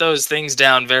put those things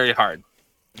down very hard.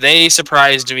 They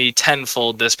surprised me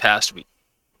tenfold this past week.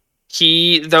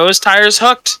 Those tires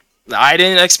hooked. I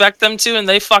didn't expect them to, and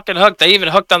they fucking hooked. They even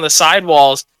hooked on the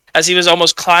sidewalls as he was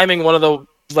almost climbing one of the,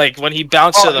 like, when he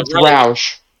bounced to the It's road.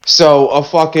 Rausch. So a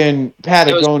fucking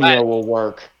Patagonia wet. will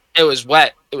work. It was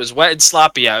wet. It was wet and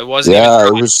sloppy. It wasn't Yeah, even it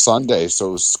dry. was Sunday, so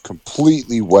it was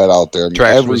completely wet out there. I mean,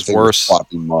 Traction was everything worse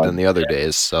sloppy mud. than the other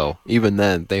days, so even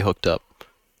then they hooked up.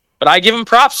 But I give him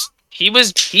props. He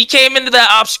came into that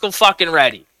obstacle fucking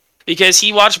ready because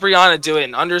he watched Brianna do it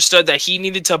and understood that he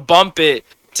needed to bump it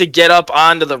to get up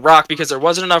onto the rock because there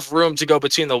wasn't enough room to go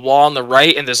between the wall and the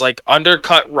right, and there's like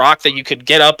undercut rock that you could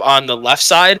get up on the left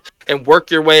side and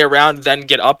work your way around and then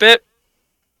get up it.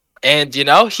 And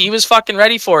he was fucking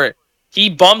ready for it. He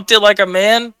bumped it like a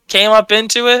man, came up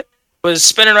into it, was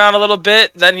spinning around a little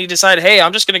bit, then he decided, hey,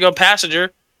 I'm just gonna go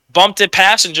passenger, bumped it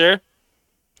passenger,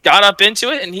 got up into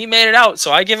it, and he made it out.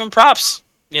 So I give him props.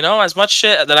 As much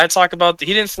shit that I talk about,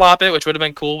 he didn't flop it, which would have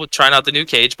been cool with trying out the new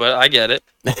cage, but I get it.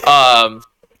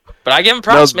 But I give him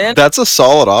props, man. That's a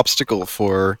solid obstacle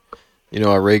for,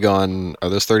 a rig on, are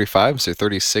those 35s or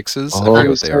 36s? I forget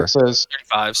what they are.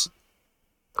 35s.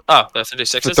 Oh, the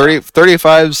 36s. For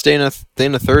 35 staying a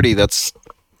 30, that's,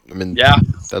 Yeah.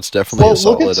 that's definitely Well, a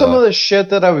solid. look at some of the shit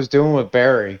that I was doing with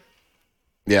Barry.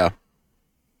 Yeah.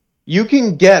 You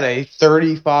can get a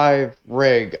 35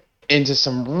 rig into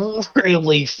some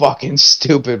really fucking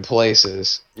stupid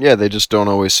places. Yeah, they just don't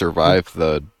always survive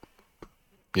the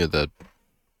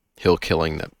hill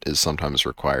killing that is sometimes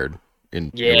required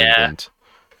in New Yeah. England.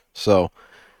 So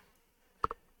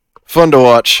fun to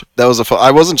watch. That was a fun.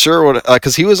 I wasn't sure what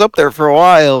because he was up there for a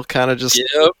while, kind of just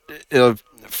Yep.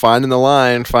 finding the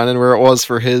line, finding where it was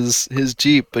for his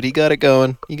Jeep, but he got it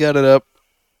going. He got it up.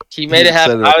 He made it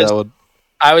happen. Excited about that one.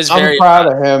 I was I'm very proud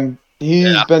of him.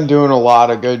 He's Yeah. been doing a lot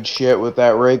of good shit with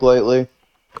that rig lately.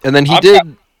 And then he I'm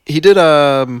did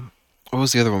what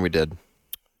was the other one we did?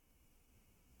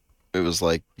 It was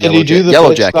like Did he do the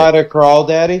Yellow bitch Jacket. side of Crawl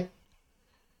Daddy?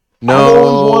 No, I've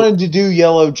always wanted to do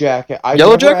Yellow Jacket. I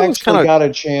Yellow never Jacket was actually kinda- got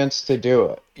a chance to do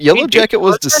it. Yellow We did Jacket was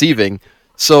Yellow Jacket? deceiving.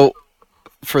 So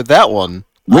for that one,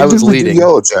 When I was did we do leading.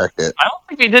 Yellow Jacket? I don't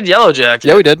think we did Yellow Jacket.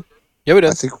 Yeah, we did. Yeah, we did.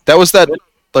 I think That was that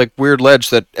like weird ledge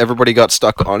that everybody got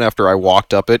stuck on after I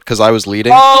walked up it because I was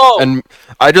leading, Oh. and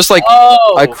I just like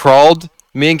oh. I crawled.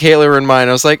 Me and Kayla were in mine.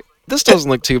 I was like, this doesn't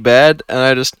look too bad, and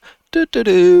I just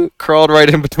crawled right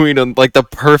in between them, like the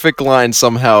perfect line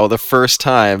somehow. The first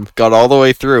time, got all the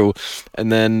way through,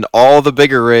 and then all the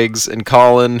bigger rigs and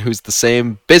Colin, who's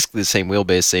basically the same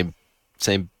wheelbase,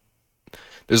 same.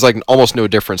 There's like almost no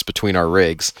difference between our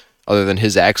rigs, other than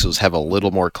his axles have a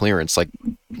little more clearance, like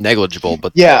negligible,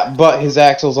 but Yeah, but his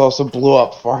axles also blew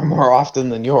up far more often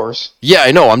than yours. yeah,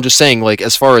 I know. I'm just saying, like,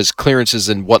 as far as clearances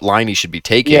and what line he should be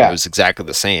taking, Yeah. it was exactly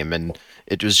the same. And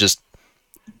it was just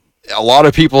a lot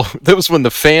of people. That was when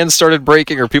the fans started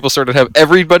breaking, or people started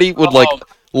everybody would like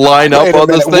line up wait a on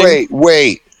this minute, thing.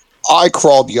 wait. I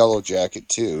crawled Yellow Jacket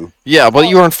too. Yeah, but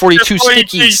you were on 42 You're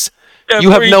 42. stickies. Yeah, You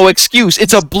have 42. no excuse.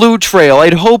 It's a blue trail.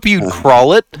 I'd hope you'd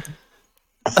crawl it.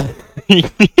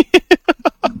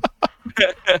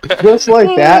 Just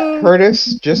like that,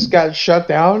 Curtis just got shut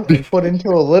down and put into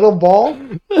a little ball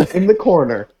in the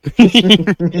corner.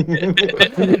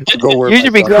 Go where You my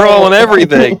should be thumb- crawling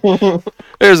everything.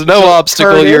 There's no So,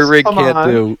 obstacle your Curtis, rig come can't on.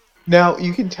 do. Now,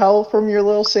 you can tell from your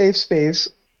little safe space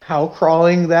how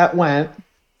crawling that went.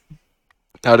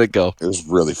 How'd it go? It was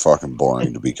really fucking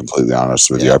boring, to be completely honest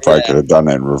with you. Yeah. I probably could have done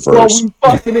it in Well, reverse. we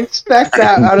fucking expect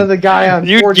that out of the guy on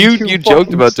You 42 joked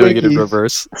fucking about doing it in stickies.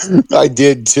 reverse. I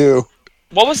did too.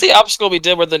 What was the obstacle we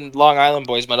did where the Long Island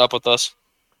boys met up with us?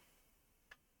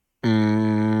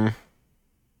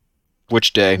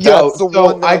 Which day? Yo, That's the so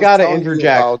one that I was gotta telling you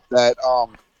interject. about that.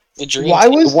 The dream. Why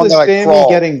was The one the that I Sammy crawled.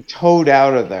 getting towed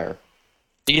out of there?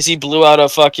 Because he blew out a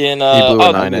fucking. He blew a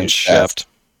oh, 9-inch shaft. shaft.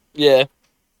 Yeah.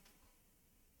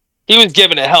 He was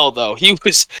giving it hell though. He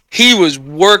was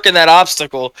working that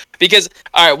obstacle because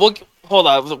all right, we'll hold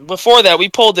on. Before that, we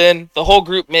pulled in. The whole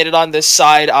group made it on this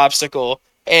side obstacle,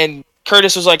 and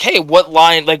Curtis was like, "Hey, what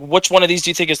line? Like, which one of these do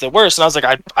you think is the worst?" And I was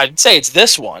like, "I'd say it's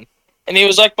this one." And he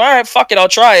was like, "All right, fuck it, I'll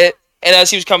try it." And as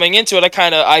he was coming into it,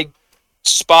 I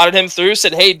spotted him through,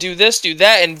 said, "Hey, do this, do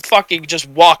that," and fucking just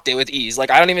walked it with ease. Like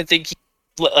I don't even think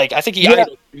I think he Yeah.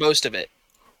 idled most of it.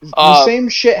 The same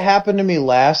shit happened to me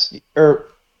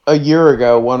a year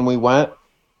ago when we went.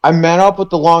 I met up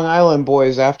with the Long Island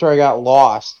boys after I got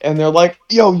lost, and they're like,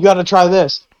 "Yo, you gotta try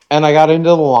this." And I got into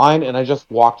the line, and I just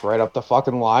walked right up the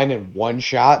fucking line in one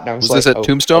shot, and I was, Was like, this at "Oh,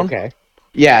 Tombstone? Okay.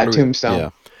 Yeah, What do we- Tombstone. Yeah.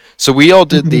 So we all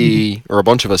did or a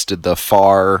bunch of us did the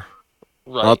far,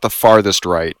 Right. not the farthest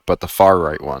right, but the far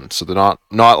right one. So they're not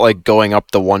like going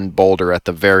up the one boulder at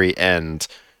the very end,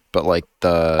 but like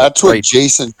the That's what right,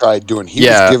 Jason tried doing. He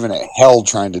Yeah. was giving it hell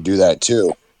trying to do that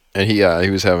too. and he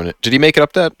was having it. Did he make it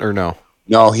up that or no?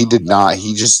 No, he did not.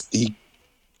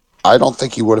 I don't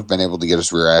think he would have been able to get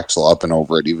his rear axle up and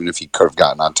over it, even if he could have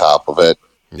gotten on top of it.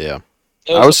 Yeah.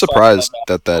 It I was a fun surprised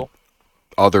one. that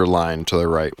other line to the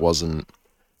right wasn't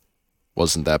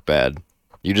that bad.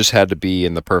 You just had to be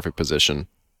in the perfect position.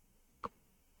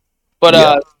 But Yeah.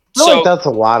 I feel so like that's a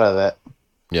lot of it.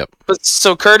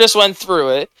 so Curtis went through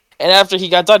it, and after he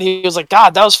got done, he was like,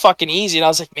 "God, that was fucking easy." And I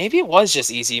was like, "Maybe it was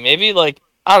just easy. Maybe like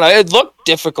I don't know. It looked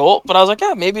difficult, but I was like,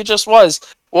 yeah, maybe it just was."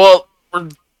 Well, we're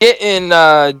getting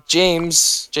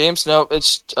James. No,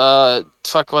 it's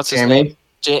fuck. What's his name?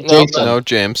 Sammy? No, Jason. No,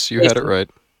 James, you had it right.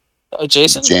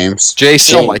 Jason. James.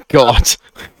 Jason, oh James. my god.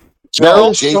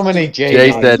 Gerald. There's so many J's.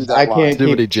 Jason. I can't Too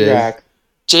many keep J's. track.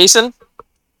 Jason.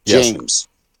 Yes. James.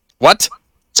 What?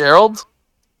 Gerald.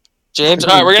 James.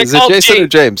 All right, we're gonna Is it call Jason or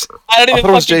James. James? I don't I even thought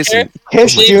it was fucking Jason. care.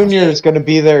 Kish James. Jr. is going to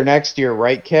be there next year,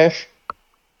 right, Kish?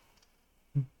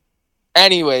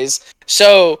 Anyways,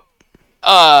 so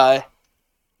while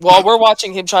we're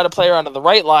watching him try to play around on the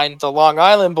right line, the Long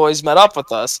Island boys met up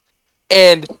with us,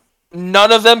 and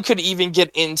none of them could even get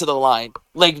into the line.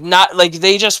 Like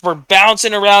they just were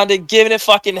bouncing around it, giving it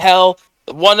fucking hell.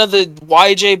 One of the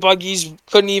YJ buggies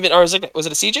couldn't even, or was it a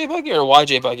CJ buggy or a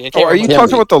YJ buggy? I can't Oh, are you remember.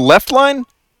 talking about the left line?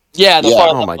 Yeah, the Yeah. far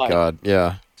Oh left my line. god,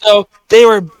 yeah. So they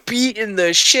were beating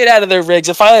the shit out of their rigs.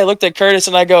 And finally I looked at Curtis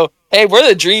and I go, hey, we're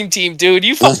the dream team, dude.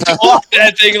 You fucking walked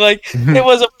that thing. Like,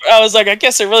 I was like, I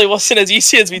guess it really wasn't as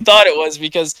easy as we thought it was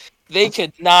because they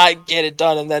could not get it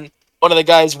done. And then one of the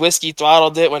guys whiskey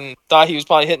throttled it when thought he was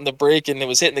probably hitting the brake and it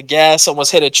was hitting the gas,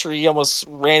 almost hit a tree, almost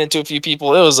ran into a few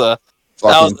people. It was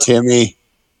Fucking Timmy.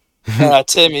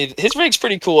 Timmy. His rig's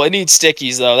pretty cool. It needs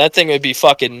stickies though. That thing would be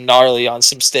fucking gnarly on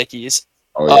some stickies.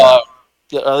 Oh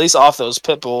yeah. Or at least off those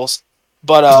pit bulls.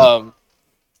 But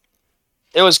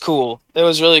it was cool. It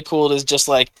was really cool to just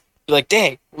be like,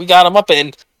 dang, we got him up.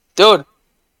 And dude,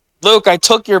 Luke, I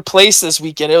took your place this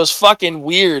weekend. It was fucking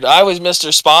weird. I was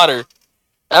Mr. Spotter.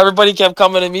 Everybody kept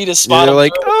coming to me to spot You're him.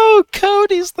 like, oh,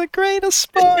 Cody's the greatest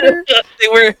spotter.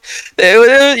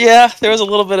 Yeah, there was a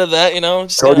little bit of that, you know.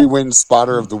 Just, Cody wins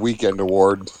Spotter of the Weekend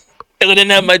award. I didn't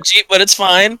have my Jeep, but it's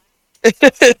fine.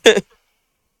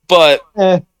 But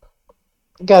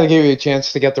Gotta give you a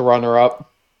chance to get the runner up.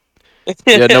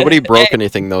 Yeah, nobody broke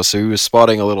anything though, so he was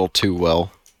spotting a little too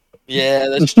well. Yeah,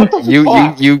 that's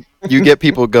You get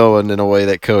people going in a way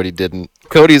that Cody didn't.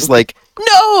 Cody's like,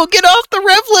 no, get off the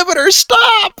rev limiter,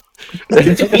 stop.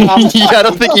 Yeah, I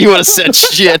don't think he would have said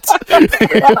shit.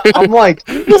 I'm like,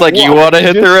 It's like, you want to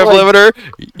hit the rev limiter?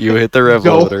 You hit the rev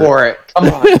go limiter. for it. Come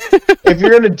on. If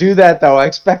you're gonna do that, though, I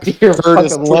expect to hear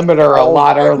Curtis, fucking put the limiter a ball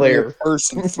lot in the earlier.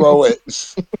 Person, throw it.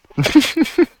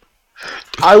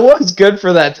 I was good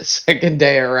for that second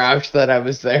day of Rausch that I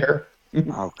was there.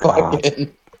 Oh god.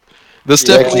 Fucking- This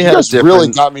Yeah, definitely You had a guys really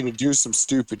different. got me to do some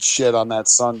stupid shit on that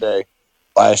Sunday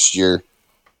last year.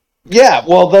 Yeah,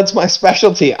 well, that's my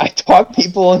specialty. I talk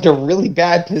people into really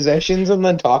bad positions and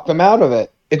then talk them out of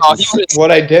it. It's Oh, he would've-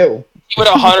 what I do. He would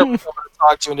 100%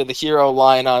 talked you into the hero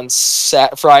line on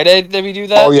Friday. Did we do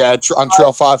that? Oh yeah, on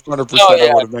Trail 5, 100%. Oh,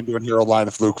 yeah. I would have been doing Hero Line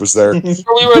if Luke was there. Where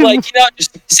we were like,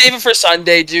 just save it for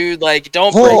Sunday, dude. Like,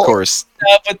 don't Well, break Of course.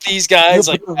 up with these guys.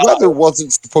 Yeah, Like, but the weather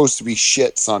wasn't supposed to be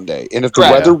shit Sunday, and if the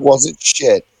Correct. weather wasn't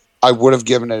shit, I would have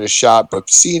given it a shot. But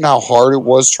seeing how hard it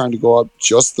was trying to go up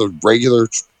just the regular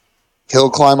hill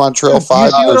climb on Trail You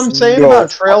 5, see what there's I'm saying no about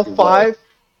Trail fucking way. 5?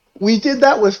 We did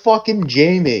that with fucking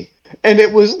Jamie. And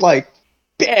it was like,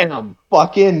 bam,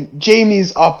 fucking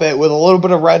Jamie's up it with a little bit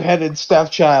of redheaded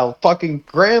stepchild. Fucking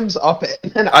Graham's up it.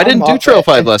 And I didn't I'm do up Trail it.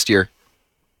 5 last year.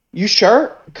 You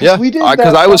sure? Yeah, we did because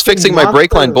that I was fucking fixing my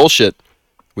brake line monster- bullshit.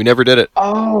 We never did it.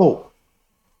 Oh.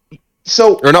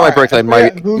 So, Or not my alright, brake I line,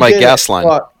 forget who my did gas it, line,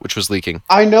 but which was leaking.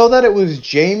 I know that it was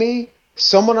Jamie,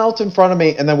 someone else in front of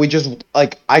me, and then we just,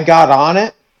 I got on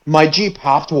it. My Jeep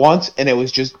hopped once, and it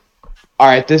was just,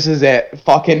 alright, this is it.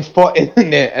 Fucking foot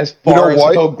in it as You know far as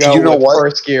what? he'll go You know with what?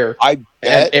 first gear. I And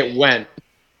bet, it went.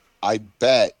 I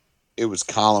bet it was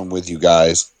Colin with you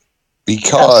guys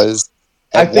because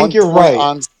I at think one you're point right.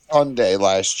 on Sunday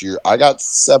last year, I got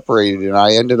separated and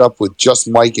I ended up with just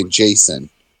Mike and Jason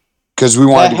because we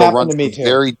wanted That to go happened run to me some too.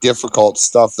 very difficult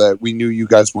stuff that we knew you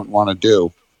guys wouldn't want to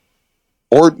do.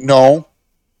 Or no,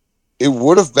 it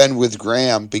would have been with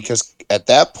Graham because at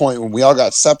that point when we all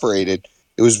got separated,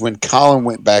 it was when Colin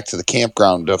went back to the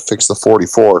campground to fix the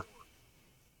 44.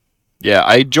 Yeah,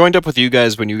 I joined up with you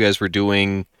guys when you guys were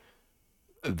doing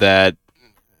that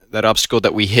obstacle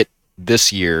that we hit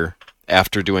this year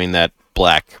after doing that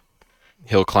black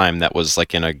hill climb that was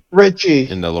like in Richie,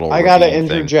 the little I gotta ravine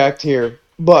thing. interject here.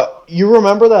 But you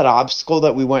remember that obstacle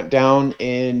that we went down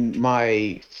in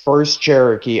my first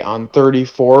Cherokee on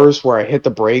 34s where I hit the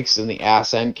brakes and the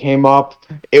ass end came up?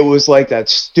 It was like that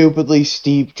stupidly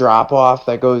steep drop off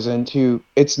that goes into,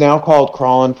 it's now called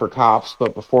Crawling for Cops,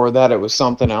 but before that it was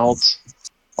something else.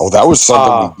 Oh, that was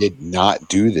something we did not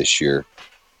do this year.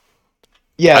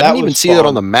 Yeah, I that didn't even was see that fun.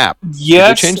 on the map.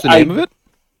 Yes, Did they change the name of it?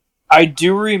 I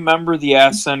do remember the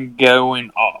ascent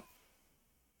going up.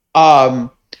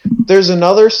 There's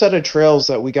another set of trails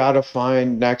that we gotta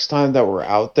find next time that we're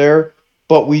out there,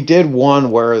 but we did one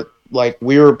where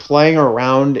we were playing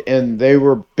around and they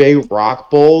were big rock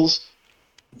bowls.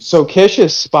 So Kish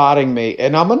is spotting me,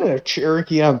 and I'm in a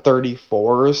Cherokee on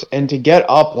 34s, and to get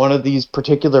up one of these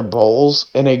particular bowls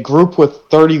in a group with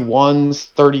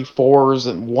 31s, 34s,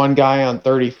 and one guy on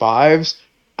 35s,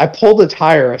 I pulled a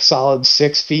tire a solid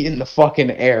 6 feet in the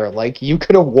fucking air. Like, you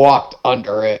could have walked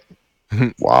under it.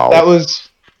 Wow. That was,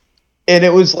 and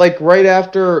it was right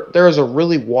after there was a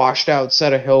really washed out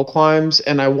set of hill climbs,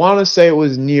 and I want to say it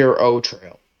was near O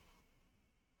Trail,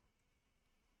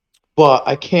 but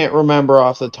I can't remember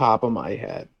off the top of my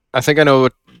head. I think I know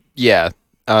what. Yeah,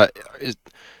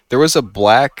 there was a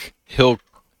black hill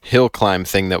climb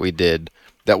thing that we did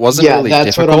that wasn't Yeah, really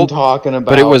that's what I'm difficult, talking about.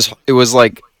 but it was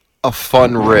like a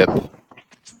fun rip,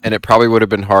 and it probably would have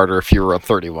been harder if you were on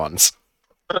 31s.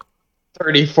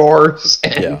 34s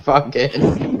and Yeah.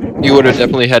 fucking. You would have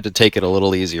definitely had to take it a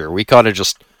little easier. We kind of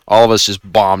just all of us just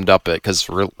bombed up it because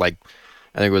like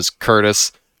I think it was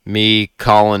Curtis, me,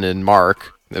 Colin, and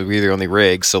Mark. We were the only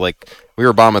rigs, so like we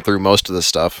were bombing through most of the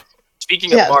stuff.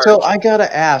 Speaking of Yeah, Mark, so I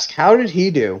gotta ask, how did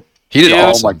he do? He did Dude, Oh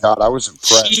awesome. my god, I was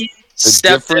impressed. he The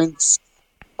stepped in. difference.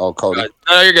 Oh, Cody.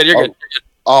 No, you're good. You're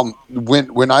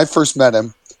good. When I first met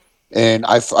him, and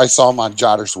I saw him on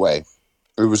Jotter's Way.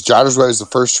 It was Jotter's Way was the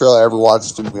first trail I ever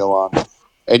watched him wheel on,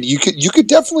 and you could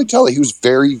definitely tell he was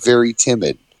very, very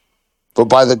timid. But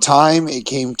by the time it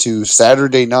came to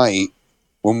Saturday night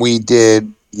when we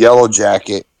did Yellow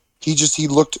Jacket, he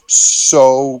looked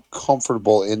so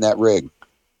comfortable in that rig.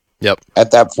 Yep. At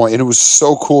that point, and it was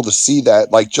so cool to see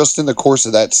that, like just in the course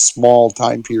of that small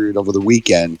time period over the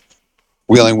weekend,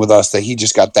 wheeling with us, that he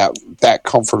just got that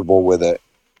comfortable with it.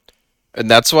 And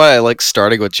that's why I like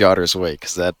starting with Jotter's Way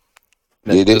because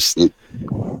It's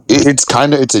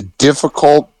a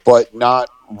difficult, but not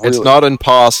really. It's not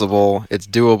impossible. It's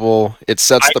doable. It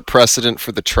sets the precedent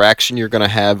for the traction you're going to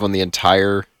have on the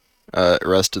entire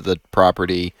rest of the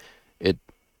property.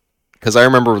 Because I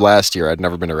remember last year I'd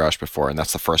never been to Rausch before, and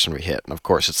that's the first one we hit. And of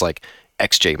course, it's like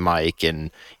XJ Mike and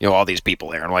all these people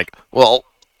there. And I'm like, well,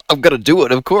 I'm gonna do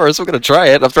it. Of course, I'm gonna try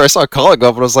it. After I saw Colin go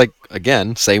up, and I was like,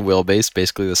 again, same wheelbase,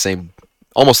 basically the same,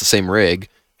 almost the same rig.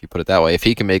 If you put it that way, if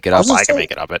he can make it up, I can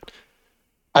make it up.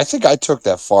 I think I took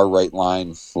that far right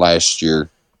line last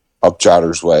year up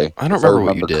Jotter's Way. I don't remember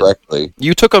what you did. Correctly.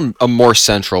 You took a more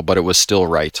central, but it was still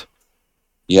right.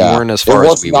 Yeah, you weren't as far it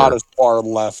was as we not were. as far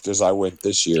left as I went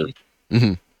this year.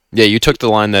 Mm-hmm. Yeah, you took the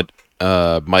line that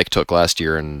Mike took last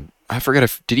year, and I forget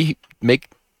if did he make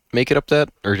it up that,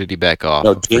 or did he back off?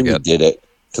 No, Jamie did it.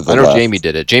 To the I know left. Jamie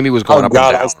did it. Jamie was going up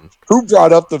God, and down. Who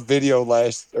brought up the video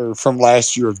from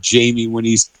last year of Jamie when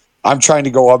I'm trying to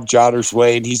go up Jotter's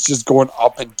Way and he's just going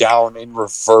up and down in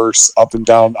reverse, up and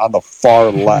down on the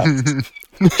far left.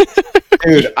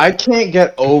 Dude, I can't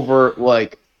get over,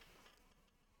 like,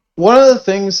 one of the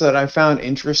things that I found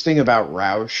interesting about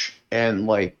Rausch, and,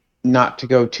 like, not to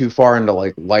go too far into,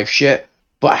 like, life shit,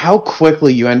 but how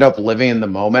quickly you end up living in the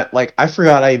moment. Like, I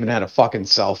forgot I even had a fucking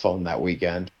cell phone that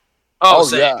weekend. Oh,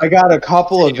 same. I got a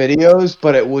couple of videos,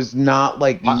 but it was not,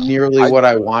 like, nearly what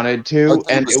I wanted to,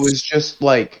 and it was just,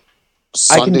 like,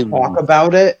 Sunday I can talk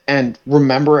about it and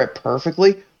remember it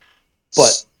perfectly,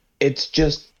 but it's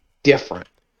just different.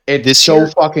 It's so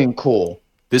fucking cool.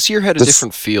 This year had a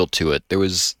different feel to it. There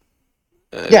was...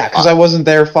 yeah, because I wasn't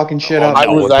there fucking shit up. I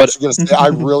was actually going to say, I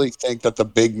really think that the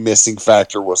big missing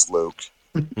factor was Luke.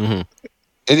 Mm-hmm.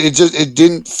 It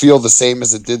didn't feel the same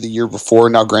as it did the year before.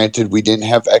 Now, granted, we didn't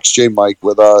have XJ Mike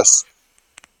with us.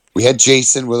 We had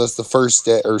Jason with us the first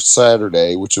day or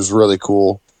Saturday, which was really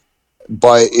cool.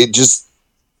 But it just,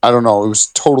 I don't know, it was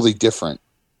totally different.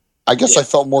 I guess I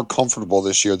felt more comfortable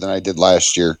this year than I did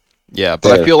last year. Yeah,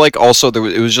 but I feel like also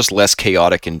it was just less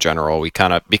chaotic in general. We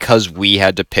kind of, because we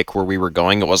had to pick where we were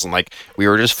going, it wasn't like we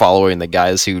were just following the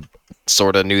guys who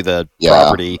sort of knew the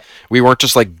property. We weren't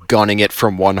just like gunning it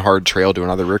from one hard trail to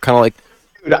another. We were kind of like,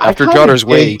 dude, after I Jotter's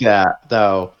Way. That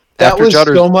though. That was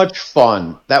so much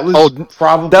fun. That was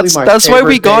probably that's why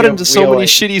we got into so many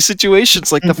shitty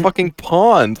situations, like the fucking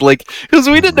pond, like because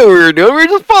we didn't know what we were doing. We were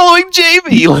just following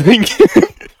Jamie. Like,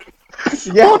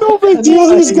 yeah, no big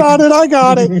deal. He's got it. I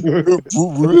got it.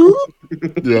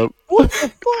 Yep. What the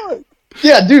fuck?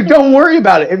 Yeah, dude, don't worry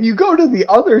about it. If you go to the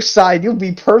other side, you'll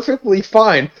be perfectly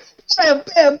fine. Bam,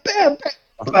 bam, bam,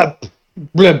 bam.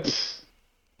 Blip.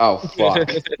 Oh, fuck.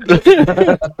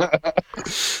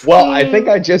 Well, I think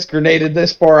I just grenaded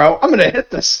this far out. I'm going to hit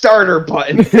the starter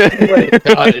button.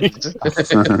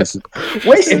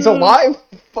 Wait, it's alive?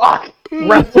 Fuck.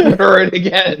 Replicator it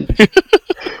again.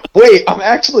 Wait, I'm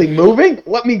actually moving?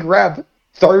 Let me grab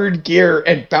third gear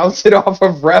and bounce it off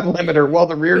of rev limiter while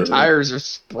the rear tires are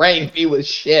spraying me with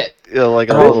shit. Yeah, like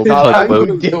a little I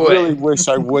really wish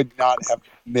I would not have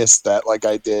missed that like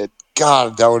I did.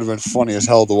 God, that would have been funny as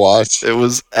hell to watch. It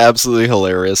was absolutely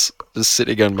hilarious. Just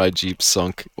sitting on my Jeep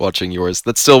sunk watching yours.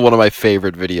 That's still one of my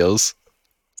favorite videos.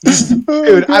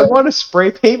 Dude, I want to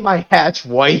spray paint my hatch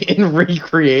white and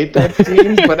recreate that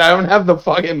scene, but I don't have the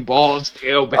fucking balls to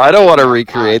go back. I don't want to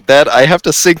recreate that. I have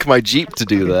to sync my Jeep to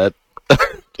do that. To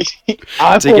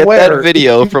get that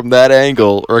video from that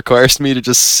angle requires me to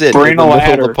just sit in the middle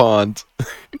of the pond.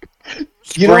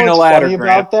 You know what's funny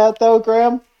about that, though,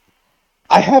 Graham?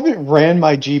 I haven't ran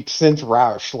my Jeep since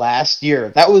Rausch last year.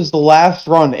 That was the last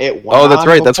run it went on. Oh, that's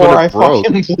right. That's when it broke.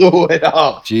 I fucking blew it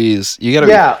up. Jeez, you gotta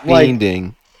be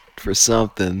fiending for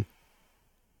something.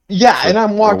 Yeah, and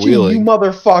I'm watching you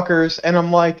motherfuckers, and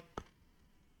I'm like,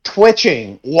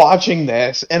 twitching watching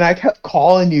this, and I kept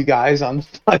calling you guys on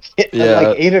fucking at Yeah.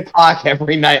 like 8 o'clock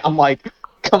every night. I'm like,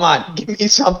 come on, give me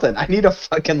something. I need a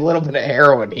fucking little bit of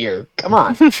heroin here. Come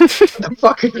on. What the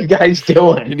fuck are you guys You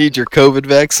doing? need your COVID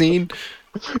vaccine?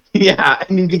 Yeah, I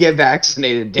need to get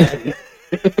vaccinated, Daddy.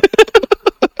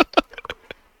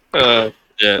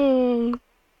 Yeah.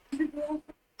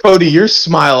 Cody, your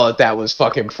smile at that was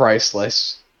fucking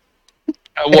priceless.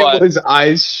 What? It was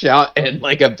eyes shut and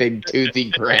like a big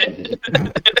toothy grin.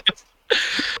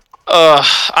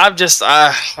 I'm just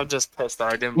pissed that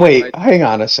I didn't. Wait, hang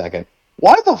on a second.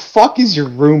 Why the fuck is your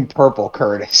room purple,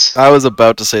 Curtis? I was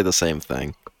about to say the same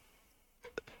thing.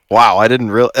 Wow, I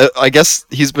didn't real. I guess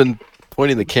he's been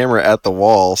pointing the camera at the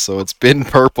wall, so it's been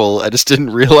purple. I just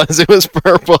didn't realize it was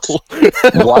purple.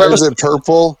 Why is it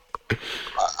purple?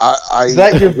 Is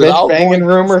that your without bitch banging going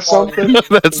room or too far something?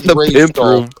 That's the racial, pimp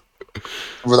room.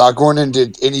 Without going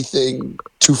into anything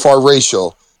too far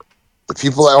racial, the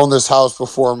people that owned this house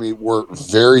before me were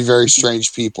very, very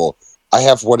strange people. I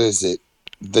have, what is it?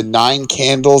 The 9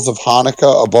 candles of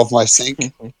Hanukkah above my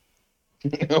sink.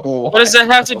 What does that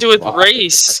have to do with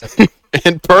race?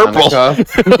 And purple.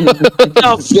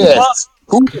 No, Yes.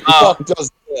 Who the Oh. fuck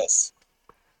does this?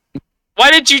 why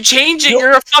did you change it?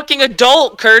 You're a fucking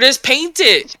adult, Curtis. Paint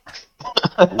it.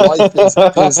 Life is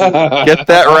busy. Get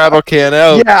that rattle can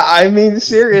out. Yeah, I mean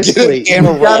seriously, Get you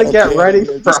a gotta rattle get can ready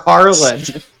here, for just- Harlan.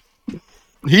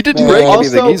 He didn't Man. break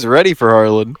anything. Also- He's ready for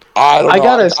Harlan. I don't I know.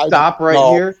 gotta stop right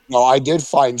no, here. No, I did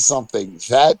find something.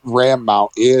 That ram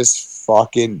mount is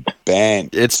fucking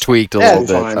bent. It's tweaked a That's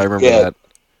little bit. fine. I remember Yeah. that.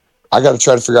 I got to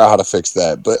try to figure out how to fix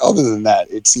that. But other than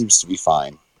that, it seems to be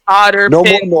fine. Otter No more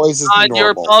pins noises than on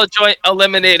your normal. ball joint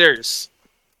eliminators.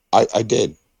 I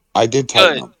did. I did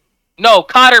tighten Good. them. No,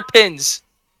 cotter pins.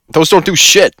 Those don't do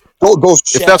shit. Those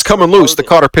If that's shafts coming are loose, the hardened.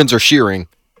 cotter pins are shearing.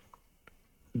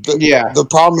 Yeah. The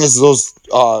problem is those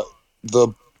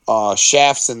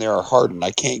shafts in there are hardened.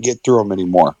 I can't get through them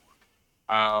anymore.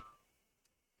 So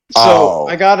Oh.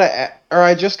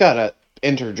 I just gotta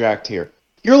interject here.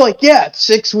 You're like, yeah, it's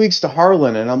 6 weeks to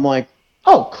Harlan, and I'm like,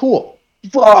 oh, cool.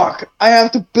 Fuck, I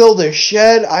have to build a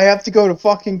shed. I have to go to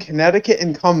fucking Connecticut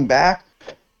and come back.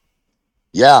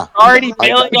 Yeah. Already I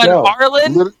bailing gotta on go.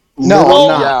 Harlan? No,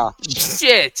 literally, I'm not. Yeah.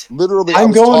 Shit. Literally, I'm I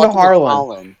was going to talking Harlan.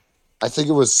 Colin. I think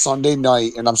it was Sunday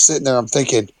night, and I'm sitting there. I'm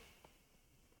thinking,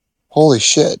 "Holy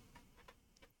shit!"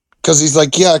 Because he's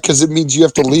like, "Yeah," because it means you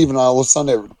have to leave on all of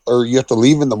Sunday, or you have to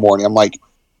leave in the morning. I'm like,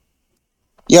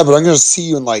 "Yeah, but I'm going to see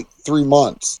you in like 3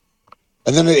 months."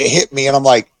 And then it hit me, and I'm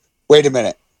like, "Wait a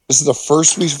minute! This is the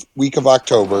first week of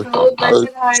October or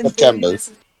September."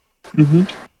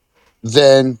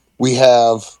 Then we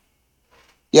have,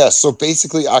 so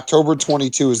basically October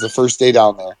 22 is the first day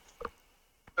down there.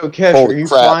 So, Kesh, Holy are you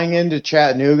crap. flying into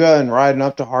Chattanooga and riding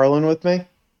up to Harlan with me?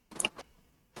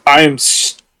 I am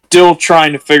still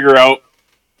trying to figure out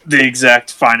the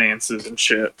exact finances and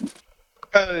shit.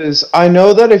 Because I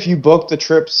know that if you book the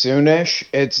trip soonish,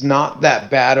 it's not that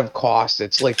bad of cost.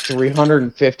 It's like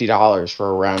 $350 for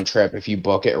a round trip if you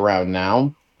book it around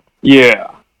now.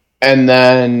 Yeah. And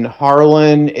then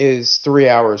Harlan is 3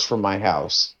 hours from my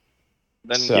house.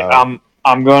 Then So- Yeah,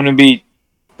 I'm going to be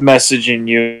messaging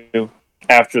you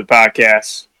after the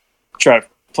podcast. Try to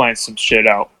plan some shit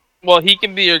out. well, he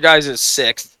can be your guys'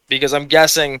 sixth because I'm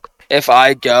guessing if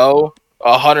I go,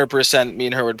 100% me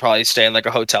and her would probably stay in like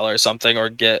a hotel or something or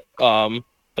get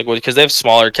because they have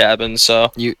smaller cabins.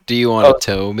 So Do you want to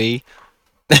tow me?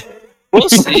 we'll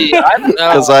see. I don't know.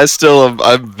 Because I still am.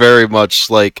 I'm very much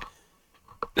like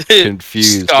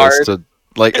confused as Scarred. to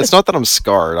like. It's not that I'm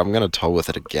scarred. I'm gonna tow with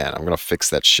it again. I'm gonna fix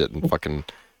that shit and fucking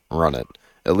run it.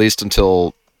 At least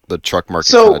until the truck market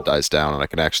So- kind of dies down and I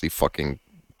can actually fucking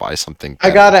buy something. I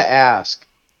better. gotta ask,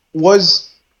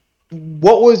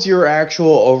 what was your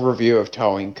actual overview of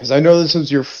towing? Because I know this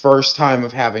was your first time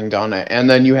of having done it, and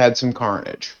then you had some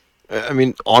carnage. I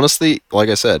mean, honestly, like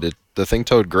I said, the thing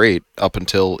towed great up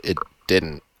until it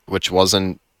didn't, which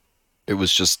wasn't. It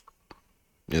was just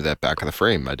that back of the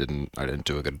frame. I didn't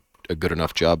do a good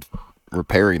enough job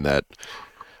repairing that,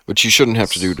 which you shouldn't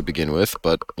have to do to begin with.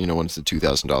 But when it's a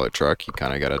 $2,000 truck, you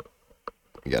kind of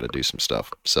gotta do some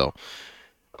stuff. So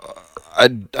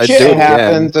I'd do it Shit again.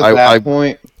 happens at that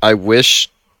point. I wish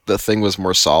the thing was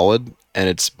more solid, and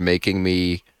it's making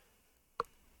me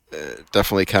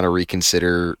definitely kind of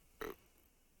reconsider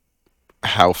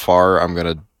how far I'm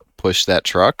gonna push that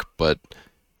truck. But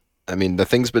I mean, the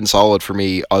thing's been solid for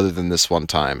me, other than this one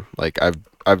time. Like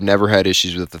I've never had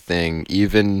issues with the thing,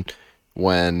 even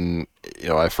when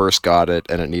I first got it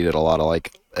and it needed a lot of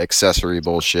like accessory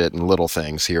bullshit and little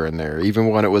things here and there. Even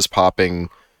when it was popping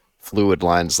fluid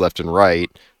lines left and right,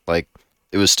 like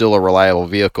it was still a reliable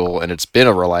vehicle, and it's been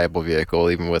a reliable vehicle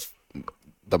even with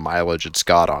the mileage it's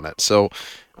got on it. So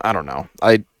I don't know.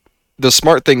 The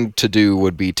smart thing to do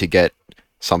would be to get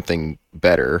something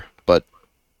better, but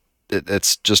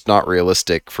it's just not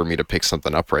realistic for me to pick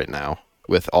something up right now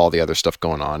with all the other stuff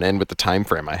going on and with the time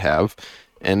frame I have.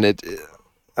 And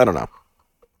I don't know.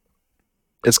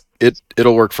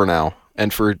 It'll work for now,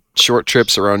 and for short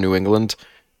trips around New England,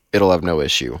 it'll have no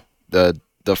issue. The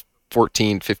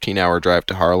 14-15 hour drive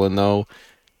to Harlan though,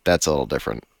 that's a little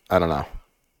different. I don't know.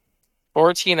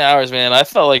 14 hours, man. I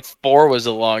felt like 4 was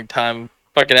a long time.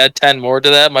 Fucking add 10 more to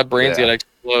that, my brain's Yeah. gonna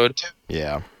explode.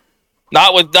 Yeah.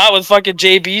 Not with fucking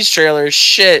JB's trailer.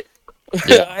 Shit.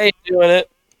 Yeah. I ain't doing it.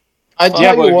 I Yeah,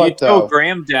 tell but you if what, you tow though.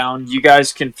 Graham down, you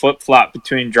guys can flip flop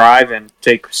between drive and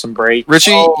take some breaks.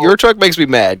 Richie, Oh. your truck makes me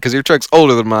mad because your truck's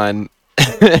older than mine,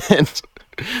 and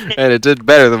it did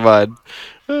better than mine.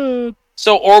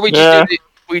 So, or we Yeah.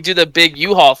 just do the big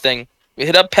U-Haul thing. We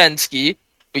hit up Penske,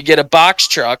 we get a box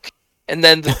truck, and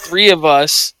then the three of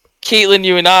us, Caitlin,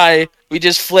 you and I, we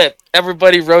just flip.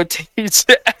 Everybody rotates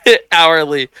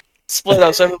hourly. Split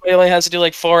up, so everybody only has to do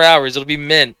like 4 hours. It'll be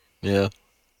mint. Yeah.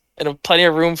 And plenty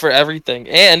of room for everything.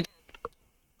 And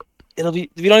we don't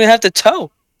even have to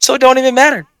tow. So it don't even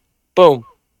matter. Boom.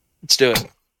 Let's do it.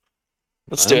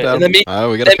 Let's do I'm it. down. And then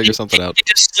We gotta figure something out. you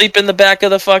just sleep in the back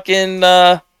of the fucking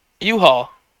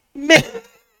U-Haul. Man,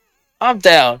 I'm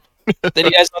down. Then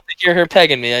you guys don't think you're her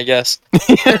pegging me, I guess.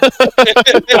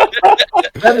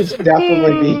 That is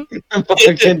definitely the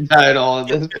fucking title of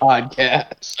this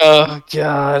podcast. Oh,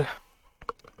 God.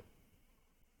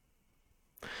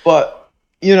 But,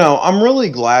 I'm really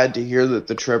glad to hear that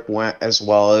the trip went as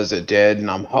well as it did, and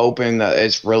I'm hoping that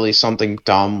it's really something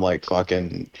dumb like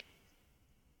fucking,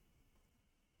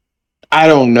 I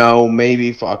don't know,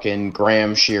 maybe fucking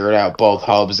Graham sheared out both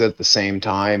hubs at the same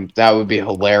time. That would be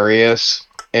hilarious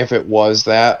if it was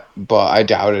that, but I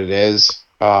doubt it is.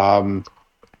 On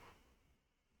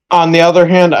the other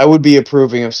hand, I would be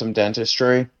approving of some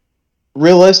dentistry.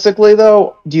 Realistically,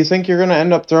 though, do you think you're going to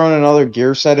end up throwing another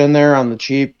gear set in there on the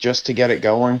cheap just to get it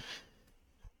going?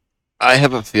 I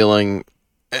have a feeling,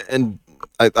 and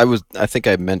I think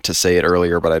I meant to say it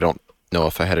earlier, but I don't know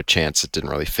if I had a chance. It didn't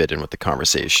really fit in with the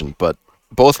conversation. But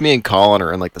both me and Colin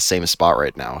are in like the same spot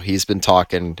right now. He's been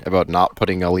talking about not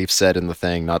putting a leaf set in the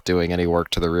thing, not doing any work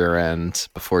to the rear end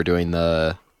before doing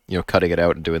the, cutting it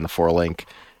out and doing the 4-link.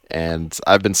 And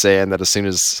I've been saying that as soon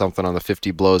as something on the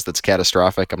 50 blows that's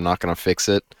catastrophic, I'm not going to fix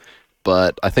it.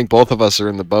 But I think both of us are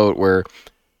in the boat where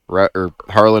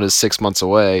Harlan is 6 months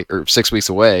away, or 6 weeks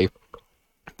away.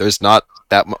 There's not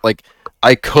that much. Like,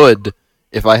 I could,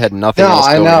 if I had nothing else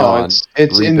going on,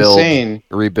 it's insane.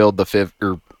 rebuild the 50,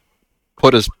 or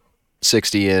put a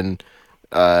 60 in,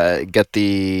 get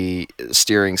the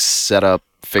steering set up,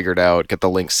 figured out, get the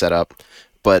link set up.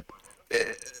 But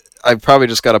I've probably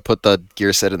just got to put the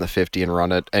gear set in the 50 and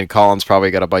run it, and Colin's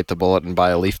probably got to bite the bullet and buy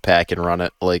a leaf pack and run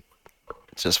it. Like,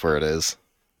 it's just where it is.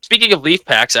 Speaking of leaf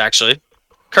packs, actually,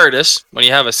 Curtis, when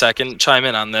you have a second, chime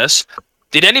in on this.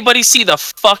 Did anybody see the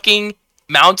fucking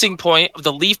mounting point of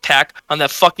the leaf pack on that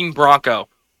fucking Bronco?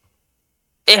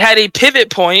 It had a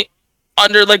pivot point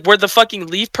under, like, where the fucking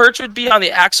leaf perch would be on the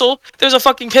axle. There's a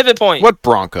fucking pivot point. What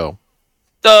Bronco?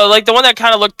 The one that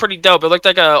kind of looked pretty dope. It looked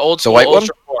like a old school white one?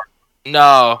 Ultra 4.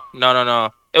 No.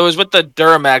 It was with the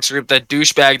Duramax group, that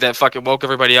douchebag that fucking woke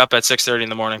everybody up at 6:30 in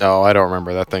the morning. No, I don't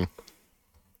remember that thing.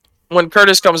 When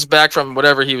Curtis comes back from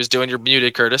whatever he was doing, you're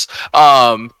muted, Curtis.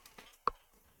 No,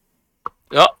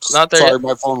 not there Sorry, yet.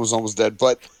 my phone was almost dead.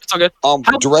 But It's all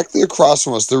good. directly across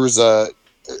from us, there was a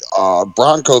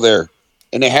Bronco there,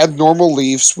 and it had normal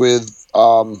leafs with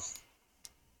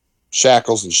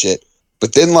shackles and shit.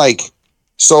 But then, let's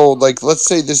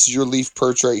say this is your leaf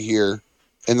perch right here,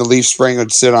 and the leaf spring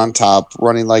would sit on top,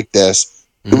 running like this.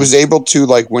 Mhm. It was able to,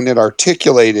 when it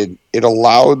articulated, it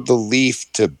allowed the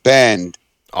leaf to bend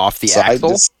Off the side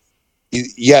axle?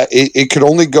 Yeah, it could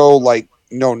only go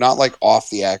not off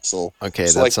the axle. Okay,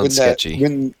 So, that sounds sketchy.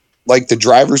 When the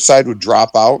driver's side would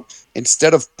drop out,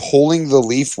 instead of pulling the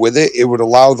leaf with it, it would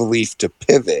allow the leaf to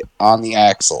pivot on the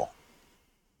axle.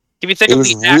 If you think It of was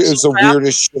the it was axle the wrap,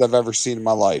 weirdest shit I've ever seen in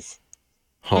my life.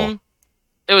 Huh.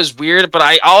 it was weird, but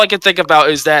all I can think about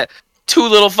is that 2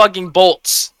 little fucking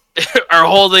bolts are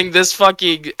holding this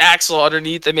fucking axle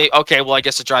underneath. I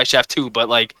guess a drive shaft too, but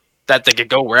that thing could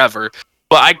go wherever.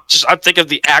 But I'm thinking of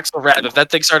the axle wrap. If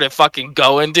that thing started fucking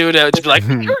going, dude, it would just be like.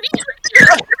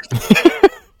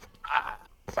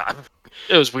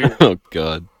 It was weird. Oh,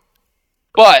 God.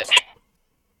 But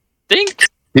think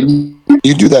Can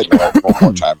you do that one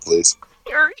more time, please?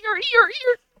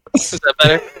 Is that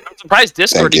better? I'm surprised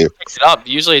Discord Thank you. even picked it up.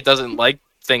 Usually it doesn't like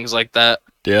things like that.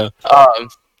 Yeah.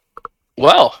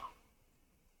 Well,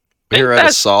 We're at a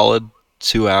that's solid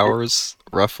 2 hours,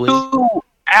 roughly. 2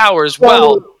 hours. So,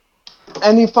 Well,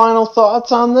 any final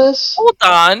thoughts on this? hold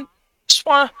on. Just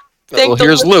want to thank Well, the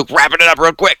here's Luke wrapping it up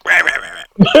real quick.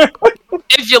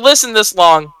 if you listen this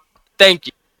long, thank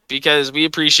you, because we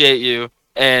appreciate you,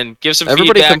 and give some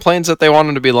Everybody feedback. complains that they want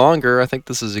them to be longer. I think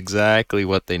this is exactly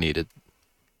what they needed.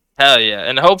 Hell yeah,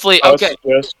 and hopefully, Us okay,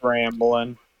 just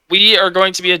rambling. we are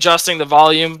going to be adjusting the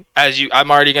volume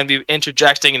I'm already going to be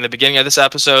interjecting in the beginning of this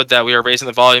episode that we are raising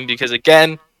the volume because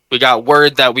again, we got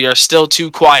word that we are still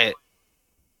too quiet.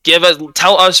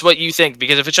 Tell us what you think,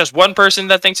 because if it's just one person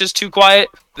that thinks it's too quiet,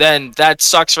 then that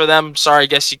sucks for them. Sorry, I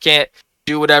guess you can't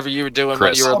do whatever you were doing when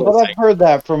Chris. you were But listening. I've heard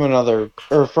that from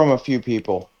from a few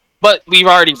people. But we've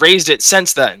already raised it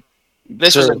since then.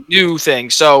 This was a True. new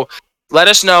thing. So let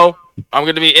us know. I'm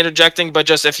going to be interjecting, but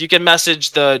just if you can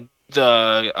message the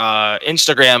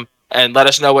Instagram and let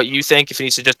us know what you think. If it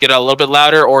needs to just get a little bit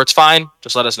louder or it's fine,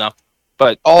 just let us know.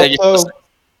 But thank you for Also, listening.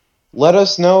 let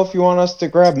us know if you want us to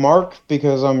grab Mark,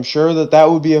 because I'm sure that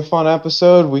would be a fun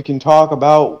episode. We can talk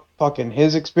about fucking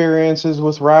his experiences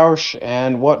with Rausch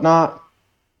and whatnot.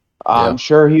 I'm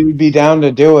sure he would be down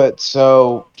to do it.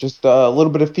 So just a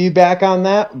little bit of feedback on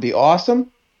that would be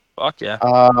awesome. Fuck yeah.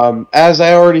 As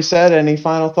I already said, any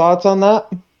final thoughts on that?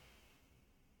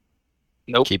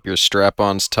 Nope. Keep your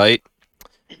strap-ons tight.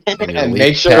 And, your And leaf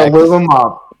make sure pack. to lube them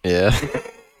up. Yeah.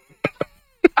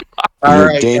 All Your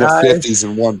right, Dana guys. 50s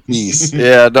in one piece.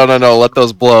 Yeah, no. Let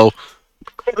those blow.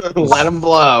 Let them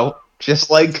blow. Just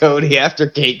like Cody after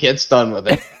Kate gets done with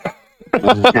it.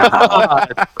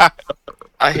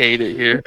 I hate it here.